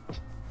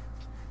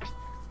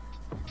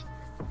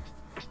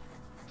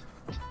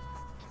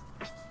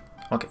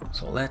 Okay,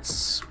 so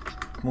let's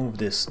move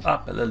this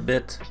up a little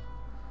bit.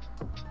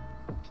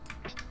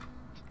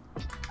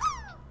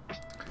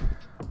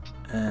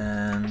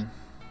 And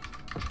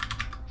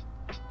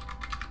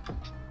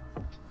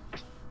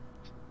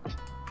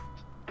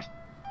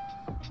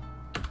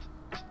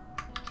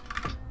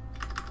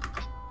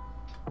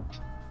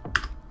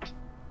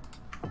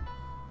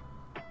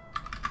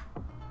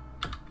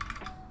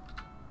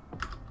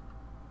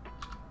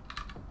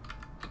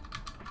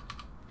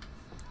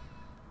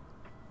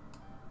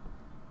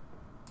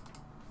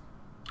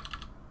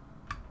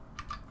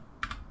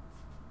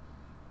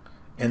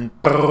in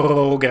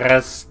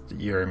progress.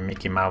 Your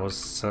Mickey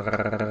Mouse.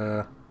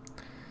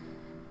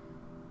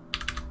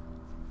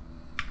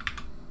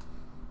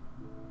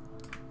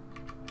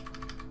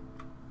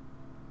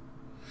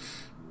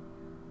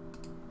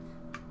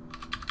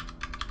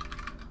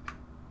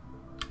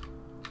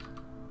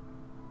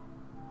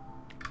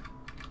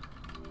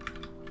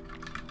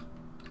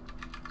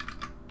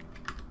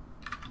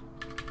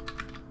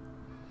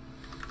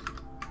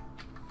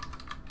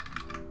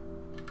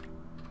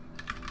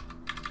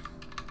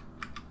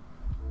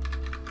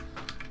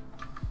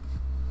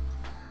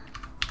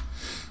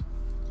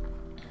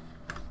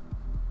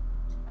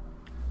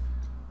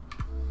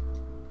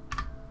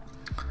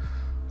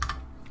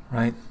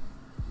 Right.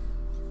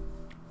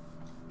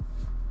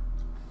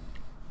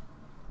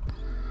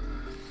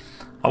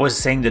 I was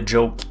saying the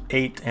joke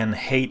 8 and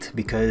hate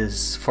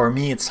because for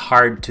me it's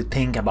hard to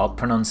think about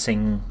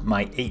pronouncing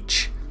my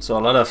H. So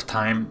a lot of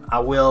time I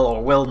will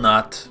or will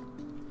not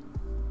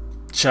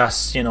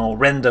just, you know,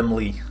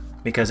 randomly,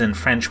 because in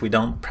French we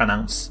don't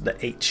pronounce the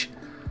H.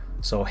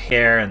 So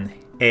hair and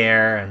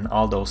air and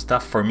all those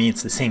stuff, for me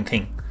it's the same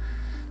thing.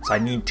 So I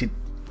need to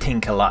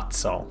think a lot.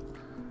 So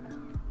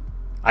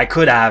I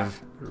could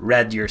have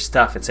read your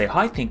stuff and say, oh,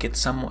 I think it's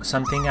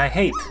something I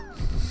hate.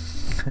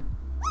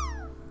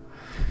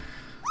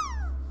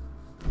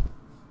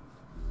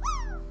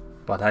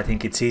 But I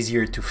think it's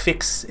easier to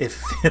fix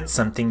if it's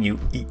something you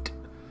eat.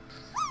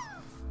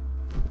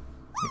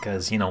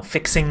 Because, you know,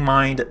 fixing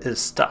mind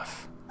is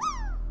tough.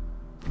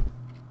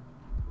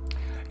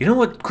 You know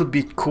what could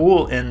be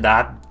cool in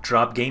that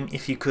drop game?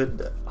 If you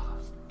could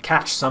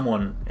catch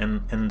someone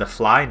in the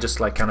fly, just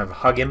like kind of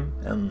hug him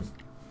and,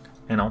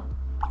 you know.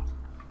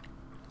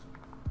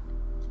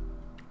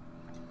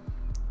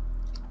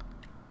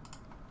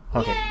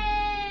 Okay.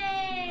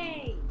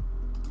 Yay!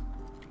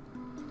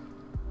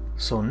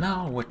 So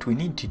now what we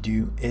need to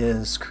do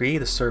is create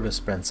a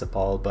service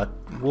principal, but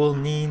we'll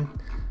need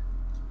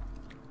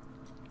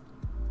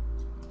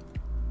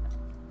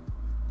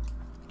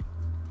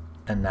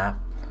an app.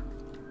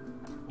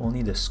 We'll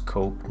need a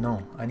scope.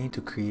 No, I need to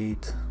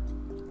create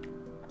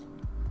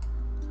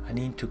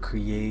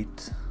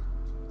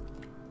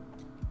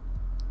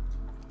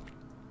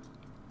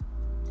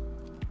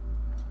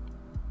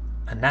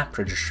an app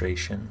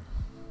registration.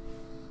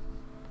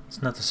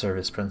 It's not a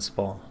service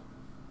principal.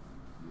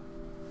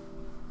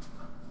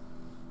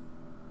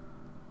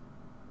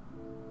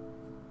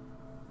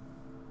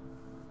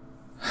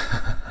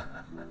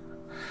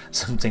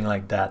 Something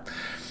like that.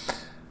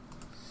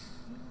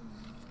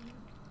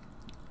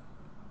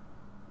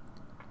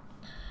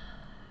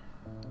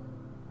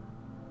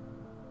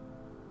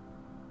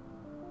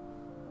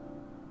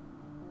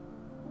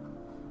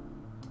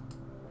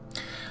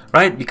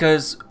 Right,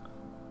 because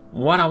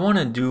what I want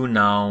to do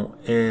now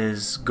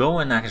is go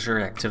in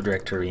Azure Active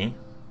Directory.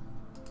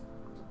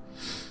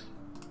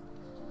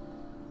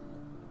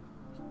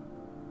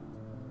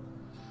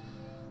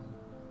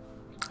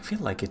 I feel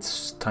like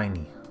it's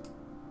tiny.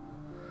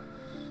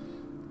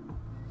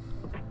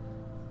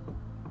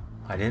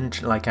 I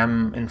didn't, like,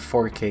 I'm in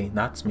 4K,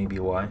 that's maybe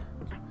why.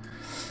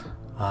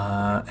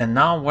 And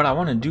now what I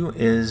want to do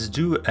is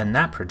do an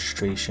app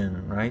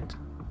registration, right?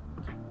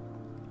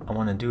 I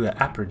want to do an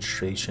app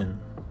registration.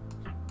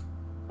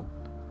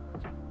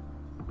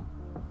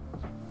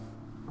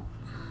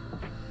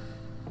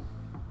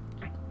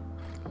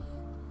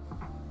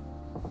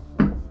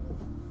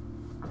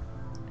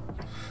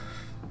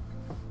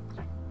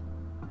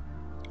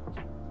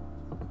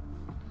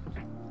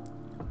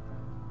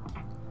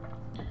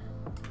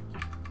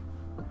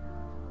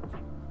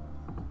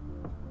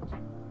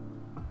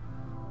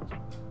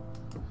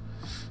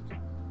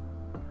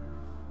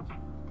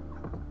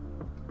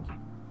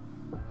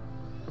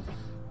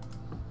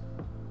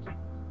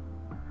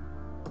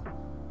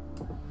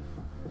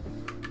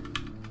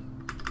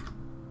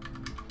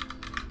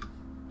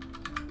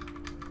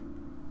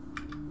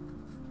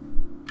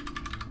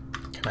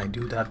 Can I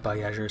do that by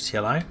Azure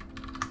CLI?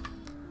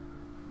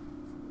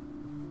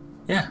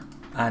 Yeah,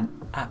 add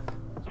app.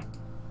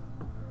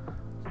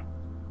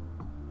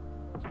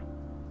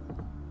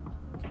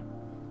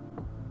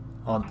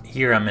 Oh,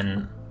 here I'm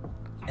in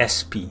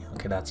SP.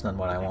 Okay, that's not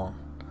what I want.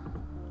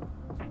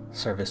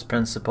 Service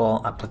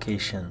principal,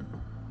 application.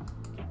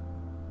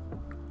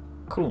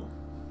 Cool.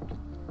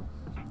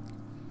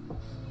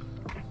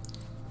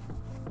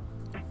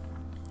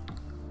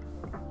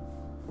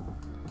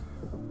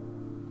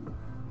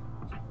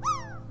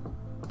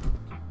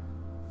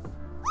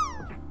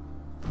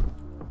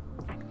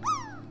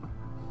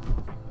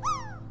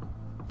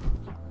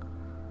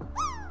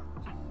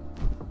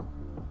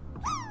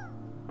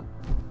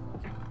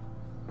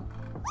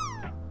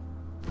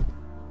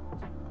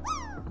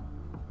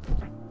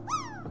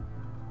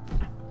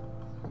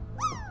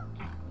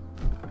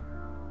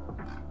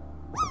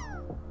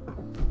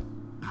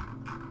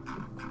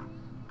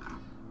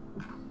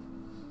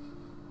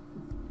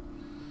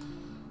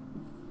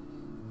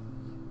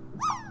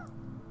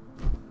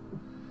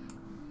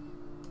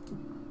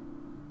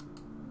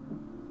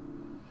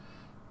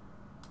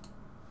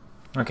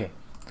 Okay.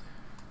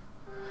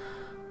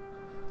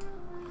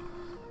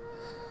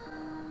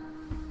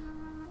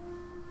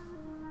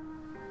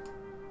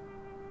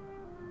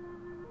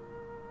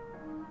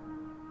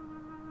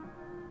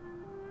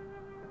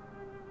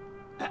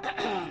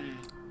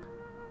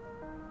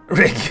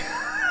 Brig.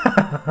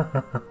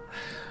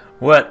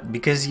 What?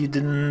 Because you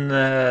didn't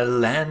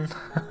land?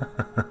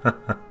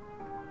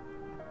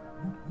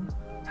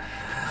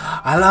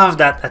 I love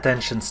that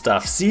attention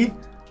stuff. See?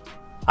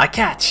 I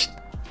catch.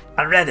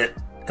 I read it.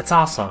 It's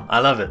awesome. I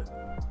love it.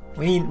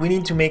 We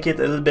need to make it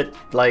a little bit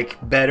like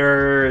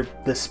better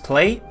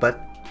display,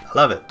 but I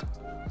love it.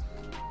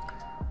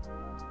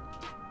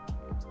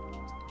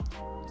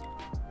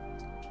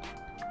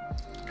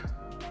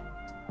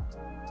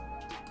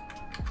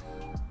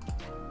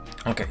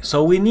 Okay,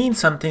 so we need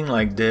something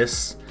like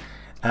this.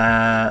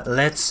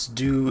 Let's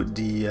do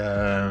the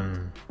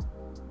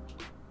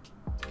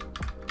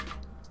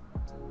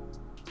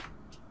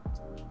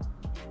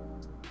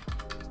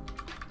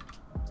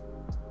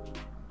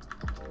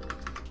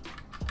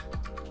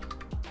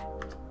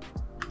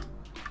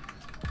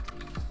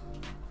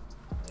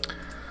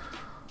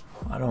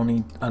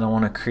I don't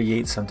want to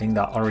create something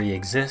that already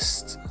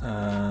exists.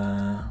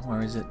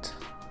 Where is it?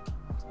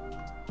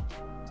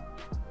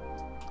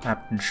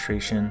 App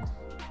registration.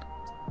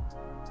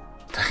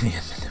 Tiny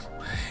and minimal.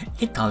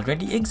 It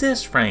already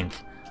exists, Frank.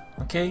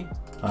 Okay.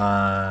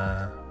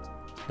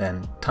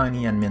 Then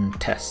tiny and min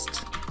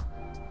test.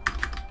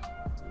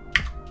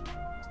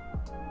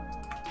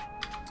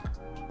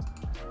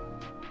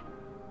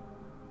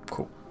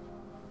 Cool.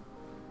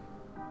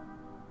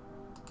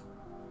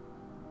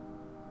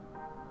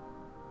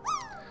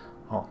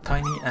 Oh,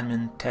 tiny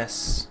admin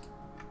tests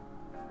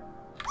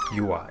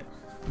UI.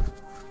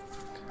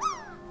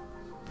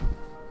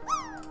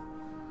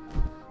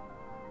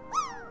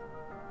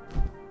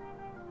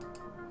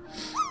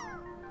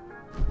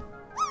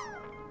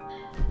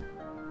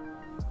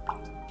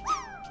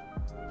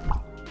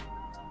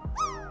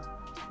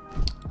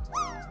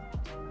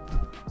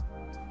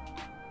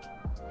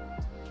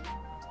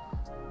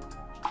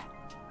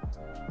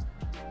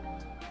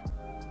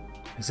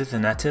 Is it a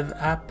native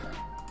app?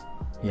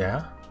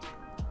 Yeah.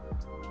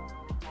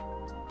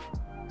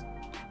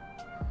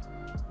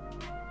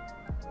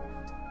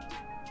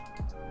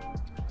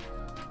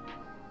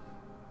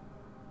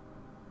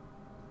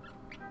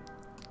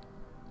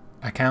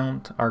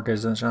 Account,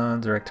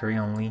 organization, directory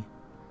only.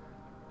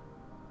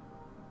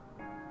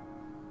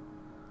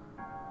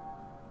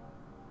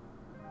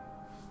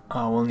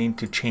 We'll need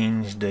to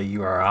change the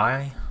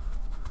URI.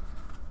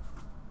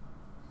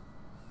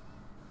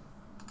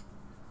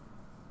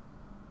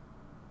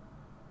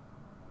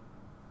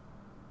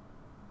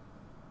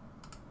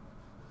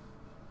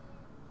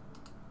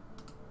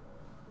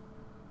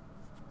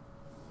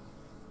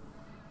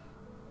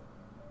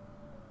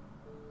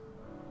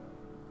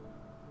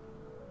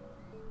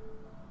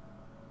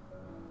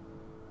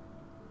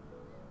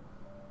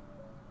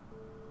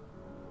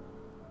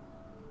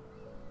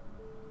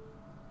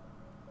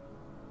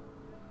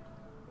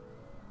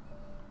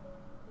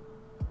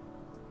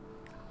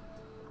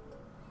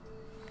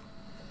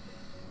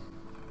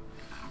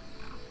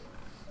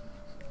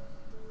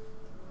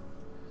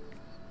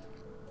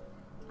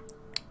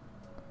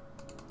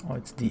 Oh,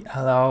 it's the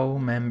allow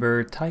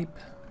member type.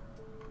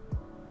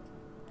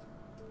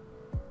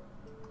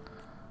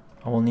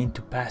 I will need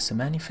to pass a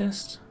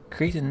manifest.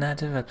 Create a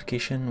native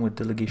application with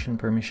delegation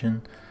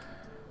permission.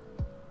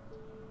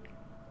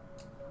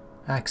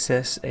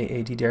 Access a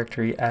AD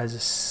directory as a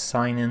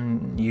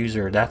sign-in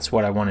user. That's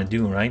what I want to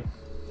do, right?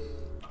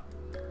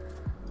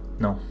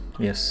 No.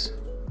 Yes.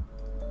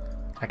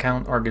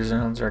 Account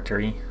organizational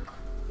directory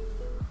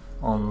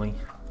only.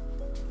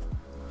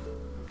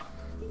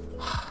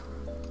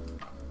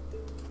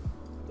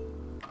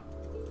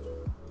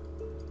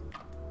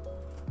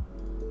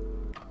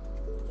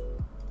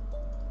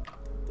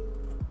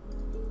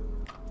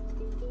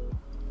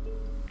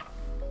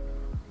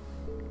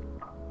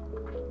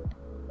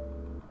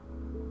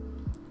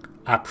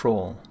 App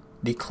role.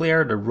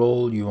 Declare the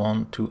role you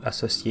want to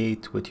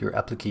associate with your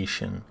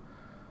application.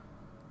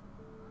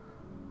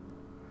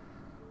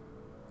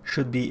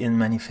 Should be in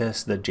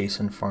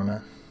manifest.json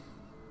format.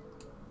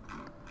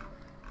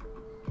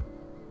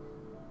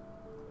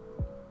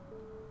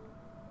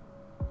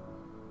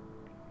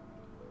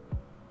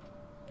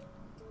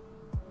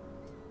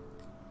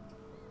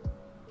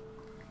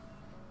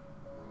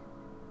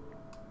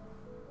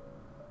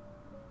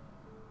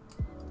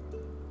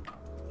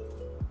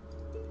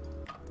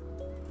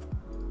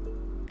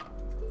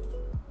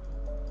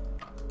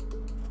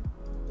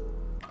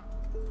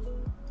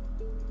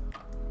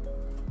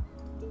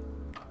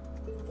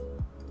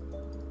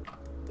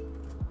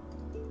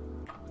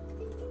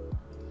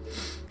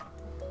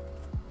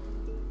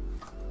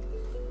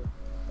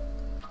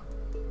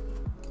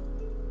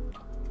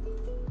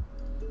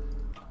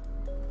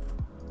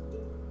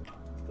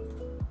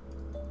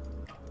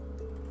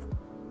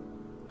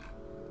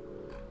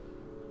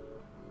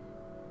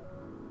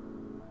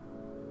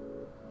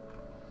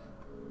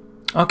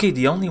 Okay,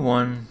 the only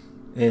one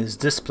is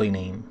display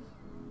name.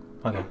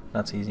 Okay,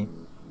 that's easy.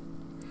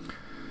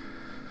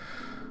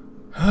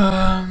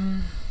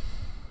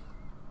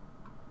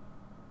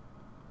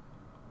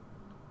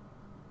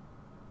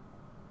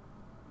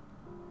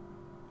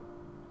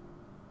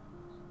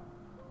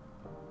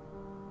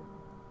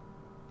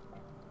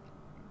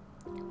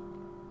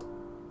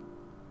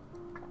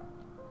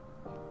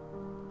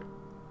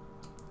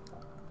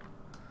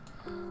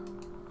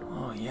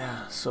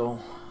 Yeah, so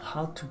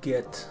how to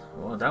get,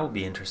 well, that would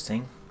be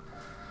interesting,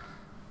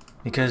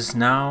 because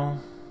now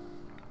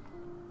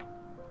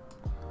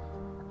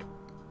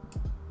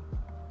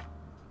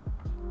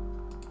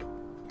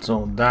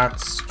so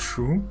that's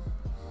true.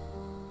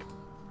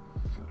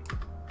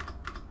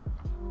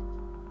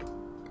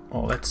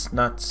 Oh, let's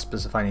not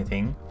specify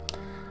anything.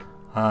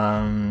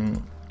 The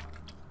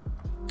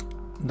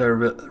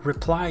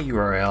reply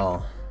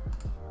URL,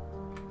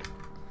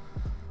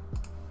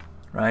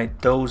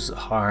 right? Those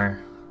are,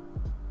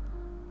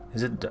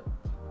 is it the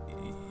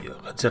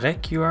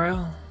direct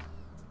URL?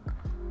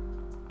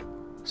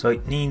 So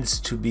it needs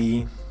to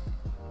be,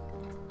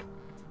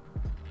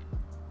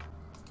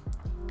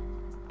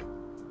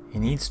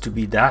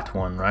 that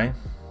one, right?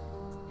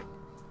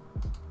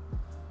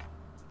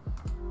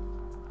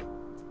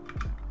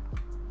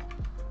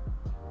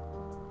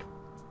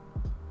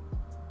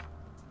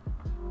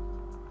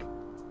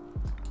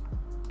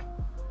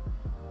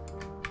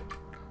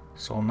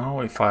 So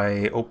now if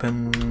I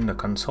open the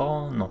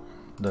console, no,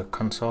 the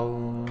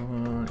console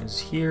is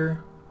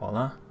here,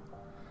 voila.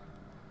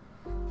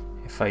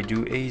 If I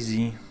do AZ,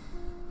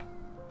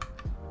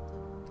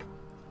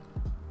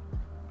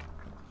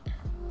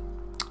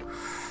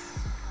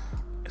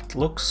 it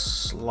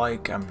looks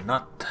like I'm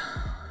not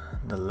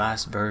the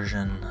last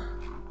version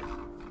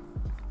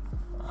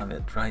of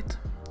it, right?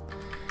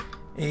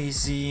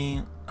 AZ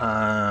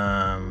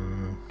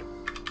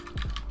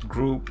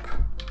group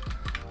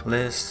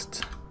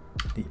list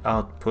the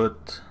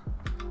output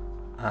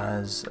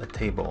as a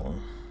table.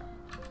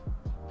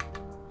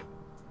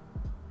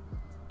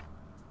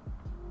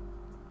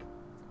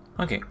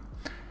 Okay,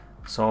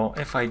 so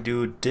if I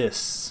do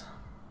this,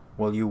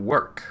 will you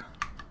work?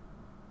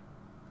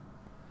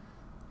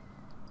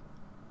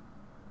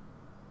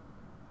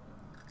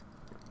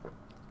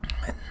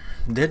 It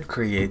did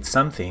create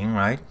something,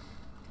 right?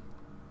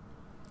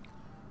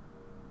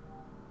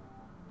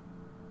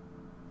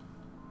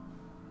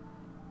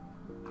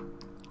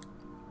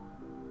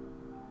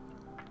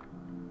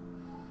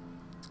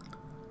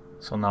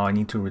 So now I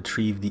need to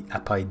retrieve the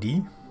app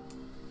ID.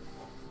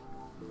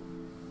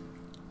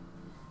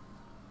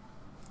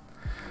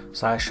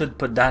 So I should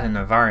put that in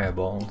the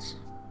variables.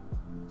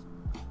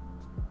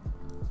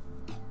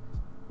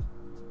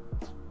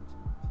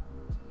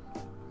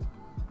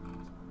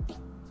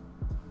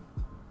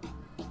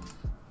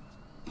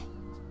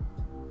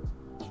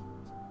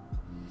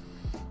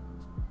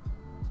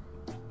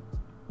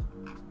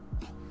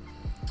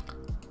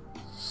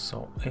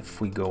 So if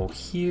we go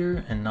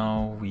here and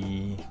now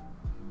we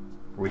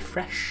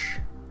refresh.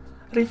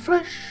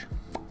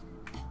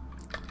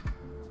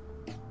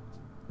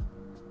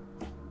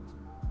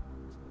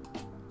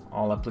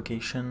 All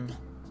application.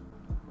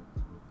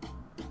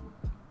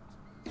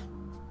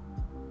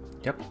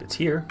 Yep, it's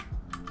here.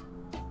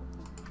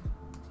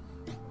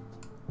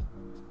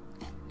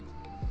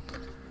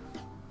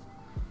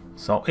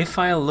 So if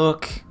I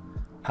look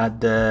at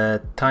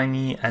the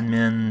tiny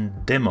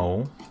admin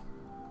demo,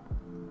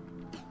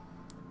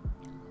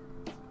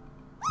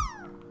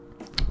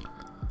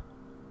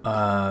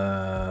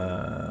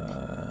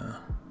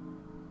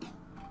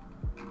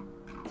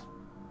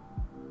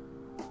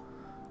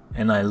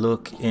 and I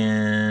look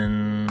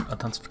in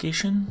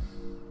authentication,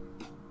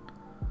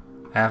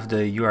 I have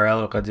the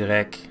URL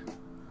redirect.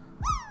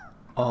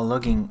 Oh,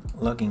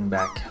 logging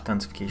back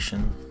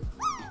authentication.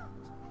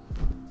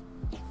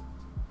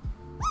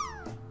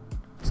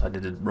 So I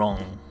did it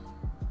wrong.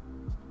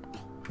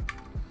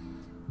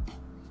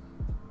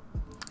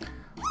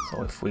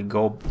 So if we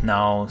go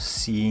now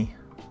see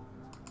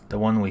the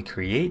one we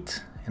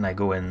create, and I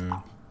go in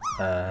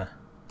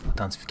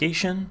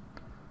authentication,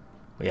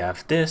 we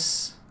have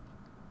this.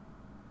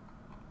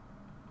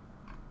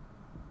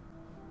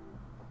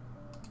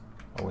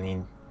 Oh, we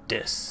need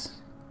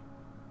this.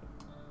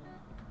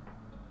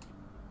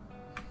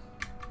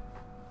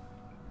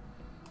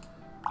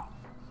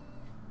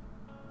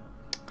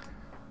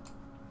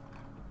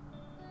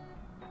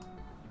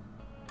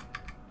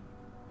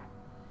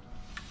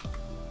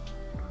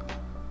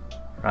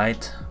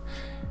 Right?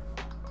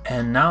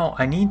 And now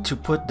I need to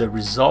put the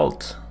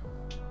result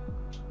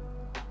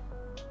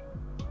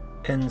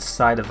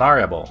inside a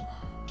variable.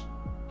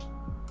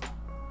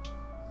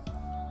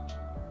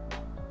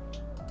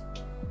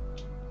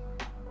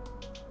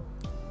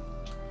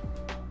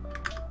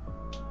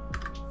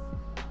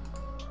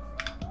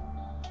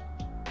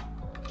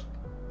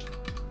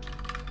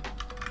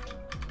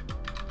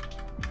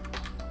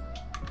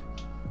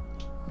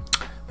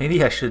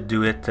 Maybe I should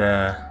do it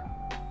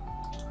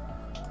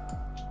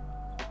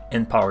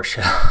in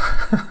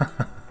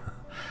PowerShell.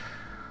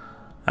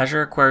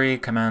 Azure query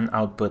command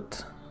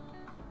output.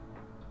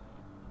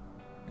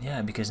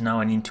 Yeah, because now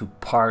I need to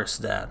parse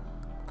that.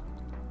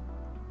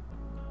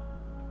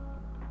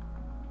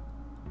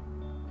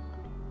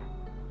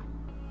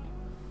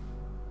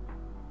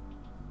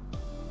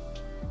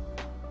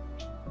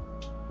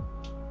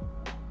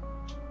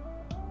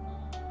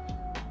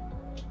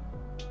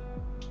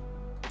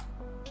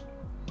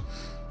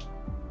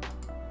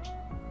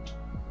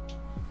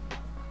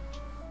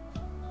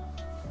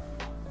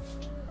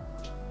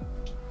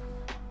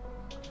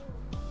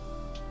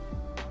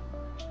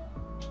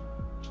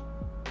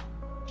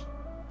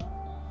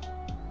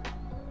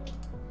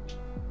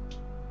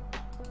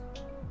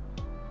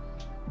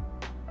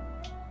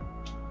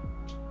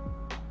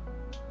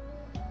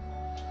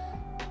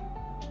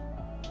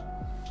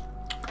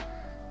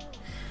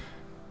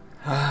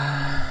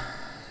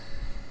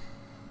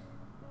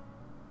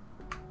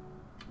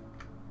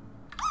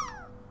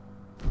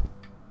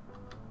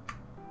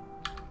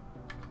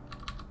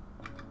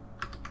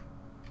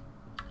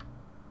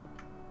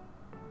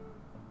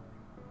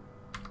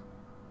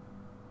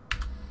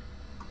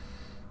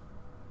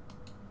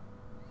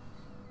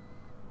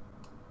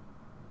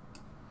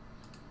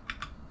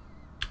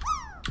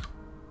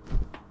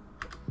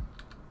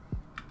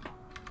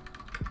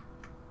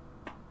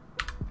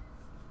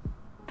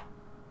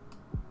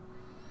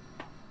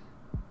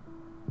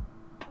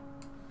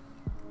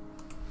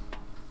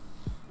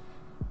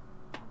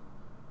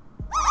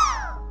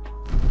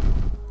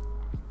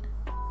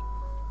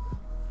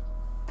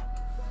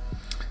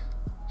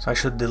 So I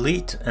should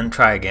delete and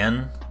try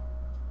again.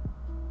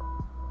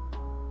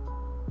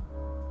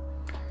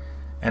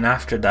 And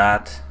after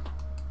that,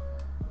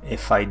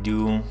 if I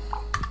do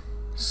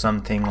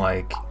something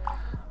like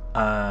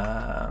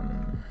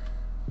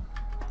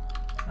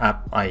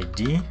app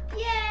ID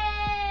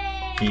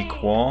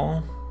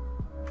equal,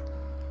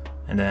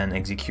 and then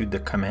execute the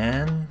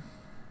command.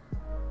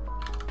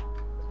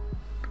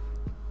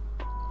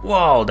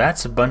 Whoa,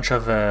 that's a bunch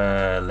of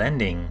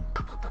lending.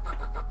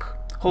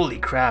 Holy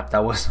crap,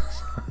 that was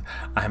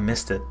I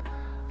missed it.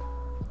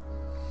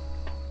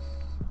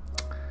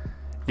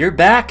 You're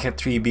back at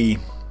 3B.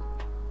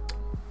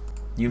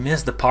 You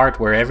missed the part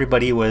where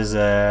everybody was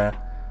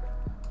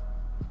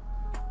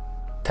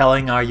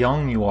telling how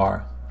young you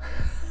are.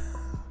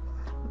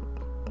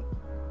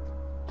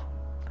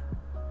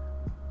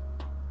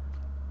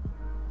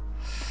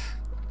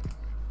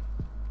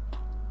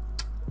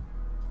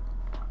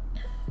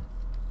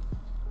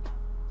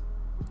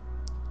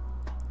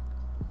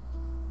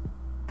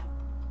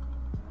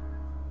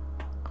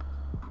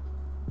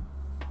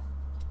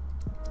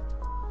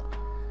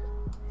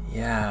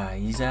 Yeah,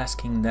 he's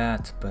asking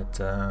that, but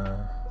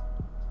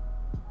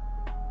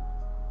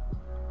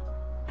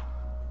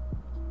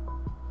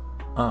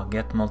oh,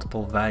 get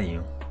multiple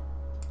value.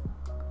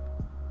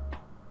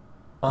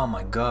 Oh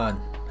my god,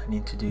 I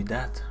need to do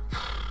that.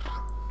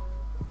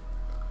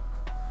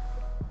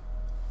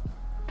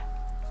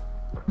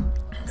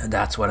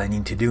 That's what I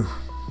need to do.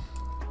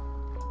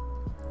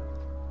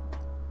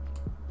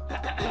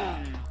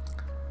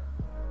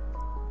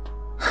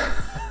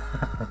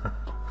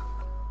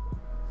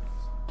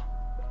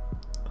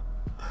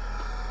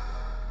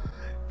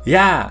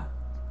 Yeah,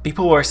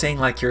 people were saying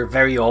like you're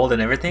very old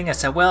and everything. I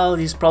said, well,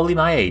 he's probably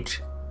my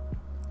age,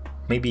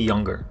 maybe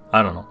younger.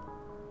 I don't know.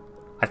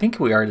 I think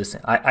we are the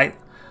same.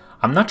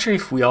 I'm not sure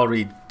if we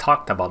already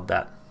talked about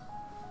that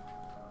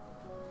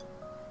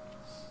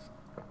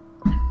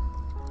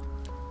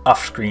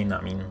off screen.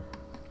 I mean,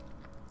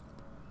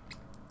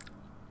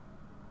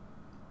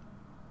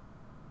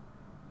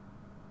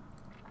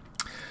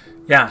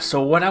 yeah.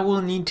 So what I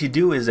will need to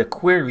do is a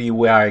query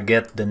where I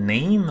get the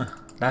name.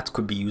 That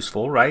could be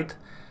useful, right?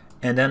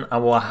 And then I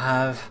will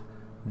have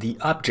the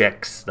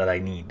objects that I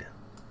need.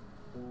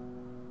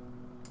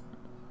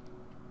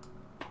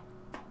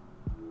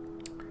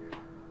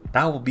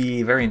 That will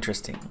be very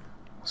interesting.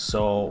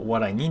 So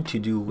what I need to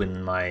do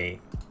in my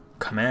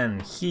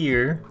command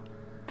here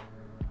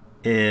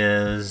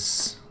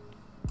is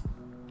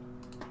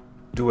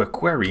do a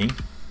query,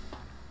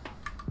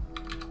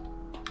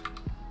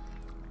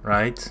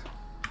 right?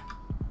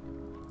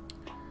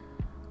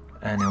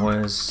 And it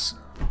was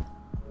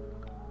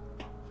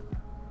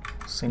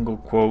single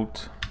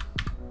quote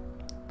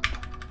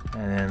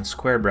and then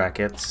square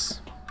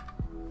brackets,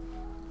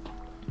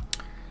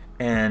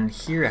 and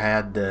here I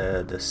had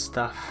the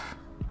stuff.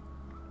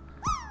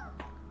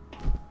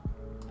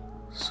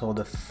 So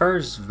the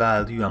first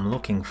value I'm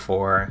looking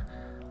for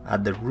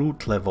at the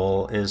root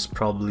level is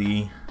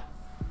probably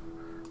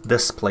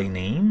display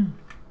name,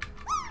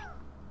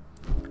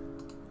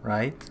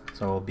 right?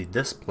 So it will be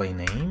display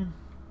name.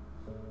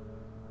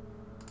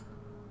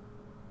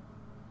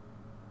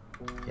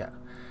 Yeah.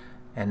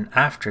 And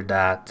after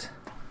that,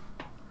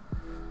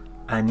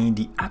 I need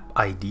the app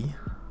ID.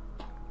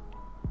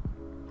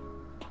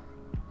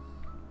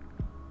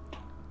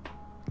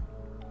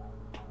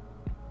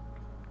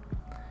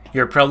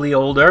 You're probably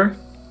older.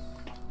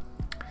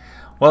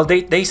 Well,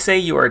 they say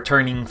you are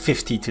turning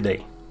 50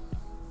 today.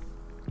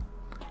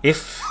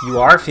 If you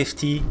are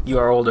 50, you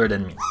are older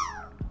than me.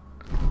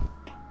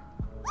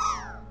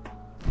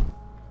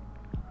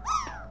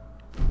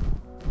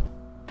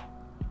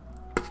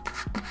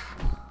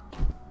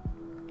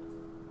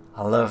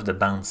 I love the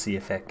bouncy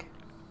effect.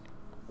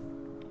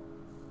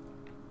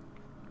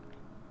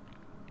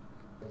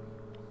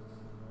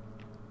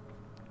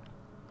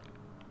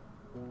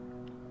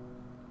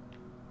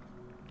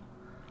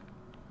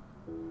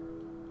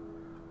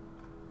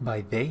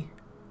 By they?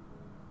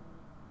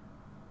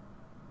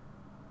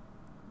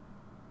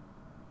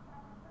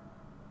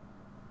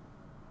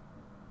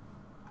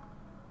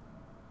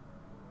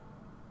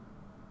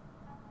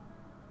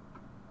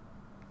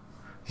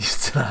 You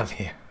still have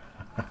here.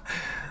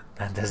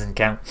 That doesn't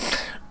count.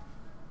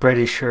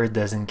 Pretty sure it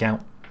doesn't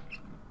count.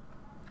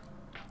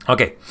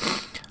 Okay.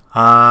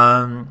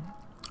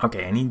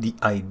 Okay, I need the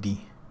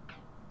ID.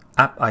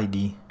 app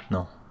ID.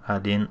 No,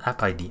 add in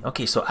app ID.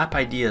 Okay, so app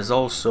ID is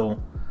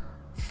also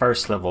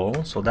first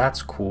level, so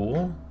that's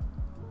cool.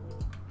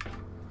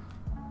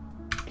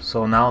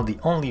 So now the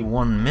only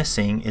one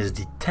missing is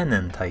the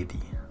tenant ID.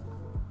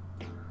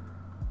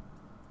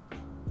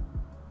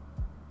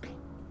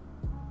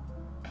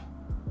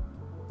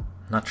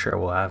 Not sure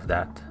we'll have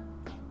that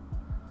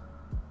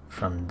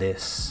from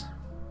this.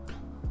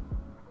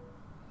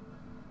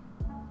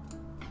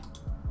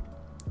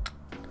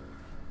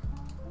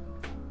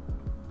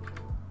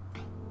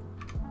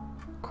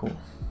 Cool.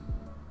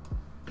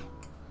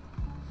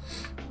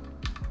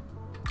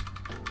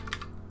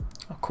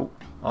 Oh, cool.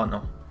 Oh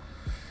no,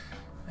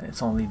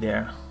 it's only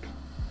there.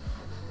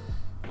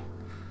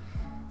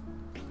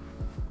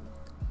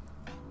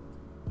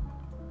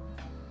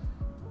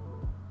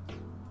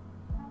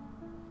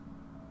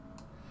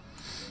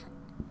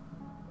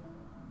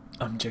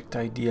 Object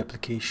ID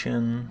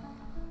application.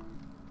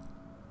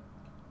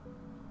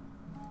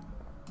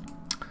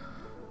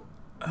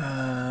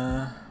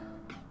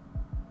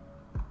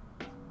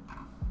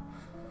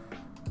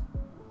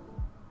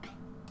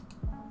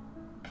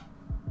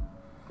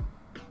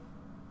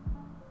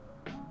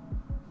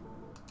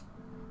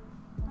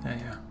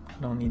 Yeah, I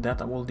don't need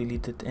that. I will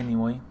delete it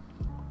anyway.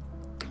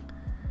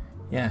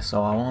 Yeah,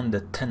 so I want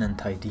the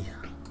tenant ID.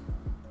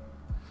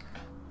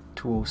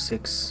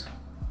 206.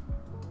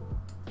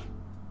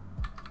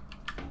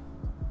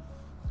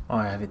 Oh,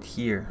 I have it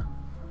here.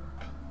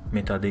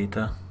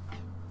 Metadata.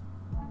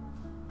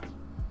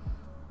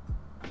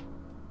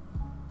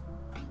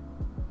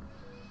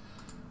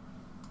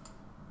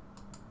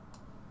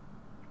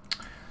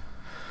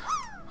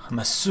 I'm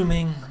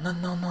assuming. No, I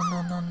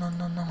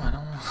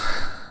don't.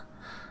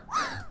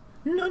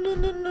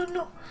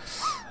 No.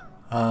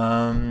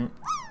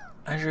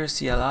 Azure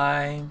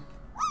CLI.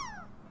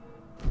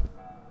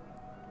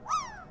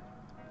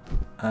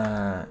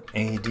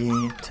 AD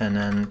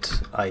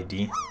tenant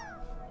ID.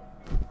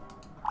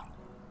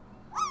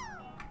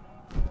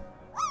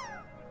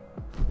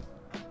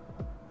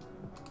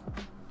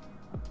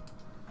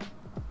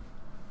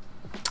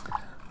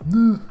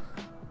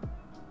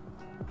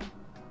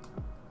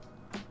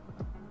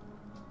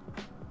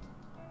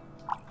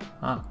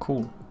 Ah,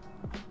 cool.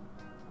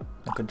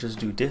 I could just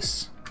do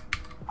this.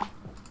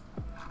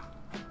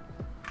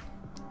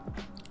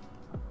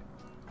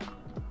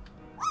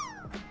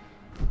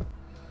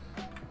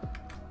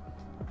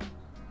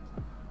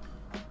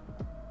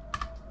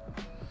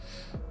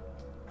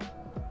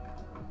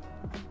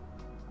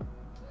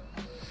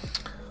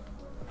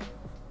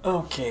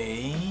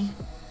 Okay.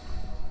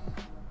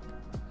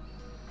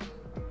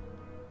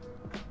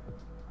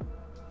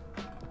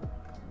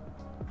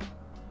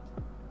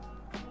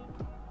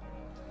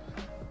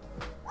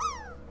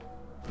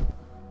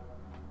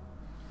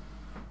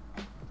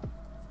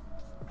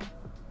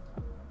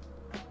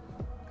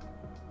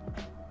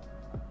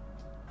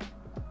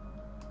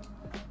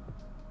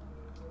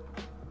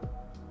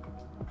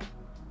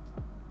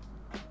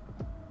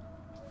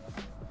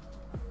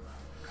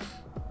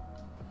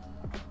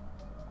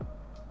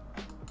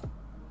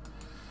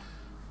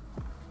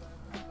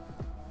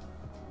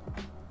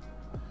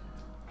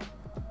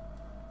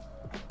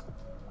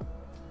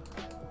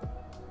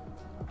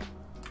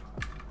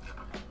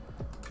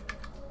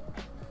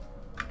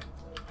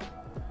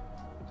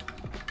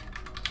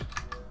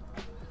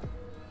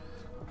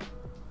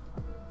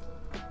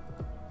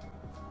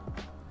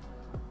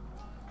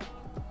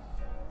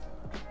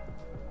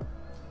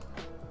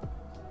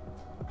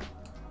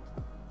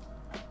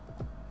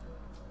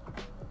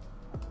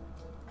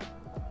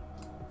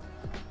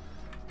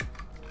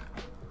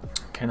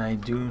 Can I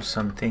do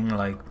something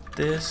like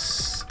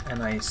this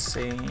and I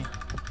say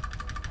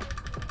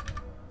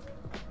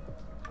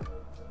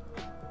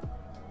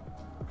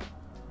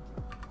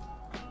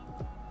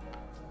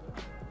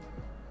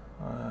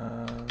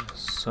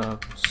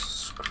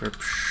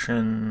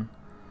subscription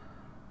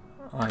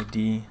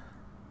ID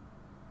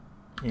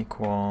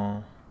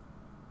equal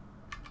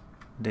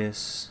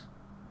this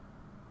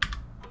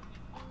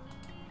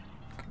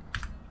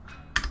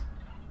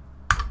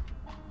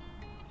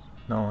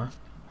no, huh?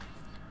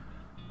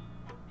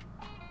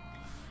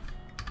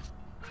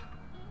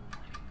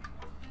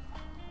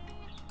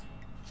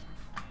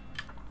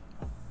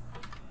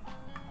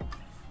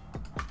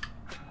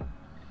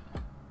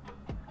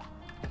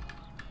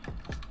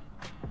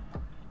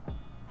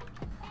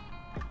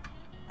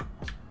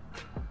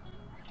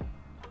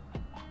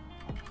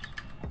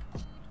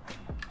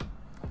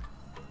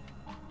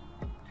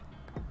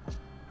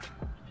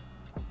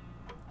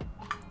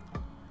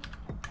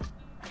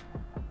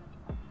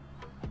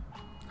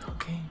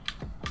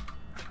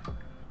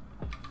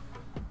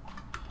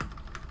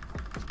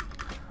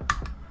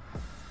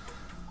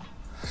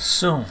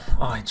 So,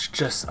 oh, it's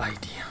just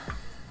ID.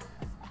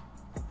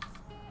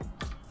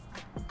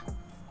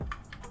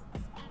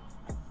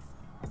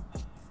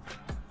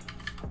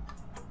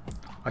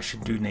 I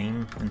should do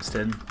name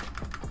instead.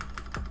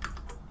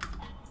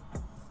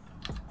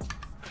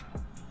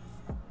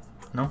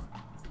 No?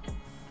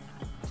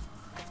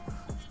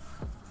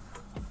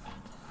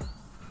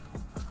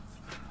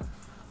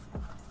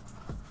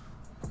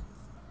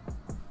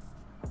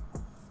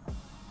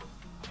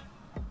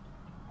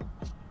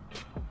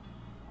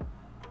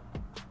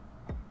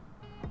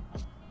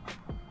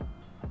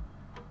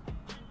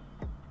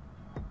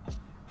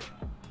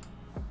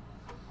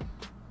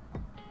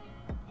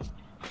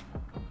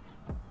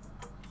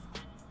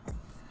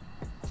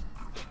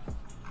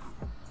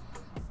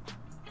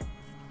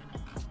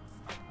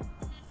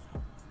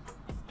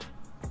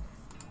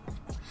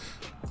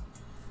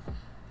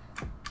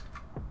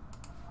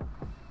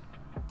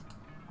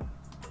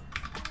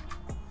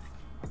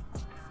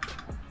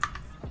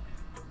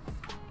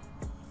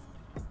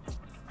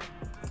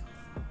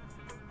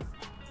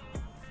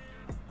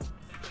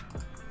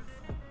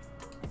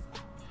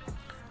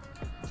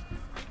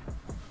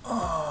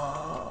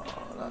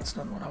 that's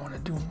not what I want to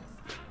do.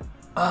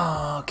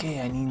 Oh,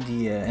 okay, I need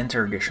the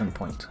interrogation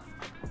point.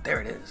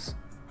 There it is.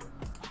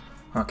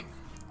 Okay,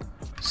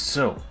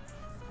 so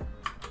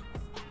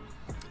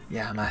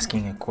yeah, I'm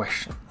asking a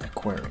question, a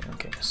query.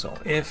 Okay, so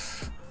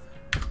if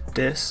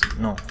this,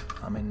 no,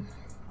 I mean,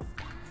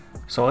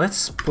 so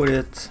let's put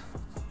it,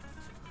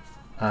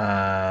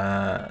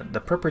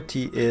 the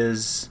property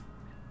is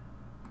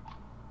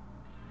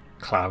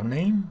cloud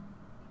name.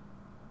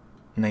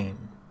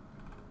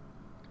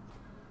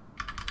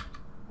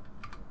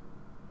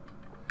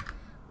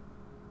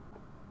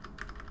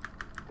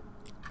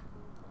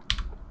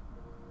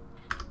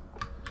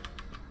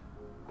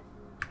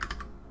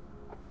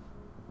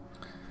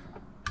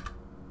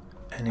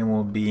 And it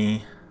will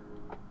be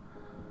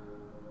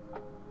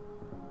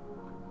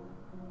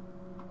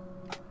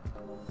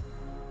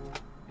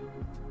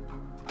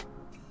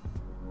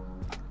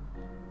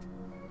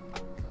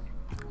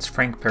it's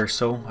Frank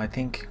Perso, I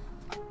think.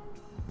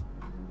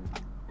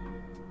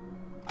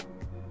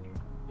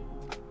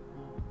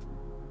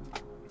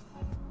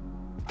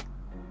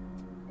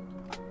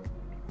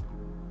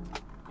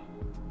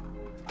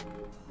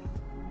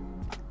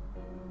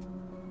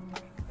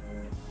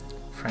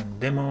 Frank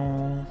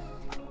demo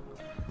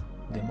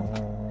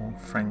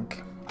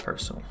Frank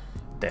Perso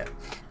dev.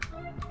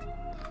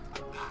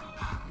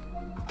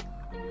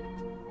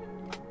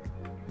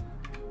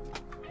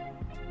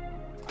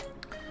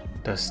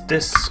 Does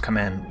this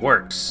command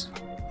works?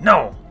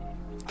 No!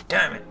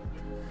 Damn it!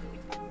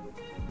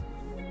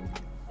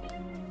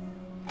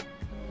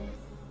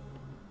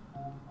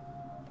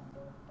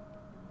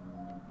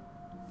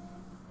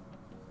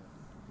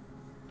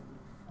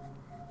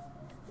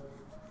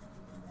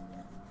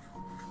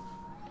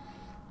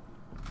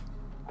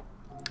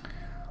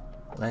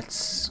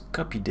 Let's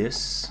copy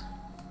this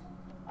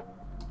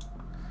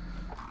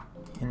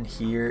in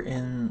here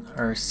in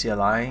our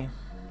CLI.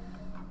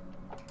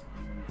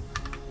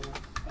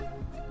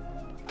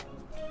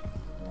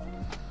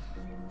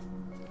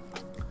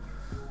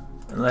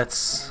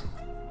 Let's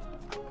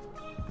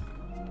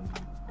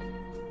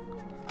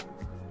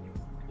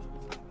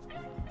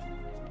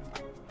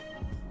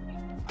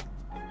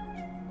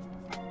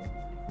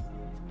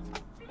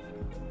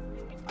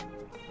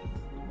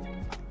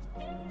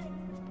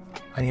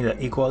I need an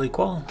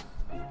equal.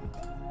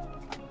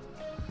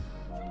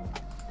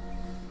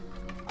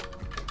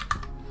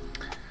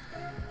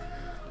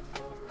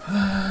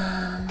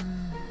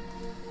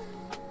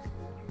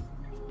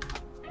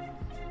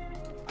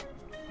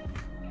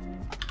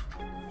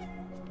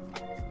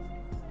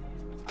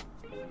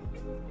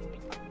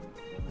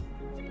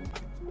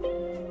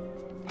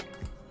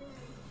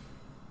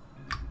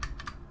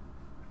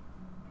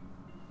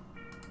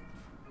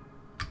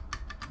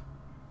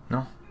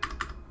 No.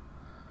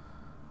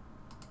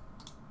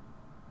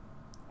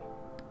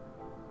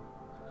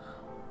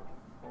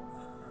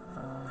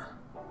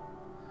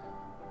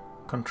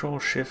 Control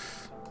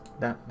Shift,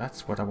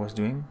 that's what I was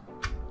doing.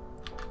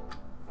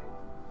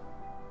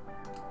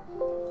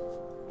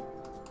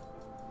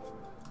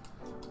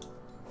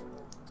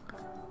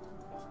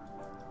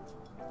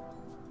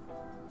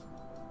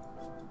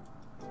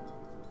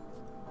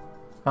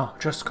 Oh,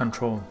 just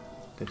control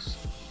this.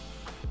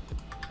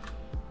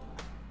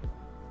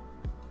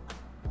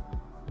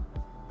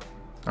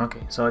 Okay,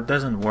 so it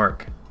doesn't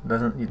work.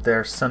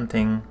 There's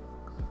something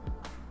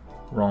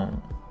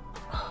wrong.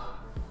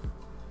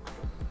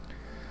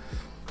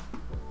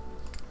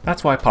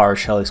 That's why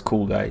PowerShell is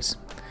cool, guys.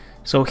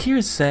 So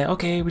here's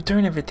okay,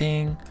 return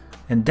everything,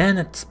 and then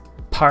it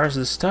parse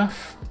the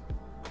stuff.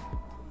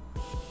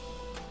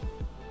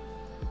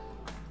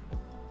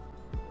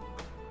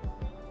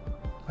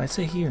 I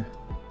say here.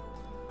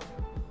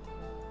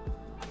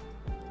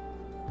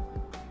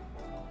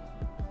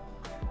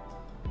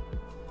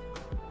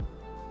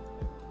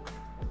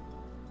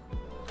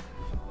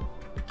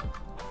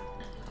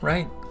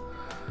 Right.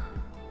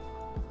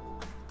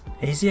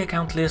 AZ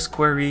account list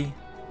query.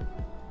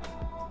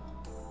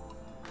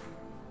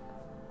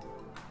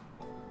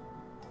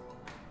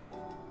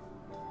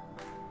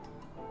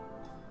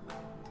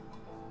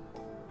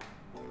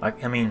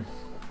 I mean,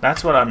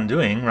 that's what I'm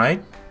doing,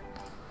 right?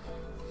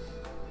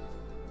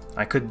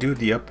 I could do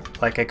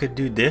I could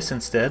do this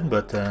instead,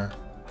 but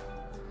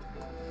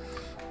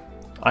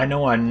I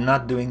know I'm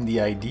not doing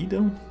the ID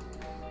though.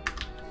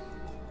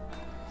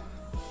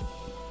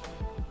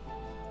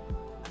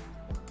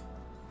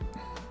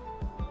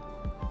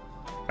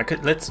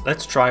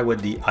 Let's try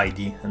with the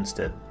ID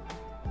instead.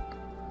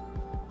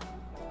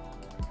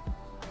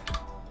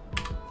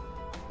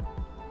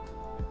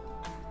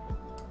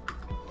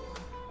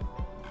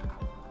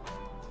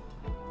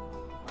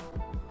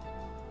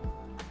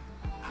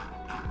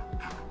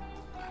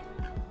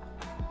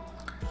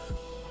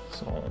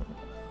 So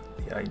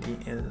the ID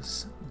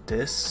is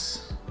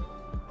this.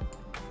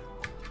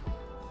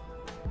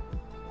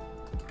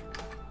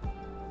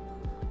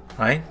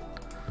 Right?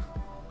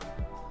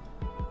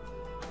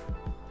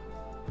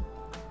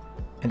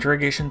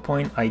 Interrogation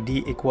point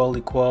ID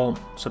equal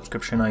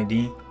subscription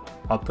ID,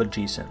 output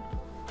JSON.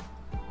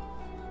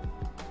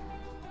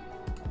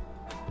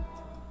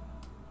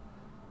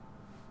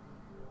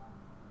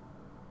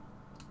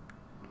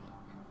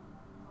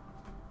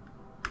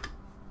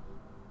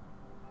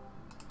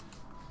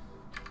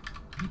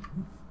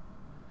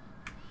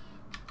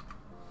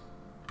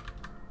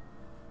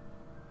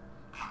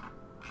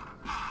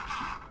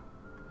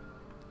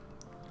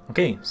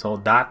 Okay, so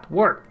that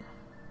worked.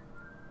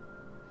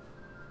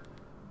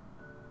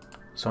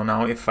 So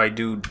now if I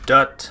do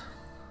dot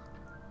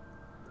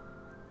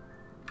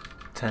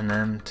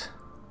tenant,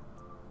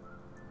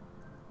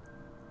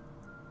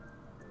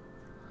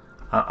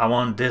 I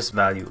want this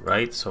value,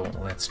 right? So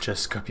let's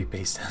just copy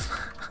paste it.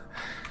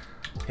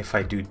 If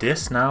I do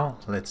this now,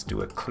 let's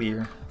do a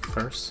clear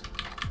first.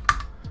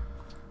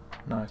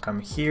 Now I come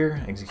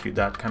here, execute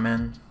that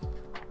command.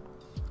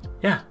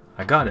 Yeah,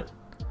 I got it.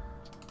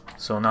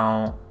 So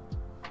now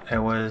it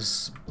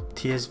was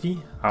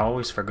TSV. I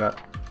always forgot.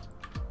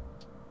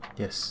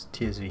 Yes,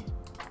 TSV.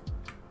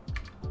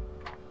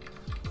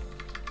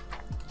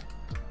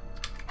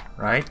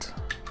 Right?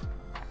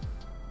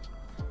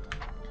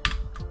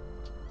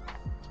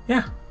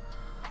 Yeah.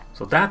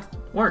 So that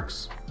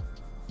works.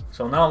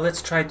 So now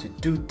let's try to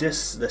do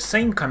this, the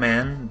same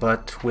command,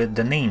 but with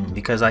the name,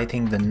 because I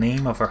think the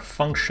name of our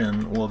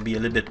function will be a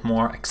little bit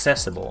more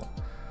accessible.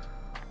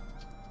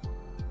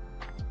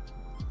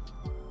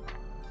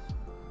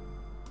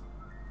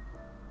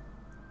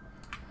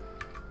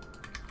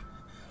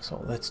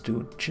 So let's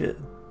do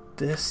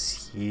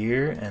this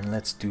here, and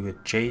let's do a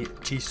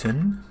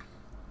JSON.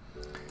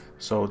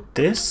 So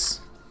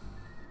this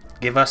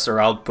give us our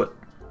output.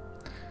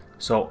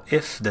 So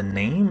if the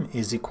name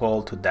is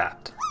equal to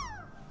that.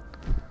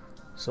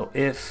 So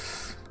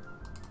if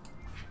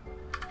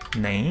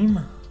name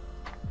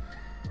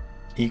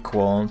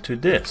equal to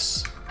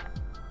this,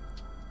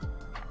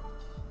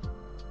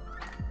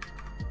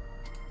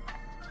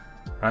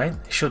 right?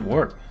 It should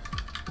work.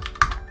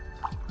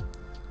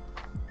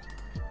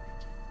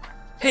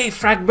 Hey,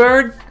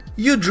 Fragbird,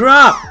 you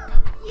drop!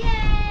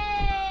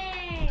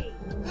 Yay!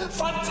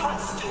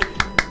 Fantastic!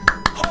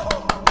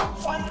 Oh,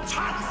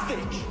 fantastic!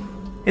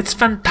 It's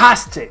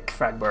fantastic,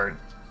 Fragbird.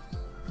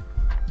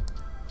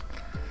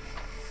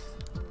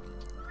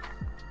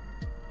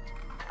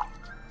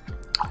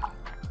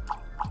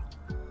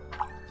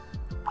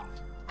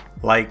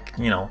 Like,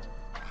 you know,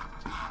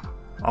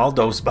 all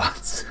those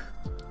bots.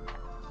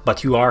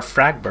 But you are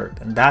Fragbird,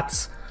 and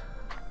that's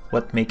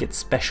what makes it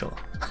special.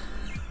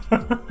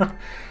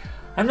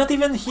 I'm not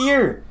even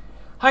here.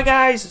 Hi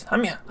guys,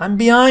 I'm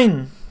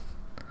behind.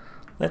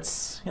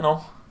 Let's, you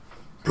know.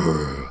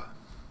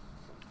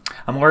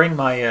 I'm wearing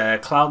my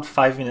Cloud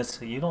 5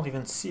 minutes. You don't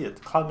even see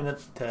it. Cloud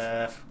Minute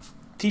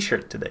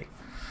t-shirt today.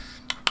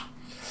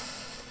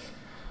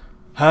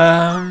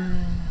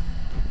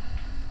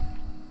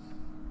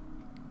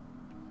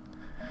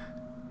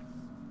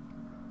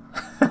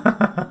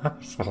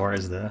 Where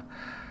is the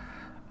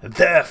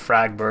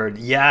Fragbird?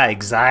 Yeah,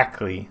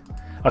 exactly.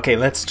 Okay,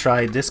 let's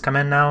try this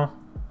command now.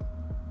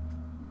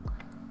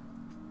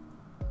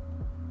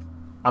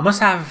 I must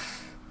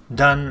have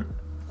done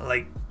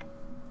like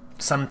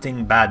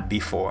something bad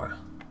before,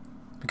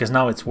 because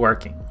now it's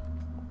working.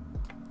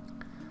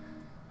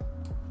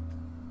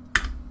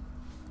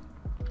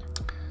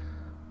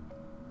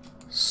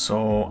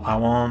 So I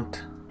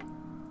want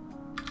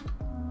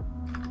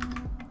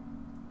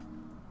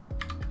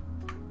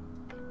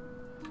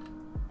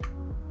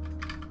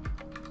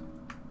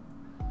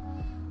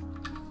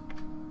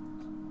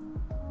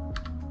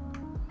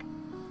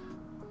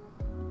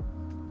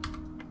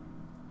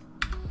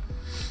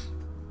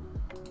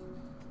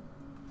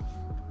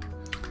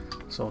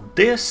so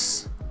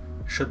this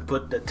should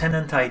put the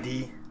tenant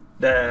ID,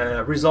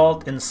 the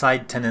result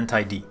inside tenant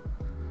ID.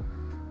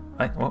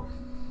 Right? Well.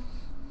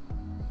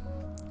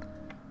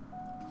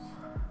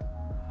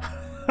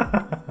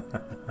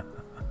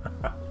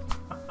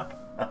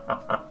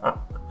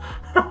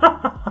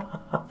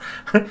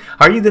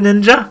 Are you the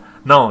ninja?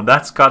 No,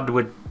 that's Code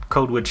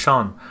with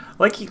Sean.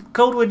 Like,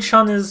 Code with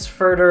Sean is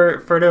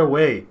further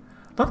away.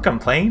 Don't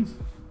complain.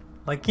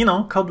 Like, you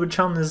know, Code with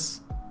Sean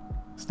is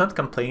not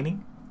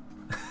complaining.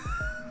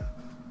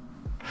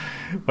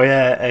 But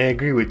yeah, I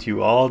agree with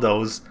you. All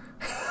those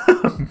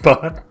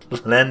but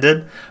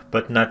landed,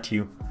 but not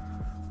you.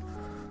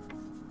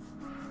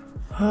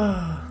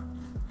 Damn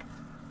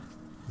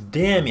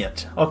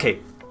it.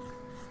 Okay.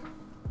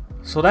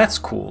 So that's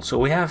cool. So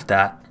we have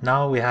that.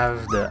 Now we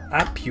have the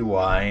app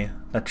UI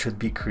that should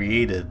be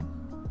created.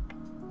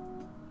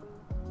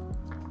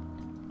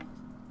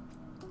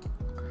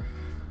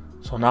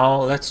 So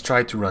now let's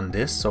try to run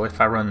this. So if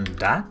I run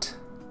that,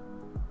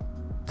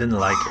 didn't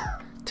like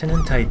it.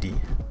 Tenant ID.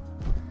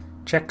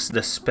 Checks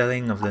the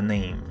spelling of the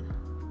name.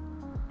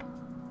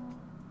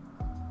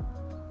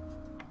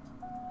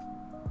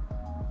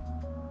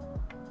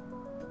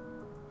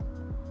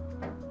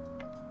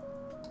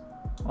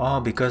 Oh,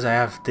 because I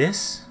have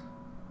this?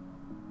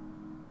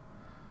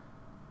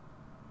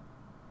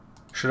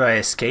 Should I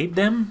escape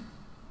them?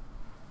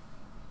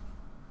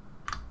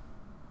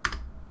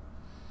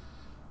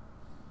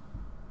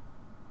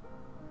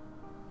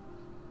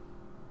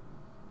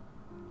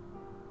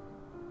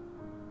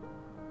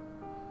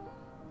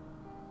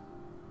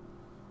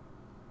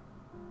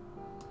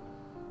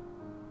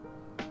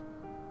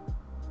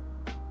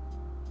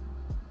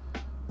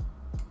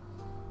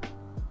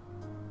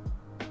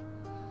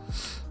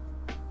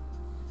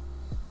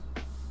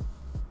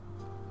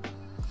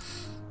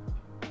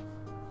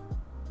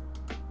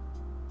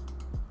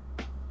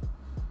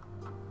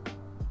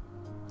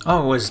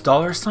 Oh, it was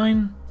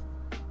 $sign?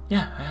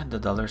 Yeah, I had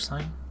the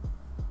 $sign.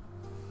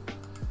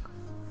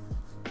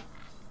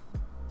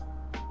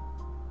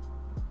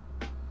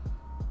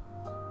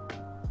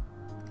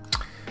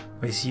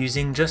 It's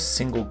using just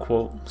single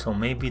quote, so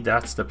maybe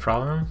that's the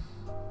problem.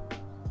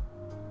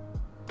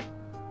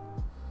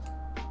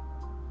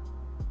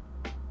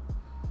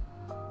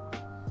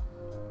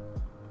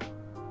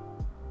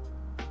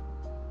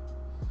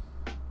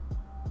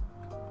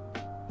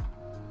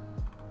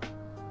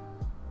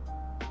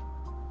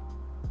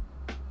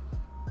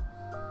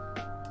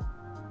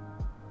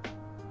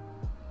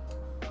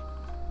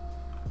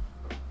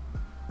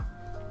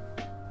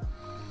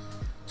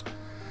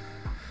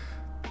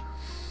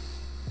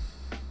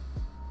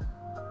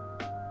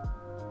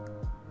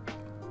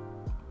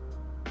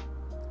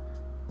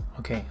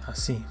 Okay, I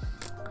see.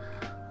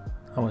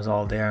 I was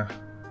all there.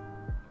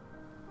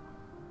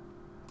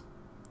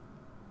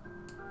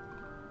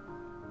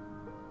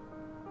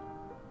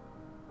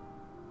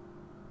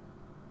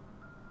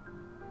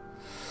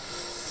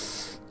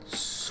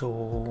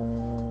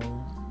 So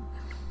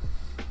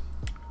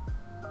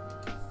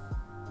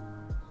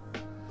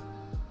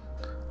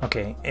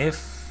okay,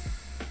 if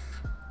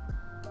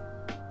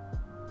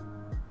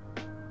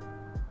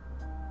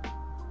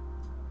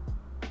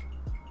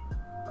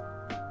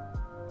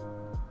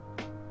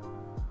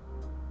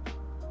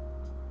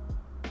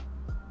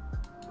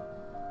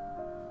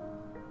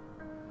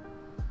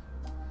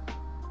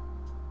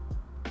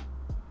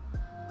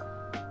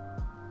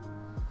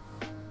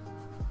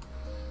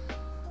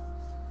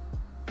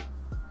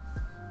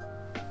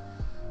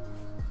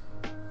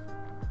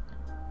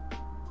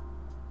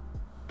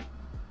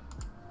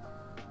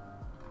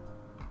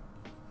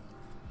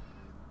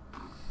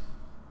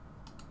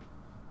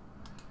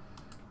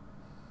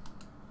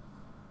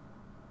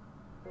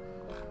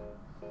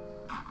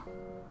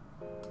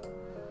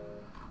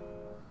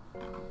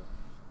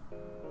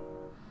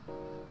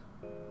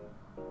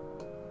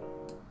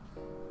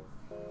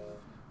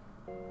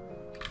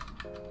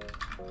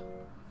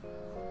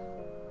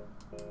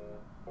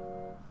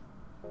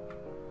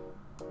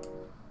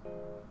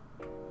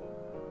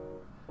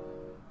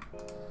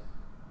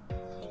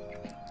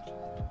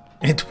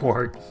it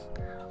worked.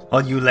 Oh,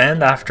 you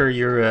land after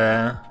your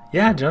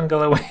yeah, John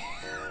Galloway.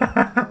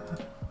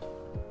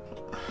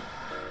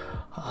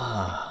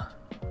 Ah.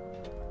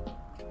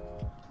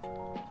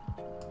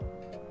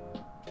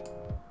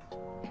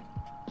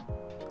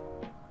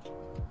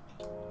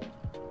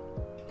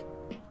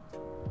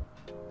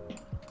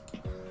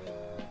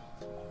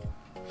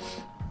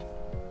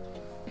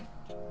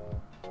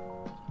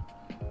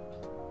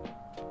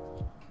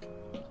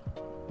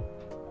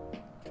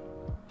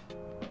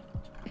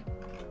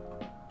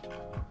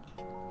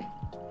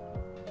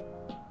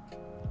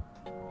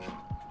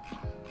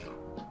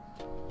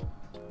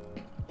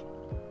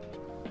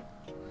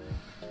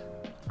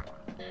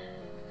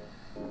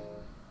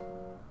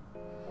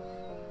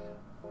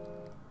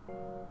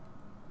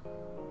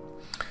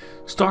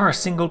 Store a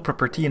single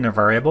property in a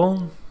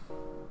variable.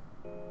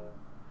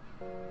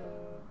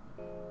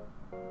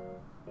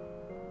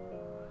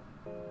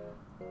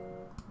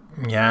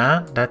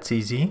 Yeah, that's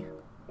easy.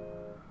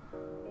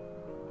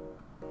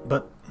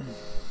 But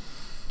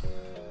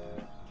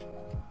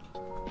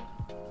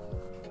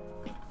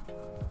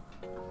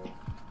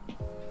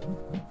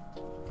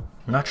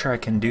I'm not sure I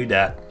can do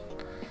that.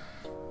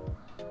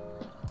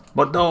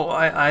 But though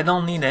I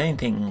don't need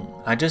anything.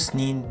 I just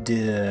need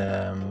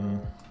the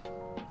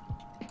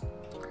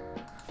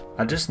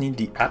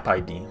app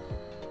ID.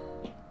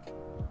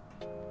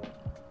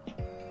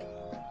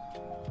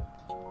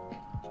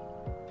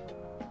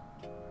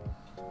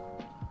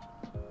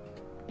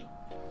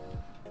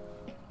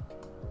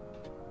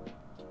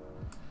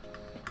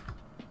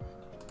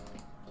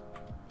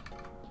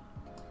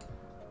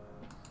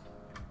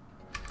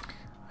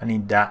 I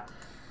need that,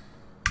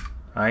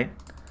 right?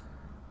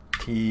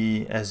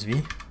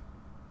 TSV.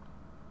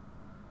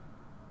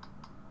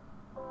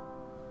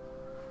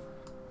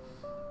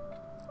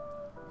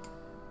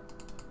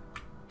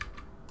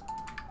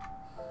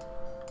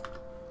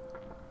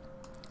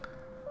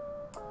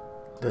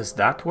 Does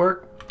that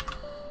work?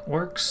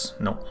 Works?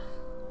 No.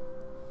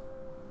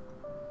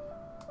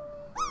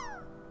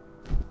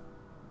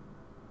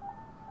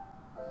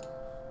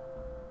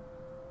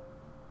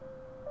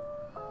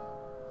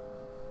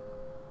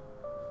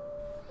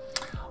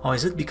 Oh,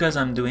 is it because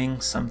I'm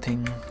doing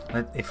something?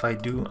 If I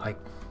do,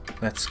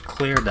 let's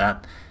clear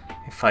that.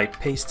 If I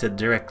paste it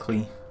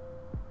directly,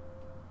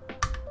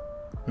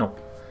 no.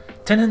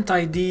 Tenant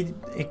ID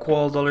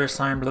equal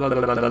 $sign blah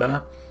blah blah blah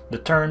blah. The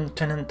term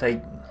tenant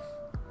ID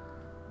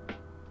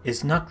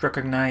is not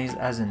recognized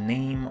as a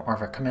name or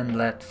a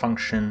commandlet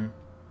function.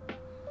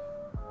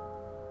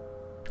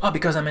 Oh,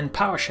 because I'm in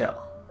PowerShell.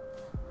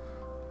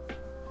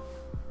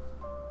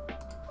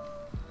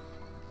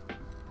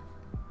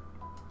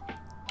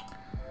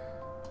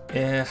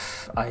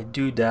 If I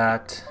do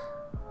that,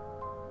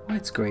 oh,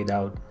 it's grayed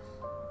out.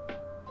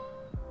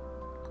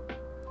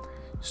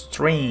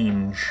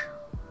 Strange.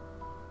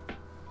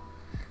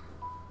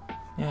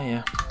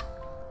 Yeah.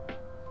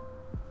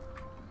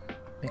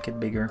 make it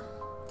bigger.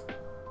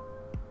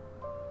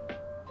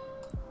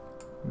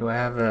 Do I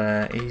have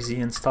a AZ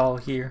install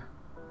here?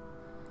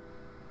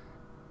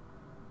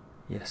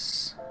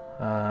 Yes.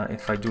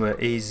 If I do a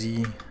AZ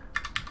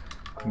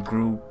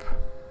group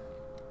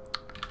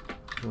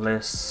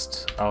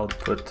list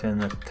output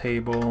in a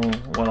table,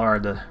 what are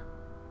the...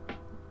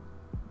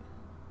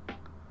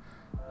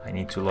 I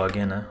need to log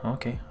in.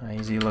 Okay,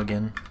 AZ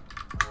login.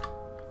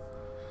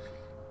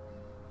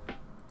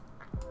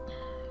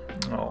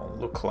 Oh,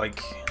 look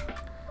like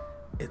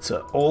it's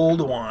an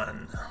old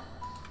one.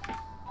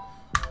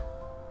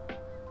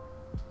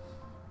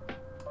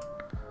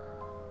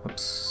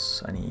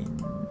 Whoops, I need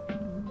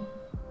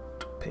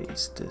to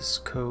paste this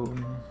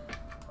code.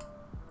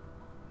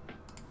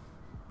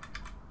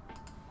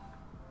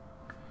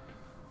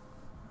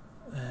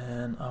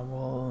 And I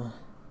will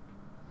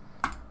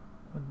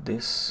put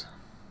this.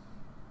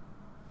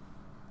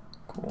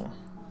 Cool.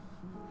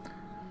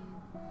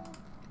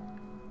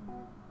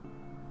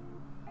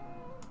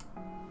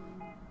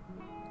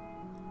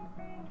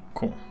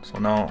 Cool. So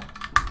now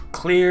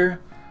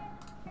clear.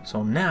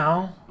 So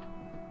now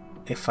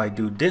if I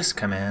do this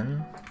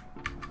command,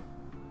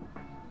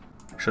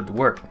 should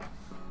work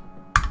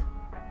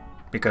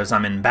because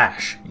I'm in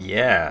bash.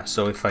 Yeah.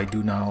 So if I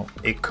do now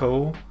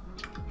echo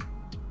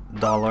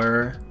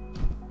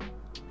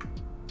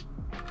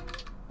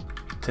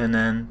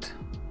 $tenant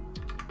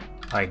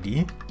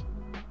ID.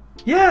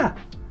 Yeah.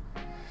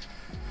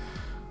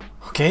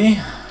 Okay,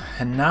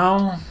 and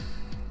now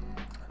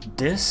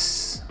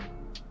this.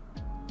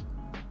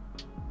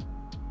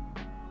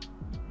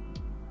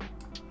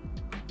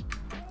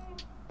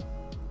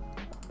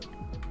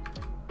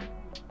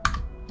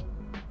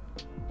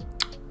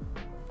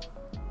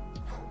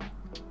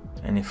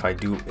 And if I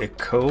do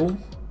echo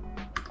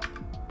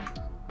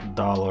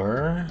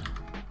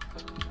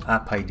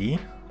 $app ID,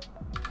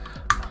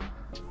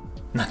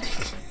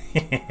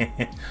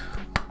 nothing.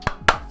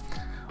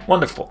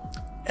 Wonderful.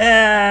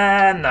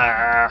 And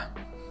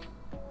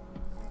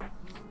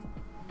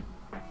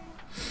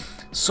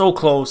so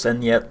close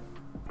and yet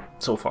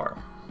so far.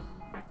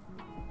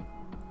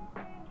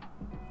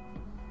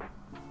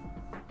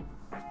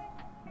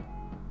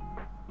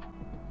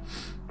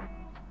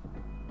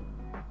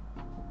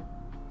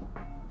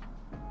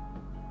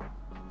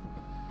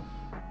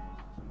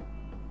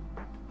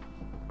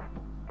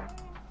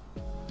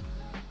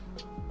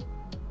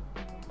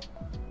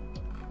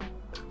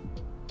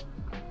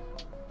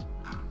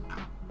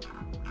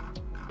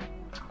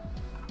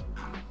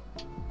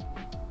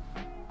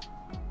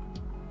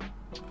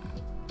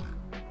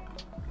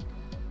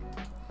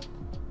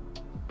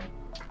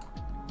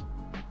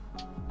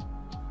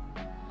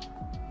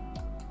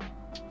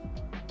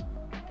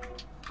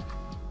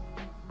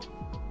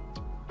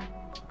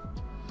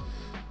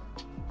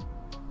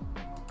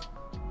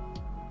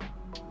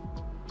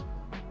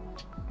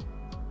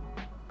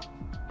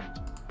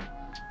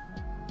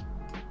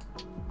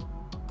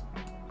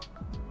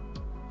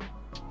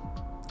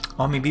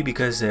 Or maybe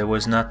because it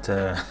was not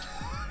now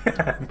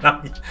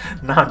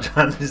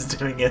John is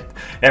doing it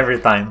every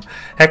time.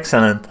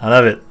 Excellent, I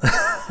love it.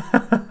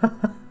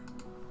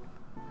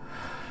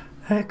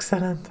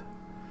 Excellent.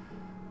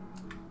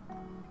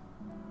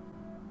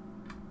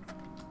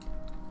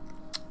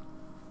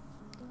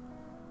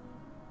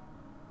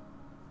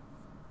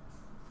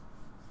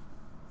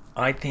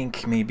 I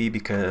think maybe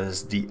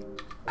because the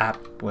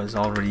app was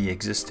already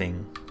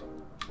existing.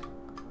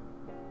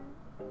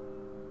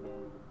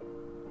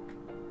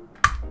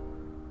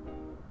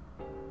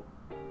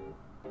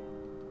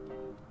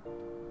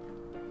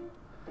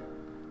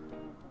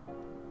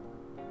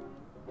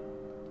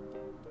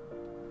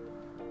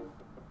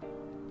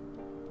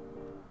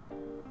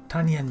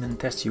 Tiny admin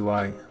test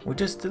UI, we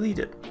just delete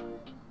it.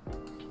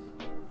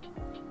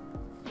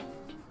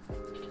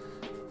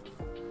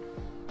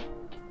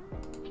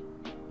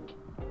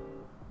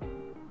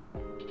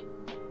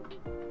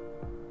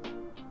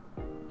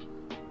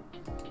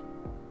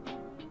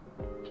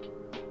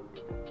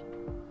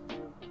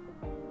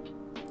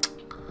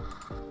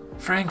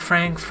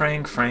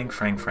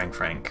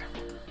 Frank.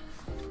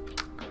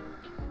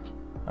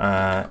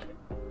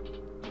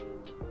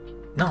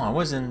 No, I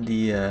was in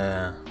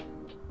the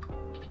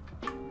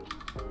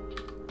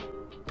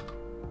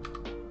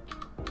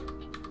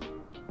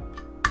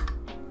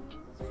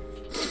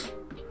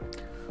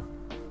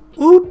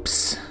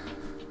oops.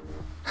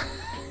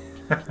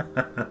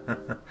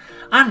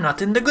 I'm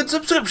not in the good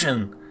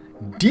subscription.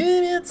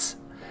 Damn it.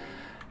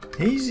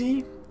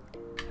 Easy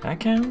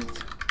account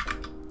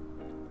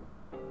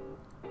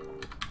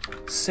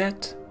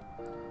set.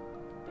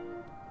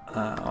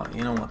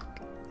 You know what?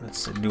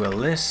 Let's do a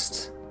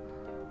list.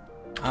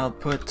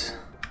 Output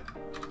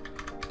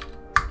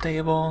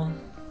table.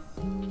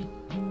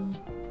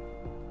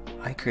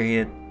 I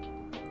created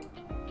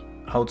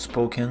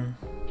outspoken.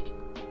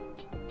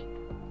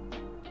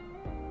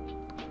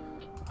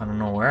 I don't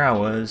know where I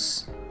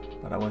was,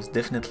 but I was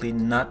definitely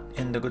not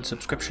in the good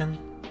subscription.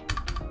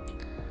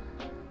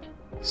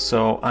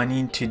 So I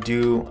need to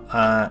do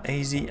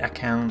AZ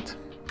account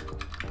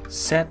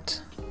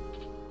set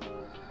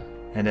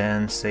and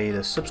then say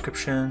the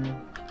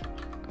subscription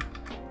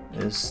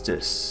is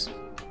this.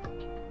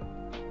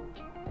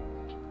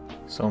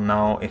 So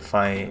now if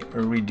I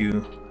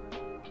redo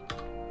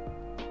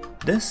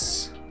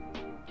this,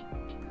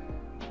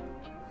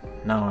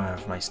 now I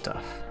have my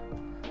stuff.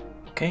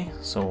 Okay,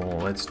 so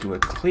let's do a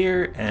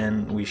clear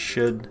and we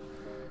should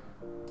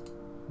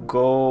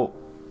go.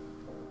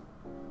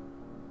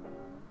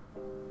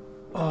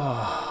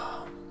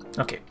 Oh,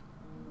 okay.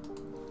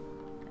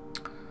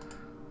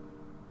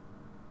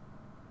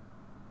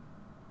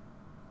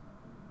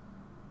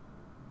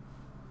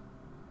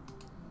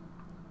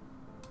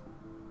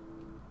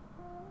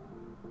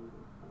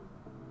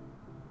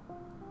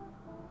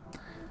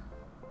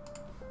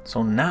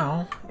 So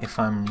now if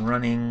I'm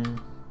running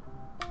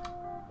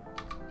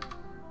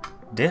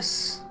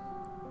this,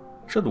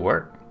 should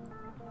work.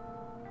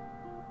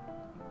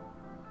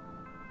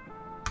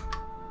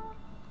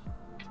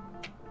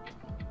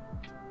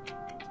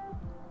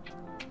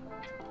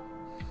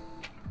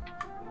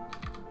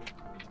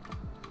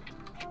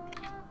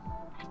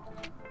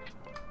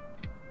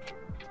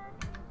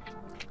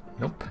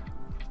 Nope.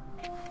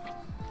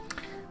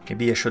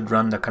 Maybe I should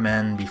run the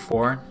command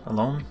before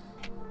alone.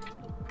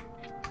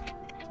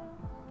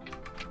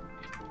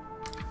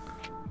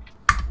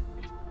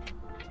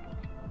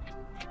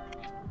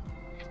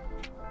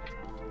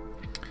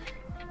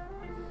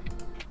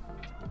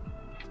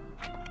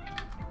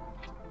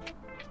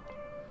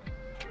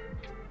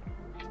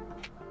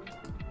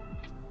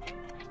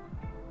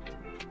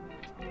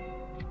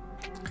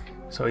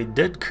 So it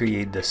did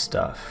create this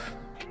stuff.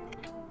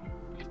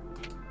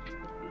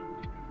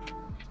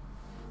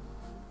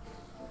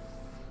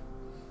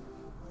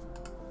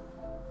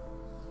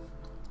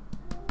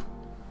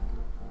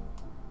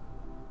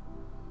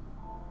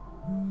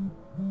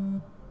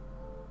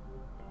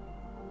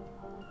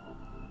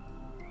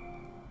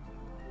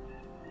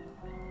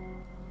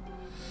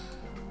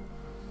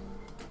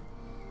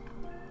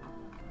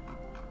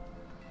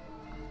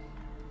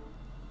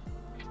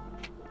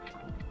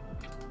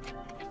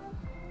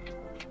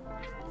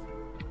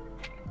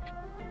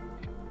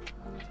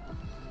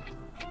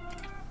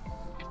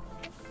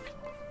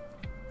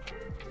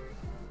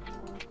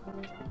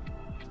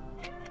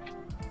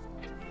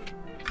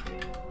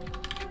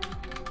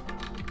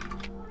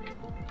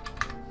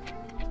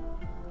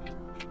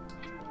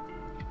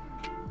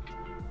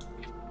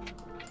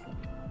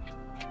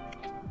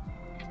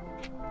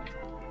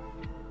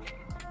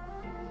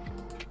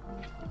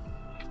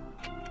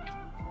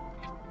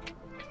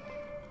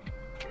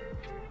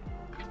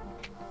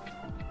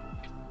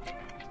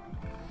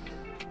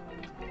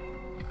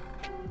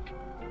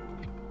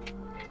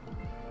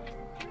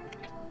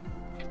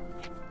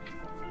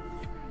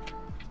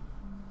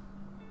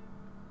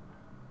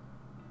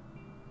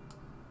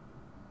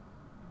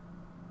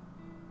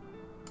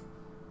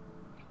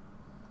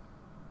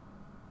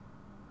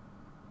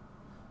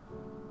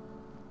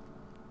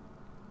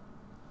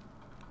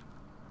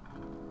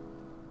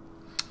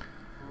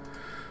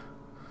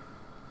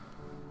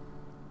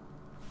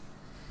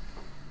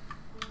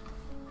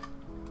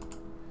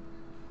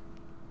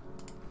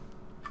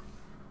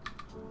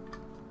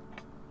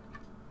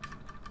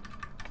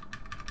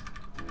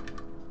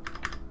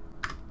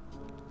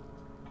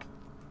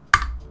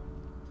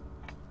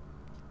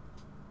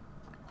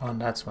 Oh,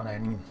 that's what I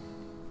need.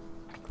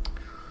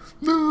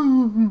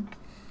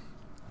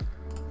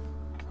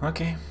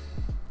 Okay.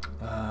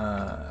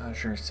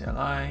 Azure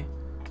CLI.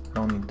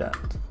 Don't need that.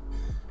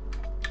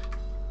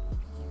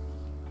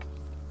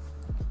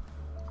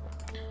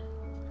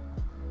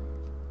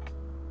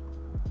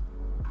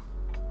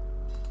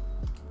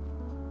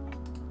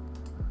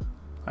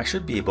 I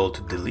should be able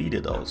to delete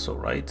it also,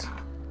 right?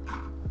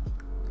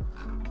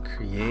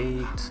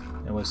 Create.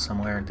 It was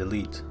somewhere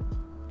delete.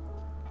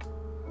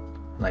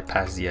 And I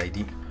pass the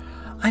ID.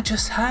 I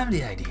just have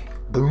the ID.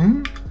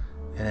 Boom.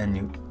 And then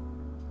you.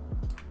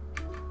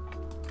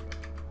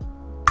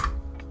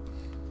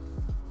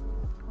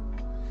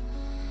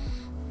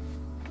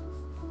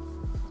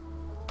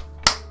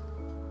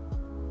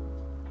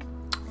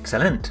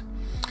 Excellent.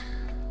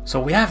 So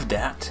we have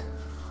that.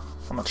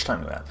 How much time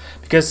do we have?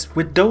 Because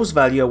with those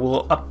values,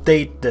 we'll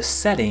update the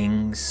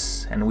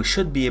settings and we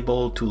should be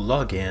able to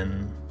log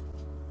in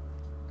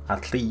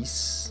at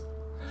least,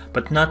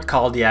 but not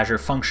call the Azure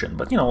function,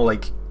 but you know,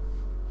 like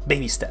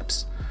baby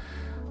steps.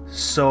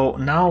 So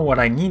now what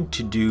I need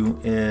to do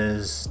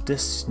is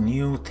this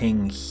new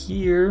thing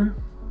here.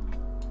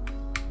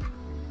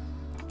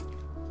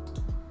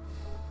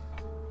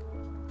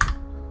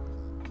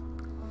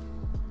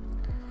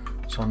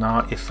 So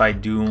now if I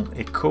do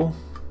echo,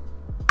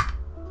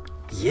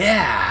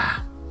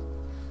 yeah,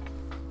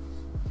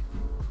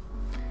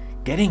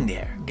 getting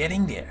there,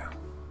 getting there.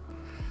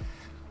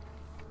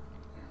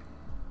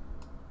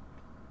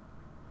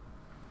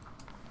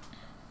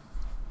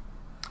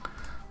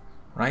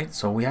 Right,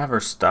 so we have our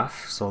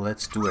stuff, so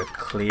let's do a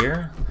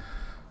clear.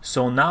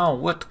 So now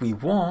what we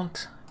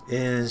want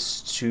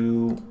is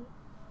to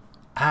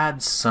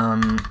add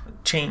some,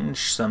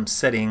 change some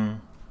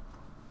setting.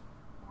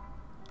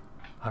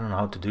 I don't know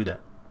how to do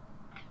that.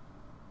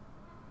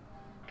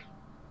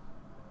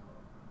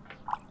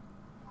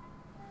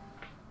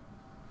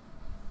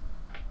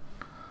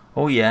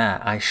 Oh yeah,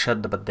 I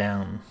shut the bot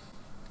down.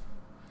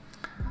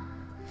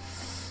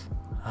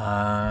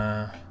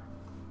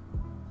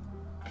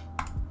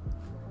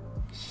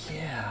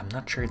 Yeah, I'm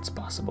not sure it's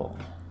possible.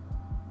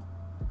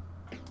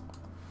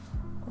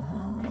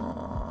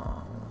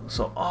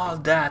 So all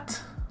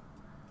that,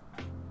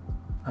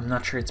 I'm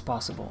not sure it's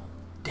possible.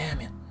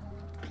 Damn it.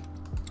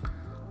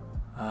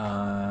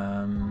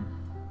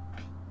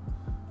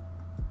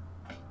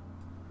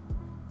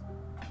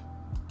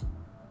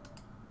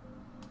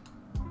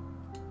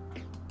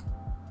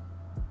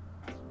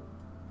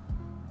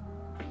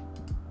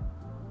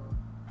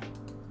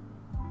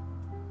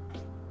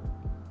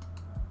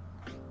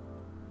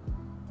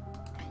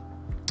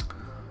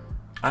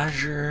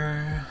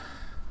 Azure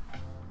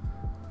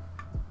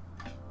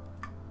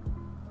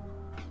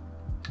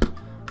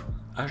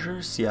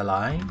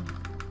CLI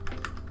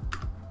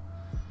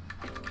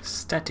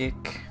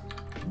Static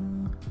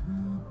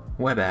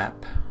Webapp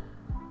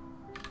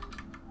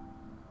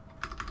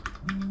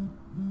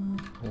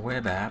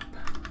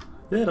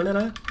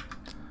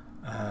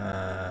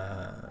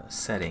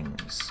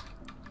settings.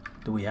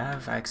 Do we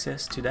have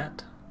access to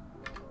that?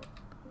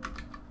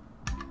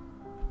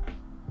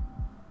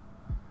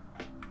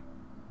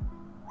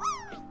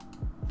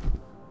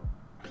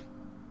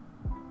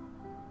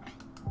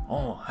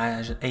 Oh,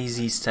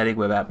 Azure Static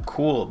Webapp,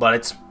 cool,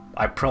 but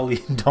I probably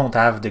don't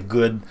have the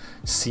good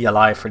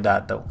CLI for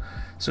that though.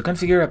 So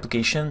configure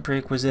application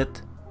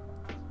prerequisite.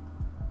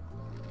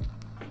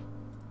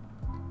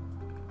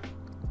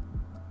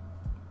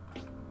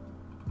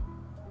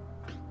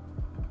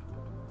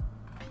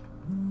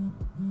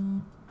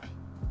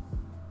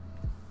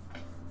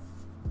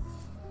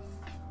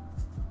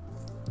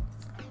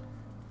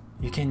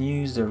 You can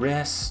use the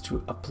REST to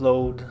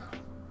upload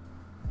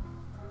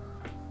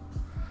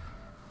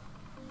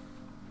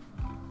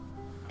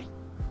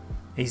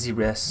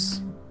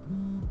AzRest.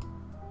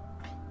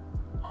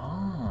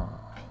 Oh,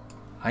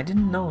 I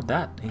didn't know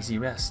that.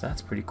 AzRest,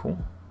 that's pretty cool.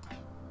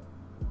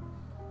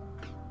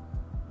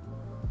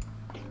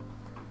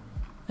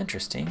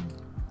 Interesting.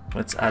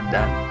 Let's add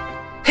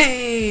that.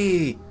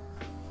 Hey!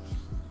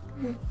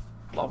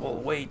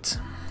 Bubble, wait.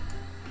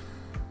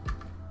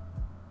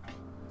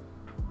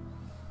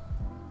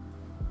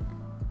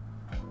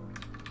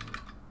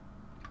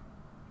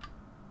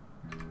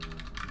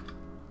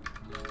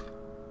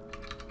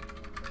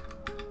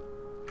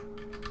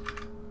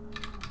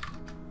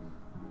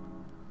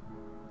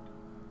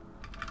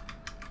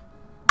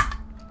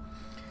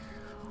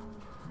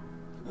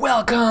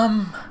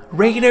 Welcome,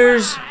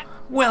 Raiders.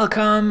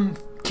 Welcome,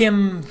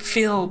 Kim,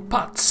 Phil,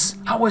 Potts.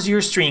 How was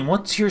your stream?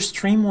 What's your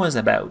stream was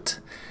about?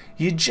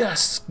 You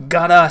just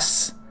got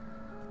us.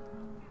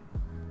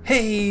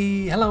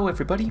 Hey, hello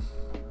everybody.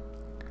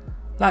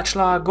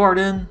 Latchlaw,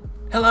 Gordon.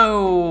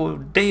 Hello,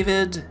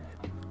 David.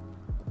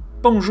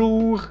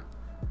 Bonjour.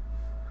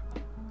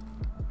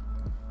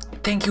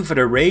 Thank you for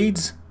the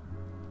raids.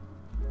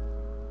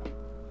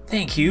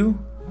 Thank you.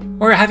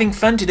 We're having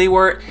fun today.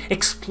 We're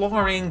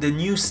exploring the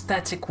new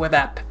static web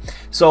app.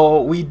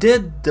 So we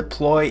did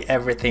deploy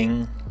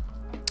everything.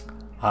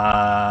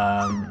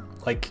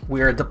 Like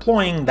we're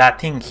deploying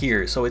that thing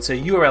here. So it's a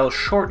URL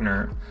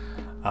shortener.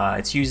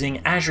 It's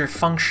using Azure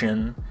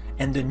Function,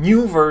 and the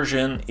new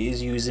version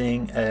is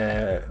using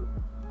Blazor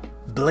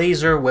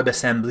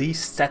WebAssembly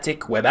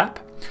static web app.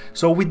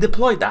 So we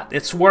deployed that.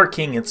 It's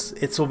working.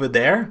 It's over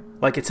there,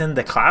 like it's in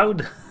the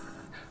cloud.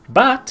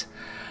 But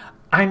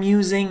I'm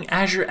using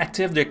Azure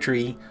Active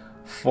Directory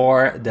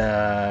for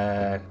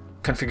the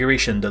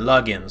configuration, the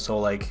login. So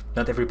like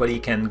not everybody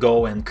can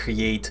go and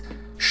create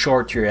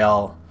short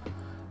URL.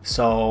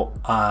 So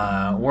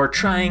we're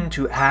trying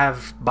to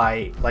have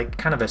by like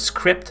kind of a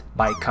script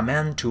by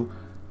command to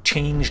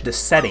change the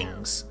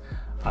settings.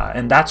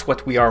 And that's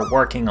what we are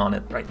working on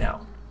it right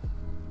now.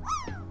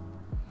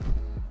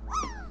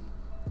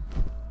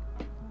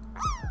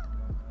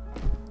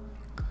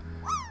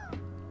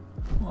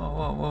 Whoa,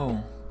 whoa,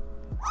 whoa.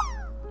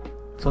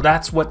 So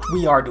that's what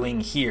we are doing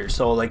here.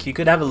 So like you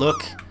could have a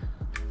look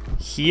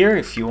here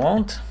if you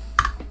want.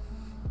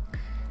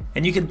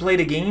 And you can play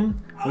the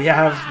game. We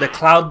have the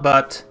cloud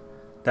bot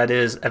that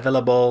is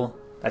available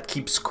that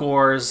keeps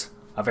scores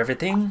of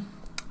everything.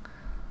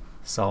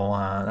 So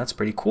that's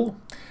pretty cool.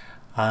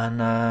 And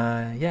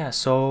yeah,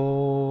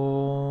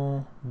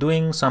 so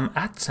doing some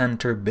ad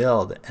center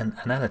build and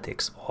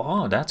analytics.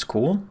 Oh, that's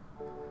cool.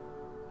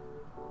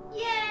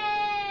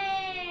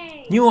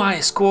 Yay! New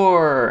high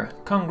score!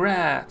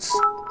 Congrats!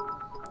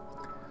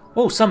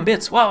 Oh, some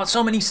bits. Wow,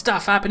 so many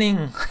stuff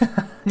happening.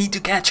 Need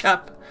to catch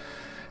up.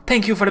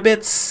 Thank you for the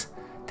bits.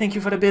 Thank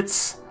you for the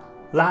bits.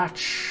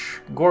 Latch,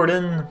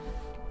 Gordon.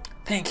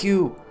 Thank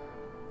you.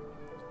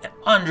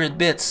 100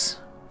 bits.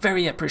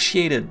 Very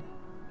appreciated.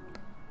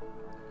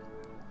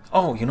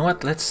 Oh, you know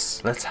what?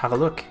 Let's have a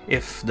look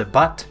if the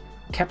bot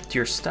kept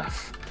your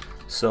stuff.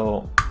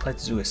 So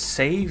let's do a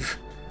save,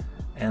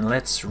 and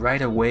let's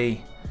right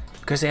away,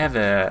 because they have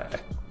a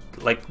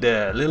like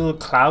the little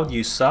cloud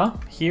you saw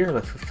here.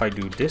 If I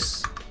do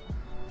this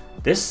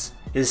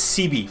is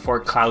CB for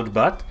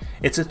CloudBot.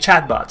 It's a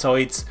chatbot, so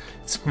it's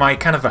my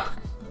kind of a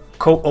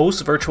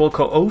co-host, virtual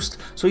co-host.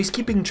 So he's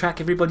keeping track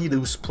of everybody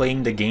who's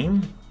playing the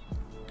game.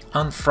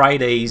 On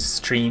Friday's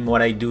stream,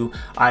 what I do,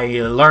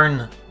 I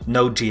learn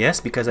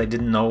Node.js because I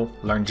didn't know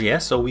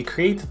Learn.js. So we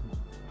create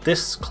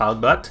this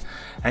CloudBot,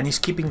 and he's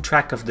keeping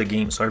track of the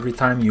game. So every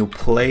time you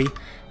play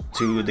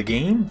to the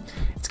game,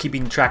 it's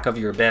keeping track of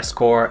your best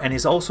score, and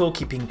is also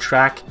keeping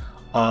track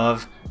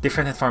of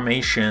different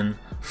information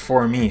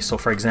for me. So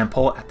for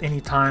example, at any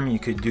time you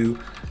could do,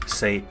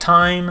 say,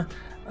 time,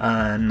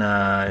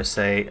 and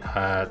say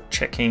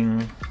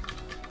checking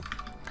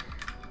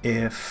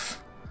if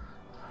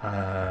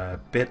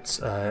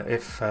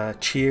if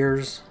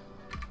cheers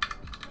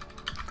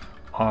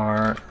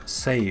are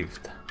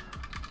saved,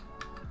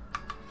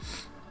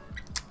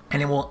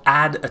 and it will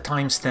add a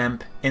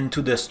timestamp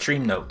into the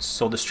StreamNotes.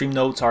 So the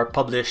StreamNotes are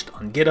published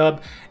on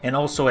GitHub, and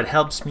also it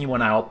helps me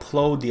when I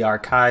upload the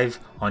archive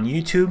on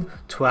YouTube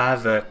to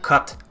have a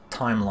cut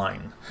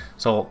timeline.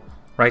 So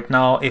right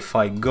now, if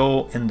I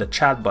go in the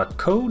chatbot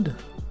code,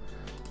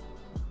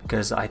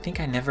 because I think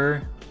I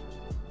never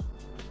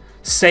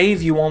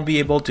save, you won't be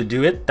able to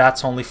do it.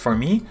 That's only for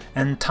me.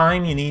 And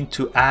time, you need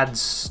to add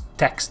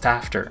text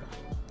after.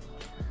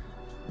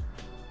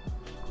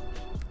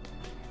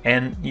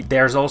 And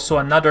there's also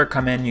another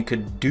command you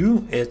could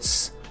do.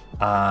 It's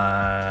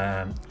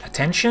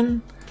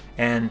attention,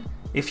 and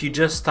if you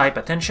just type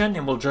attention,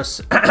 it will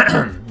just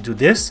do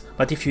this.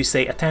 But if you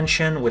say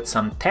attention with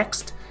some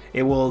text,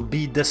 it will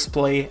be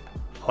displayed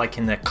like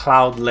in the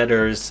cloud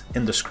letters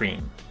in the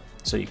screen.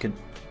 So you could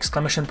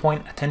exclamation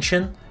point,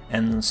 attention,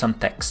 and some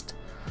text.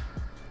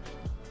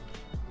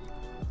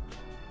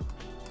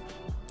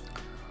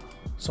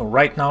 So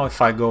right now,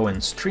 if I go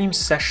in stream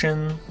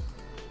session,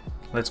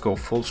 let's go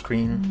full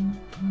screen.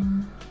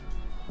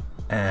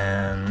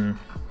 And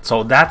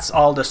so that's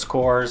all the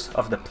scores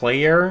of the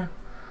player.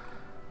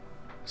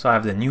 So I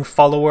have the new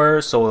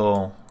follower.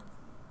 So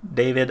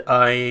David,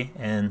 I,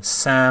 and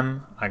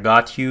Sam, I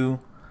got you.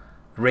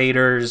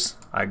 Raiders,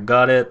 I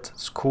got it.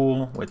 It's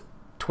cool with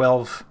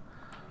 12.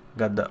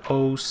 Got the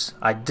O's.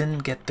 I didn't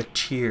get the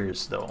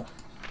cheers though.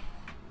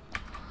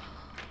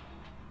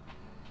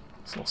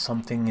 So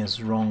something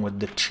is wrong with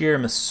the cheer.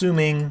 I'm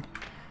assuming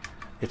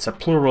it's a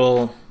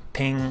plural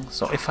thing.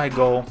 So if I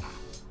go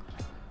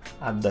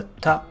at the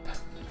top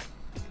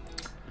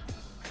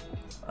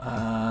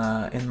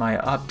in my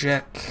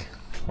object,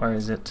 where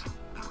is it?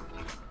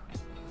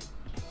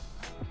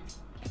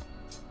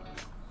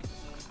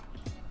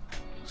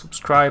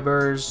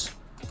 Subscribers,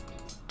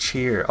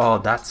 cheer. Oh,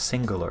 that's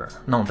singular.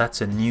 No,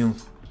 that's a new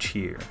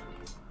cheer.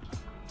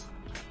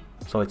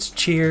 So it's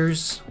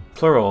cheers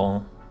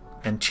plural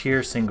and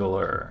cheer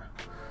singular.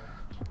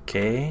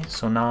 Okay,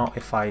 so now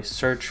if I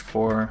search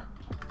for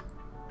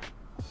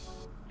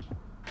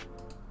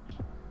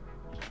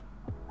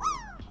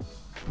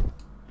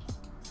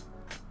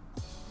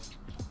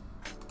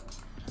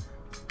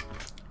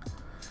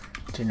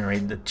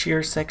generate the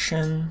cheer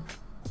section.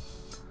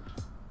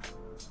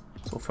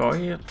 So for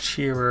a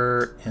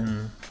cheerer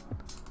and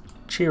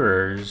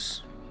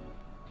cheerers,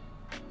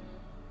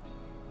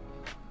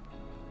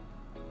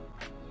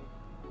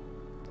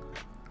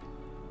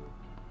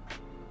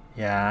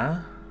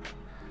 yeah,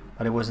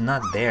 but it was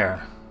not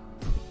there.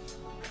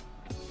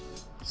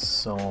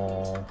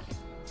 So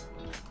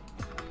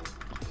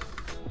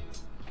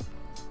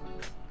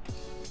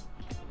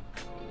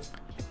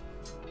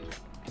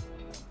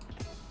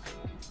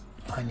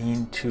I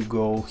need to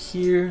go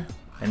here,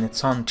 and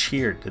it's on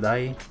cheer. Did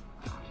I?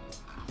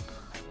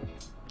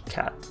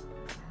 Cat.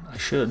 I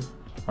should.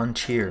 On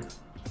cheer.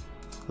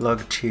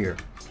 Log cheer.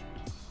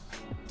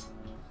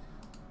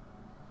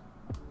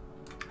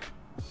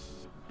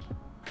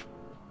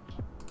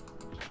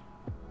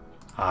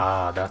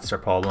 Ah, that's the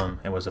problem.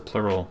 It was a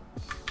plural.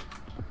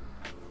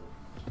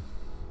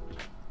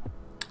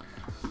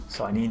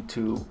 So I need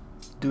to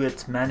do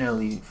it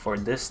manually for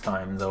this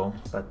time though.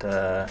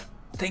 But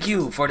thank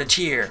you for the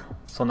cheer.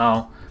 So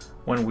now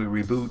when we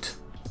reboot,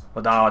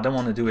 but I don't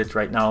want to do it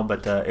right now,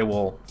 but it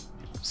will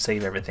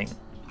save everything.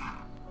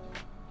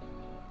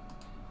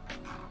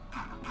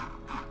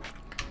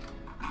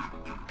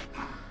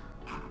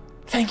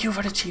 Thank you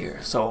for the cheer.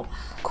 So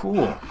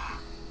cool.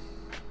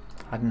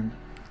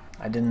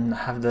 I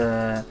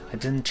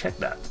didn't check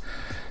that.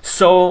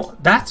 So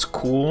that's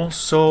cool.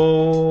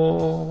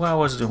 So what I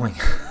was doing,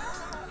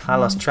 I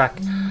lost track.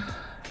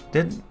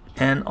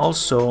 And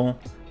also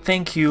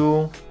thank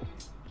you.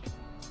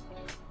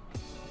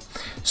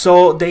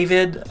 So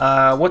David,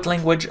 what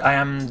language I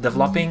am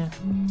developing?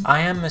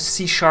 I am a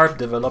C#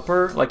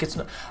 developer. Like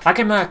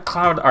I'm a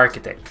cloud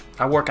architect.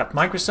 I work at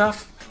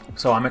Microsoft,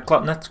 so I'm a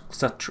cloud.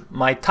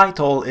 My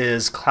title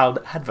is cloud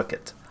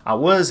advocate. I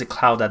was a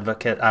cloud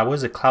advocate. I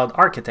was a cloud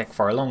architect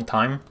for a long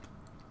time,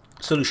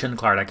 solution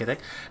cloud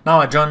architect.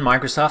 Now I joined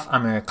Microsoft.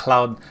 I'm a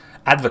cloud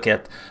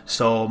advocate.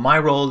 So my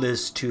role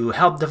is to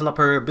help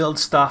developer build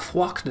stuff,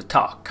 walk the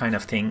talk kind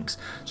of things.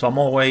 So I'm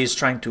always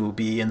trying to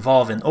be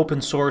involved in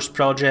open source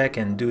project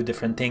and do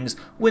different things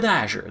with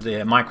Azure,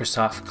 the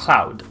Microsoft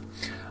cloud.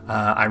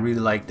 I really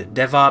like the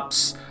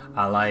DevOps.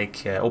 I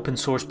like open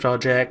source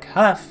project.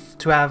 I have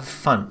to have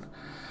fun.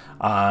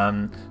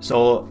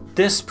 So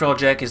this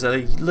project is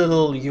a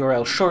little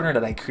URL shortener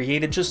that I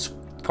created just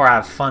for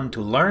have fun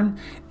to learn.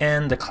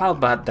 And the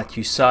CloudBot that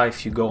you saw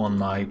if you go on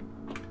my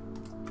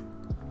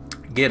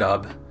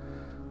GitHub,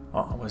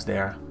 oh, was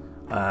there?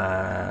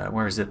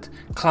 Where is it?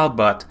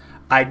 CloudBot.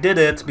 I did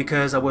it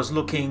because I was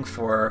looking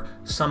for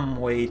some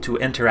way to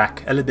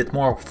interact a little bit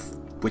more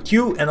with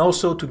you and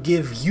also to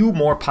give you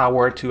more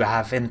power to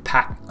have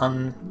impact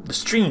on the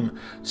stream.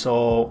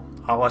 So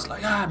I was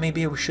like,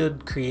 maybe we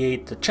should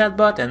create a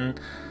chatbot, and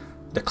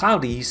the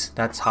Cloudies,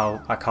 that's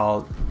how I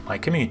call my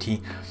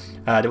community,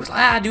 they was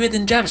like, do it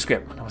in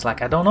JavaScript. I was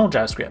like, I don't know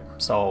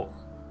JavaScript, so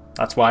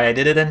that's why I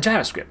did it in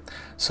JavaScript.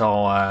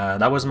 So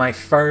that was my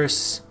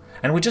first,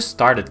 and we just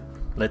started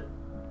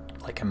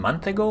like a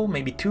month ago,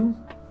 maybe two,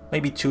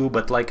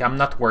 but like I'm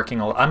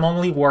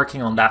only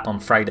working on that on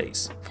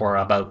Fridays for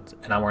about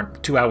an hour,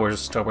 2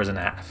 hours, 2 hours and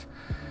a half.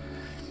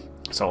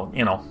 So,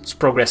 you know, it's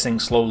progressing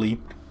slowly.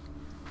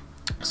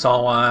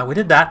 So we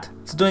did that.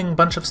 It's doing a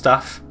bunch of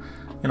stuff.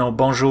 You know,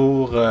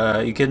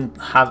 Bonjour,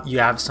 you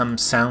have some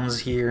sounds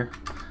here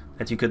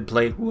that you could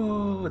play.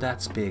 Whoa,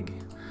 that's big.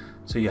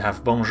 So you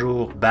have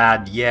Bonjour,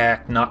 bad,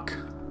 yeah, knock.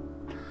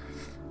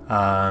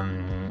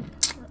 I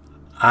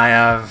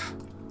have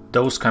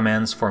those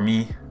commands for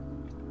me.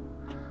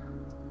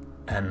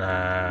 And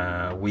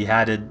we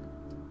added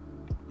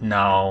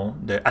now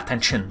the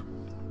attention.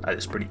 That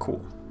is pretty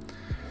cool.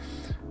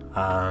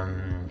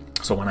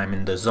 So when I'm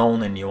in the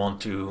zone and you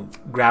want to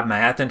grab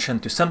my attention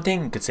to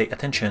something, you could say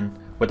attention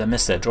with a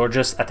message, or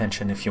just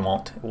attention if you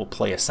want. It will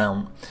play a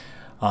sound.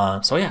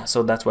 So yeah,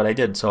 so that's what I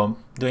did. So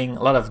doing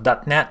a lot of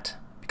 .NET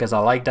because I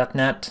like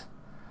 .NET.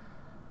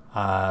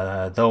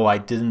 Though I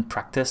didn't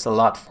practice a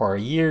lot for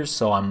years,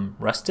 so I'm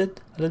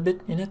rusted a little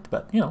bit in it.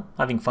 But you know,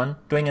 having fun.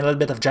 Doing a little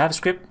bit of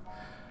JavaScript.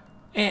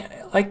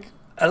 Like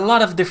a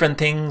lot of different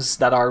things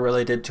that are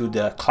related to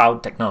the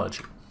cloud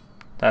technology.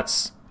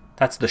 That's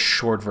the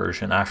short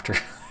version after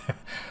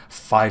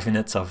 5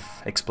 minutes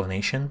of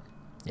explanation.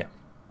 Yeah.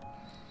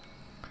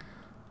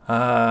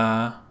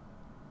 I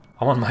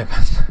want my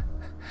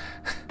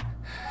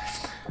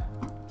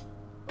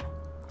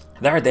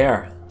They're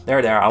there.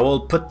 I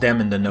will put them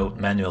in the note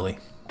manually.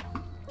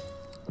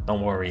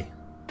 Don't worry.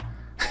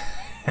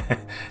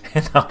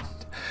 No.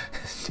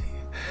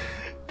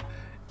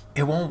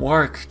 It won't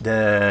work.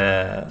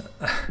 The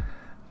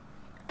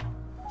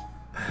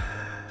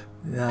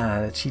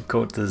cheat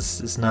code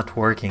is not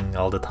working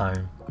all the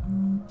time.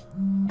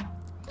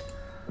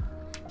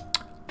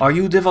 Are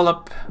you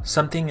develop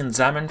something in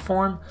Xamarin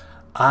Form?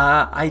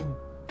 I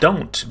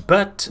don't,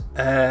 but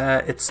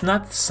it's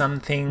not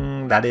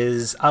something that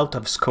is out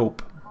of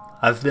scope.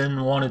 I've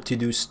been wanted to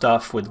do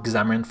stuff with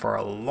Xamarin for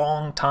a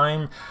long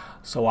time,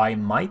 so I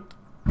might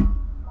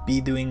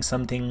be doing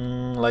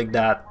something like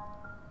that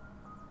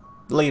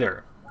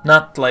later.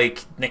 Not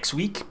like next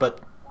week,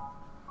 but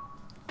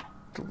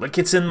like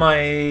it's in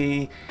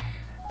my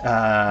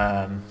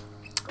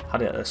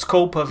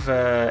scope of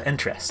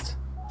interest.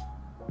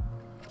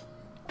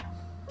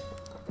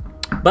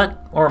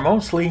 But, or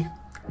mostly,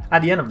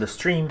 at the end of the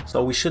stream,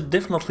 so we should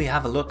definitely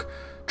have a look,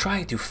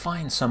 try to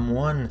find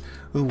someone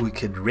who we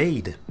could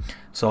raid.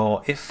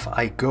 So if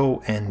I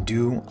go and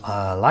do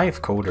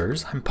live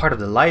coders, I'm part of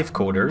the live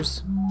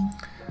coders,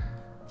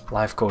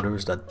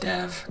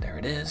 livecoders.dev, there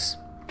it is.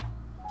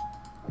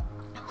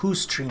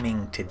 Who's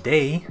streaming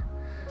today?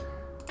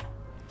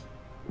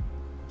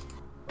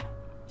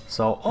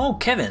 So, oh,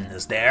 Kevin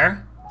is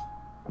there.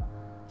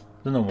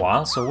 Been a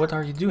while, so what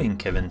are you doing,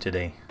 Kevin,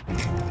 today?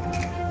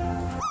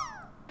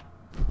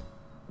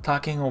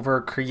 Talking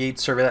over create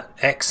server.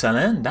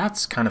 Excellent,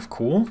 that's kind of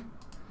cool.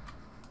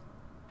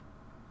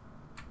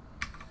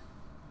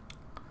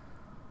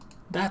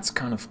 That's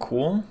kind of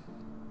cool.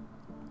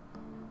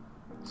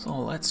 So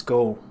let's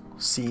go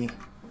see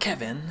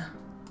Kevin.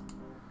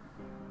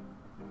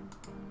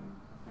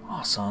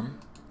 Awesome.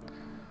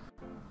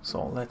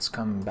 So let's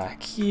come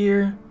back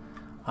here.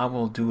 I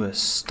will do a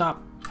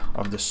stop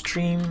of the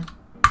stream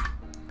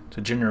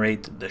to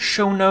generate the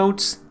show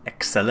notes.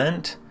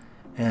 Excellent.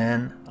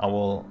 And I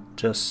will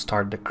just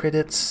start the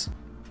credits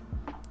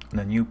on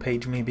a new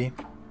page maybe.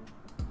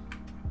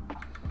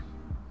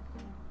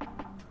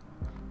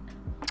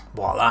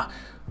 Voila.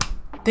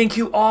 Thank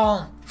you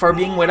all for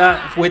being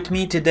with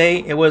me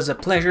today. It was a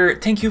pleasure.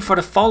 Thank you for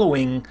the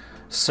following,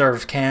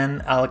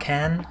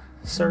 Alcan.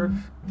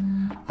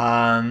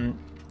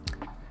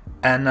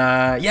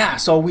 Yeah,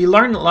 so we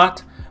learned a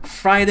lot.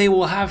 Friday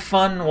we'll have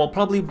fun. We'll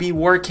probably be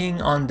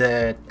working on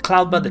the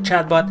CloudBot, the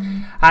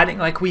chatbot. Adding,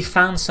 like, we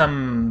found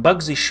some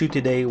bugs issue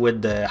today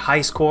with the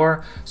high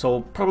score,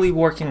 so probably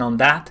working on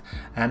that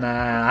and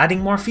adding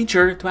more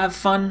feature to have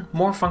fun,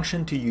 more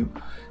function to you.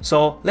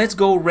 So let's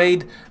go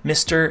raid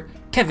Mr.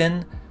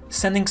 Kevin,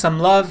 sending some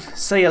love,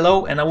 say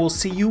hello, and I will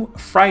see you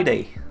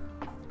Friday.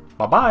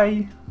 Bye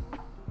bye.